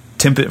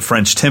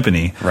French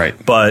timpani, right?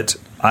 But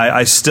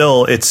I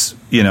still, it's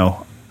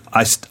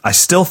I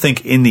still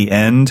think in the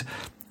end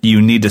you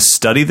need to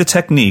study the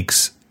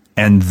techniques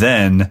and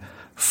then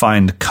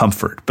find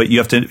comfort. But you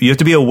have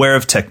to be aware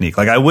of technique.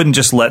 Like I wouldn't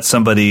just let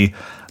somebody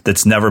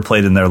that's never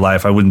played in their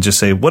life, I wouldn't just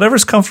say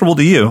whatever's comfortable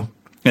to you.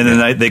 And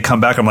then they come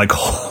back, I'm like,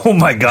 oh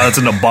my God, it's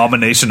an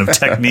abomination of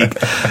technique.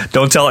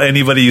 Don't tell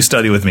anybody you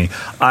study with me.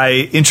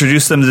 I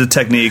introduce them to the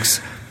techniques.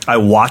 I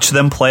watch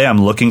them play.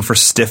 I'm looking for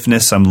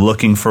stiffness. I'm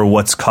looking for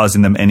what's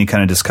causing them any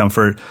kind of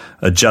discomfort,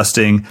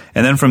 adjusting.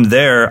 And then from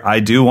there, I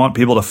do want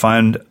people to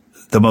find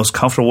the most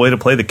comfortable way to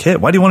play the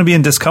kit. Why do you want to be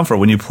in discomfort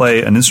when you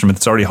play an instrument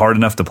that's already hard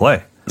enough to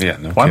play? Yeah.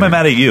 No Why am I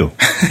mad at you?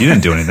 You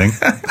didn't do anything.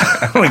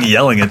 I'm like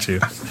yelling at you.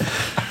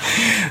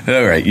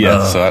 All right.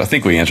 Yeah. So I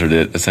think we answered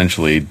it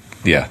essentially.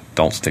 Yeah.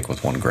 Don't stick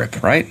with one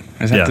grip, right?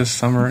 Is that the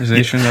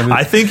summarization of it?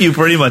 I think you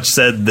pretty much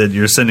said that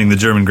you're sending the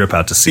German grip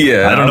out to sea.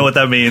 Yeah. I don't know what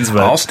that means, but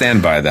I'll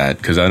stand by that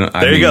because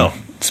There you go.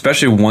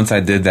 Especially once I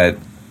did that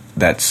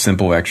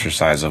simple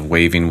exercise of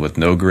waving with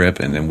no grip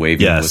and then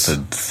waving with the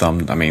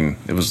thumb. I mean,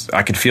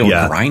 I could feel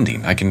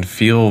grinding. I can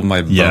feel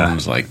my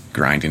bones like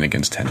grinding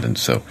against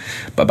tendons. So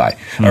bye-bye.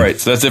 All right.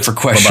 So that's it for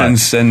questions. Bye-bye.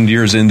 Send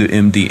yours into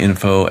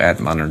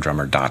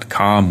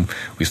mdinfo@moderndrummer.com.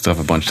 We still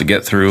have a bunch to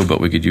get through, but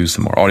we could use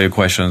some more audio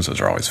questions. Those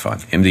are always fun.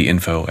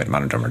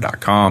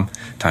 mdinfo@moderndrummer.com.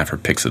 Time for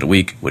picks of the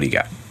week. What do you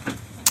got?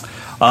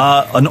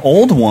 An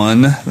old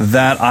one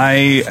that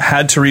I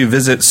had to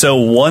revisit. So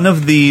one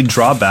of the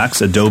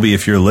drawbacks, Adobe,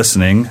 if you're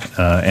listening,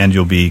 and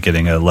you'll be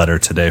getting a letter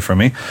today from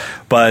me,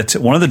 but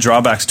one of the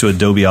drawbacks to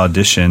Adobe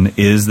Audition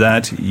is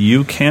that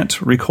you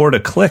can't record a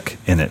click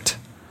in it.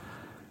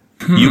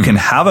 You can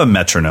have a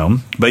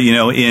metronome, but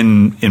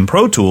in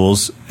Pro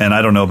Tools, and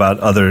I don't know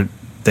about other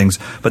things,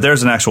 but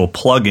there's an actual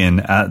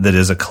plugin that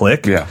is a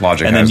click. Yeah,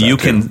 Logic and then has you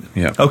that can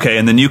too. okay,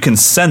 and then you can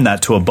send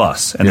that to a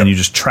bus, and then you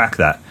just track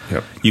that.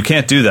 Yep. You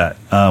can't do that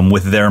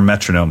with their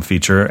metronome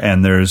feature,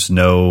 and there's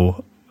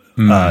no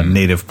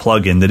native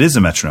plugin that is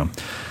a metronome.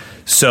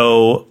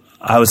 So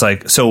I was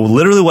like,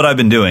 literally what I've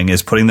been doing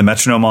is putting the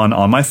metronome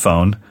on my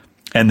phone,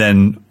 and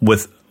then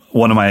with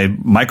one of my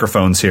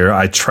microphones here,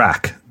 I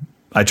track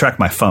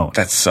my phone.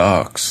 That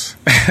sucks.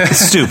 It's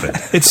stupid.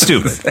 It's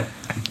stupid.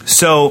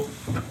 So.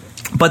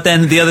 But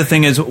then the other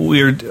thing is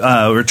we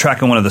were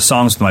tracking one of the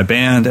songs with my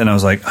band, and I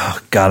was like, oh,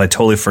 God, I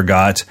totally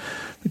forgot.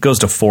 It goes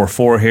to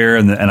 4/4 here,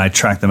 and I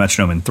track the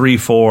metronome in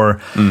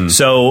 3/4.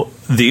 So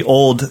the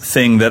old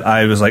thing that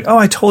I was like, oh,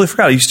 I totally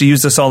forgot. I used to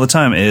use this all the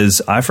time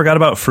is I forgot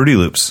about Fruity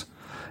Loops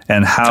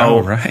and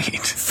how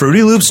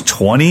Fruity Loops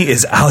 20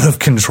 is out of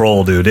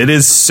control, dude. It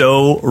is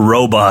so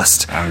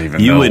robust. I don't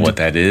even know what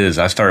that is.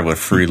 I started with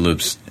Fruity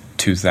Loops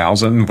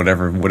 2000,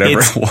 whatever it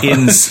was.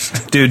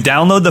 Dude,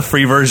 download the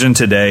free version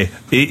today.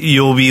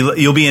 You'll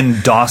be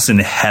in Dawson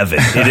heaven.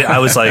 I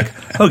was like,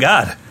 oh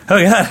God,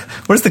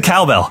 where's the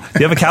cowbell? Do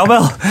you have a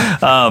cowbell?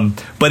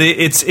 But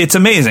it's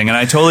amazing, and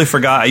I totally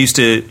forgot. I used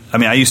to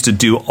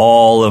do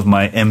all of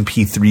my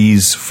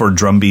MP3s for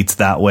drum beats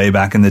that way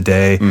back in the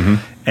day,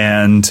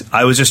 and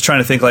I was just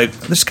trying to think like,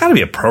 there's got to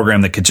be a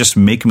program that could just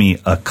make me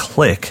a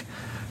click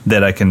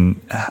that I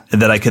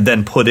could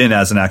then put in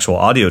as an actual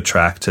audio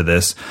track to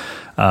this.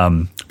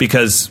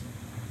 Because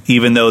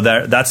even though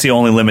that's the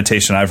only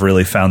limitation I've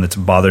really found that's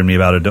bothered me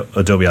about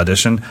Adobe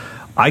Audition,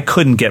 I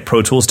couldn't get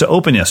Pro Tools to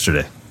open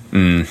yesterday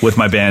with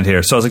my band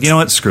here. So I was like, you know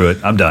what? Screw it.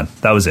 I'm done.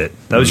 That was it.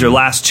 That was your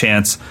last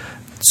chance.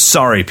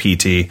 Sorry,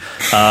 PT.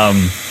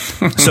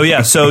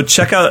 So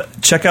check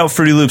out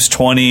Fruity Loops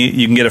 20.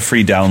 You can get a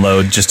free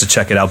download just to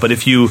check it out. But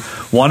if you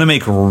want to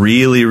make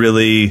really,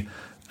 really...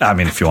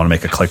 if you want to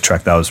make a click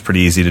track, that was pretty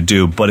easy to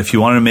do. But if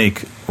you want to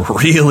make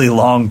really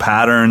long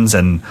patterns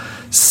and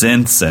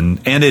synths, and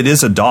it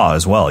is a DAW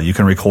as well, you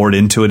can record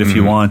into it if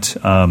you want.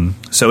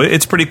 So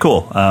it's pretty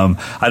cool.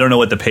 I don't know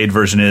what the paid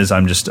version is. I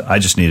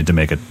just needed to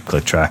make a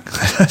click track.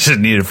 I just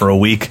needed it for a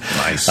week.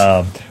 Nice.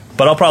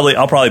 But I'll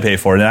probably pay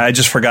for it. And I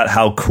just forgot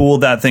how cool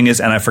that thing is,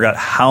 and I forgot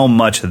how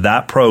much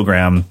that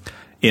program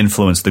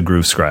influenced the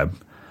Groove Scribe.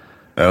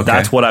 Okay.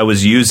 That's what I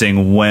was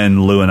using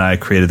when Lou and I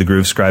created the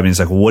Groove Scribe. And he's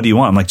like, well, what do you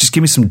want? I'm like, just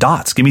give me some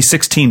dots. Give me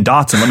 16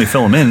 dots and let me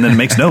fill them in, and then it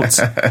makes notes.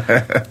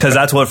 Because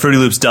that's what Fruity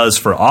Loops does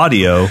for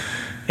audio.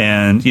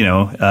 And,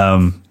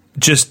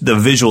 just the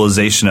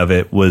visualization of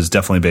it was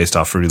definitely based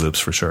off Fruity Loops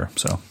for sure.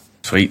 So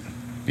sweet.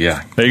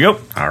 Yeah. There you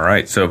go. All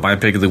right. So my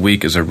pick of the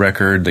week is a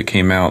record that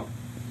came out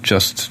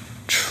just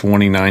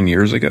 29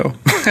 years ago.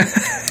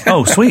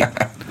 Oh, sweet.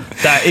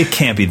 It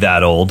can't be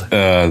that old.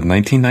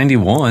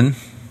 1991.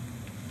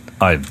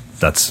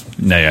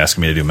 Now you're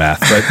asking me to do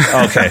math, but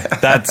okay,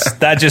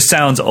 that just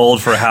sounds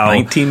old for how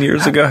 19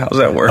 years ago. How's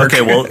that work?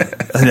 Okay, well,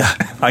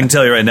 I can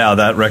tell you right now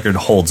that record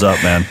holds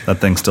up, man. That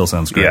thing still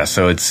sounds great. Yeah,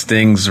 so it's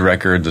Sting's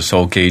record, The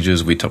Soul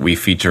Cages. We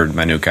featured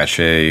Manu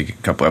Katché a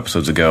couple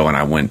episodes ago, and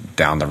I went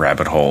down the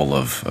rabbit hole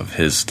of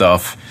his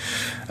stuff.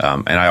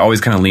 And I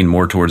always kind of leaned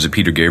more towards the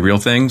Peter Gabriel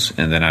things,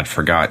 and then I'd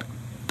forgot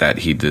that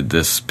he did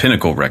this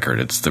Pinnacle record.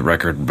 It's the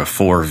record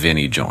before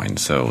Vinny joined,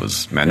 so it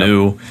was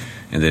Manu. Yep.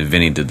 And then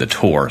Vinny did the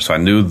tour. So I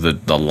knew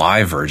the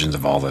live versions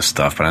of all this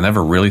stuff, but I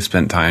never really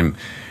spent time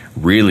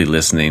really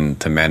listening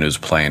to Manu's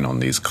playing on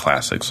these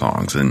classic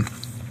songs. And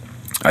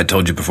I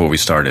told you before we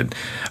started,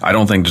 I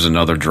don't think there's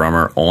another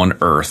drummer on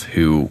earth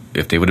who,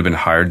 if they would have been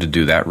hired to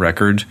do that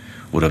record,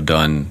 would have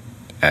done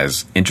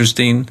as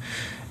interesting,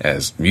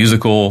 as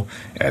musical,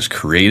 as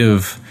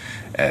creative,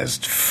 as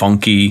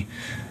funky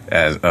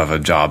of a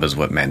job as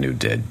what Manu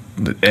did.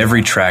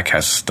 Every track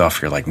has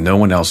stuff you're like, no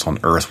one else on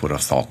earth would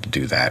have thought to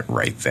do that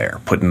right there.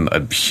 Putting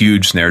a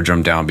huge snare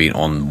drum downbeat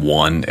on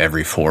one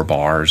every 4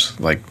 bars.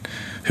 Like,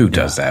 who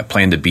does that?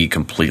 Playing the beat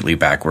completely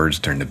backwards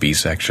during the B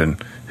section.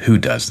 Who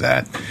does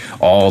that?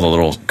 All the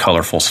little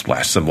colorful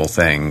splash cymbal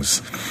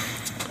things.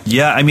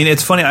 Yeah, I mean,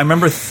 it's funny. I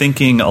remember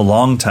thinking a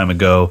long time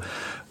ago,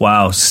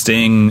 wow,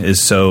 Sting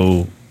is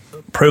so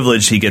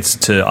privileged. He gets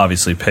to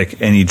obviously pick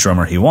any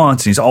drummer he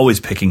wants. He's always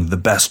picking the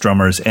best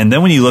drummers. And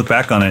then when you look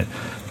back on it,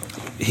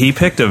 he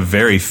picked a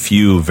very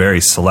few, very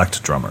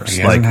select drummers.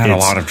 He hasn't had a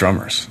lot of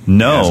drummers.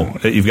 No.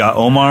 You've got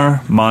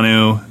Omar,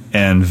 Manu,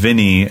 and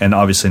Vinny, and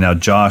obviously now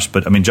Josh.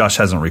 But, I mean, Josh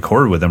hasn't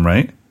recorded with him,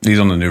 right? He's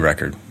on the new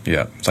record.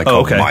 Yeah. It's like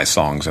My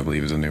Songs, I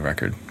believe, is a new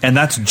record. And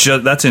that's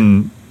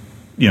in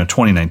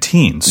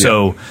 2019.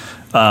 So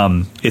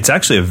it's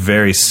actually a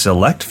very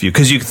select few.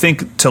 Because you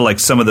think to like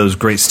some of those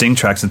great Sting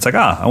tracks, it's like,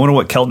 I wonder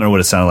what Keltner would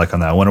have sounded like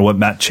on that. I wonder what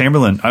Matt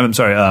Chamberlain would have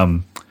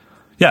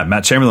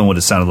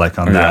sounded like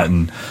on that.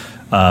 And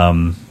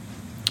God,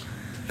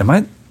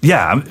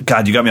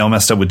 you got me all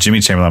messed up with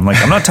Jimmy Chamberlain. I'm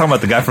like, I'm not talking about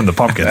the guy from the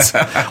Pumpkins,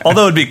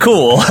 although it'd be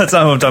cool. That's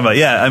not what I'm talking about.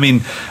 Yeah, I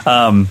mean,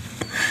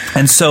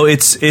 and so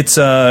it's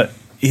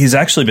he's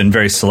actually been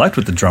very select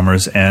with the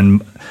drummers,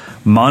 and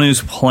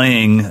Manu's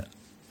playing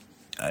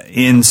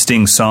in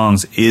Sting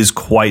songs is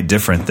quite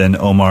different than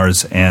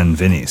Omar's and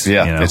Vinny's.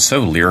 Yeah, it's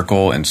so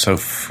lyrical and so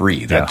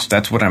free.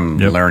 That's what I'm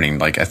learning.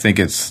 Like, if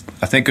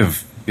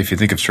you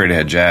think of straight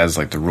ahead jazz,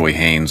 like the Roy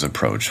Haynes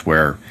approach,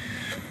 where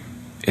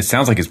it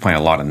sounds like he's playing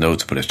a lot of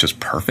notes, but it's just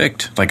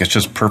perfect. Like, it's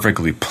just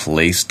perfectly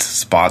placed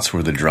spots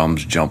where the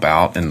drums jump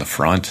out in the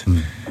front.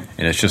 And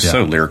it's just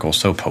so lyrical,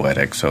 so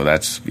poetic. So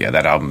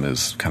that album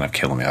is kind of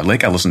killing me. I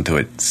listened to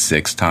it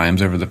 6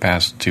 times over the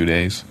past 2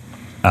 days.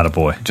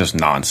 Attaboy. Just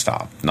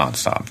nonstop.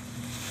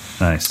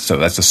 Nice. So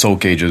that's the Soul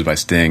Cages by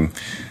Sting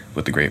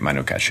with the great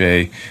Manu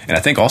Katché. And I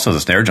think also the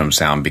snare drum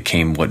sound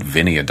became what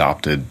Vinny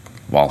adopted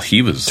while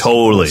he was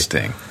with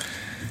Sting.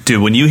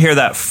 Dude, when you hear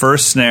that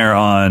first snare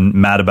on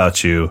Mad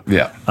About You,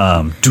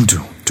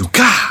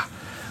 do-do-do-ga,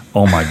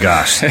 oh my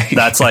gosh.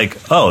 That's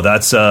like,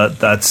 that's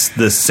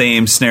the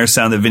same snare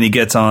sound that Vinny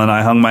gets on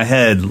I Hung My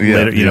Head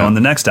later, on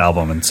the next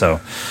album. And so,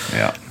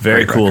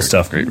 very cool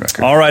stuff. Great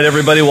record. All right,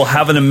 everybody, we'll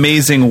have an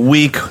amazing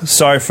week.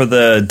 Sorry for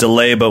the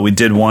delay, but we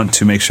did want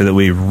to make sure that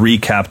we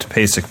recapped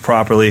PASIC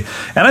properly.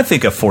 And I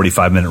think a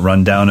 45-minute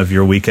rundown of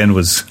your weekend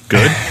was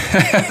good.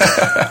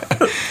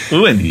 We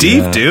went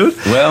deep, dude.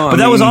 Well, but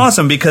that was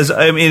awesome because,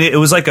 I mean, it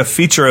was like a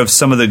feature of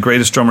some of the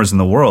greatest drummers in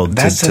the world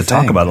to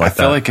talk about it like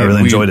that. I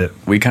really enjoyed it.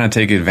 We kind of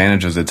take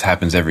advantage of it.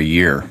 Happens every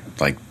year.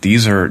 Like,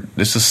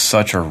 this is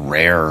such a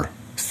rare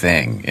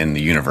thing in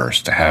the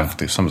universe to have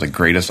some of the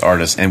greatest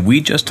artists. And we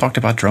just talked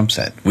about drum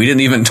set. We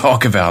didn't even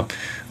talk about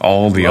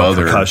all the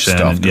other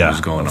stuff that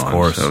was going on.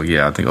 Course. So,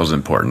 I think it was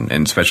important.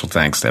 And special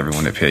thanks to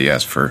everyone at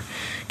PAS for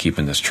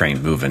keeping this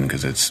train moving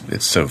because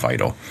it's so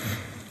vital.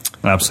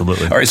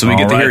 Absolutely. All right, so we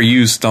get to hear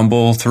you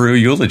stumble through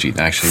Eulogy.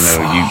 Actually,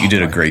 no, you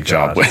did a great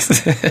job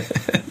with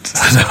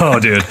it. No,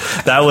 dude.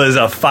 That was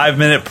a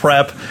 5-minute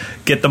prep.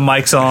 Get the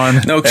mics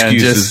on. No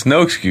excuses.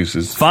 No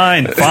excuses.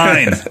 Fine.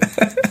 Fine.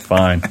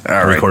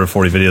 I recorded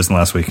 40 videos in the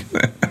last week.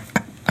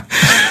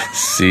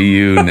 See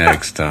you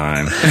next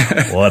time.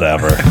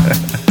 Whatever.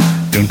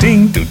 Doom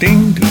ding, doom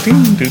ding, doom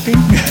ding, doom ding.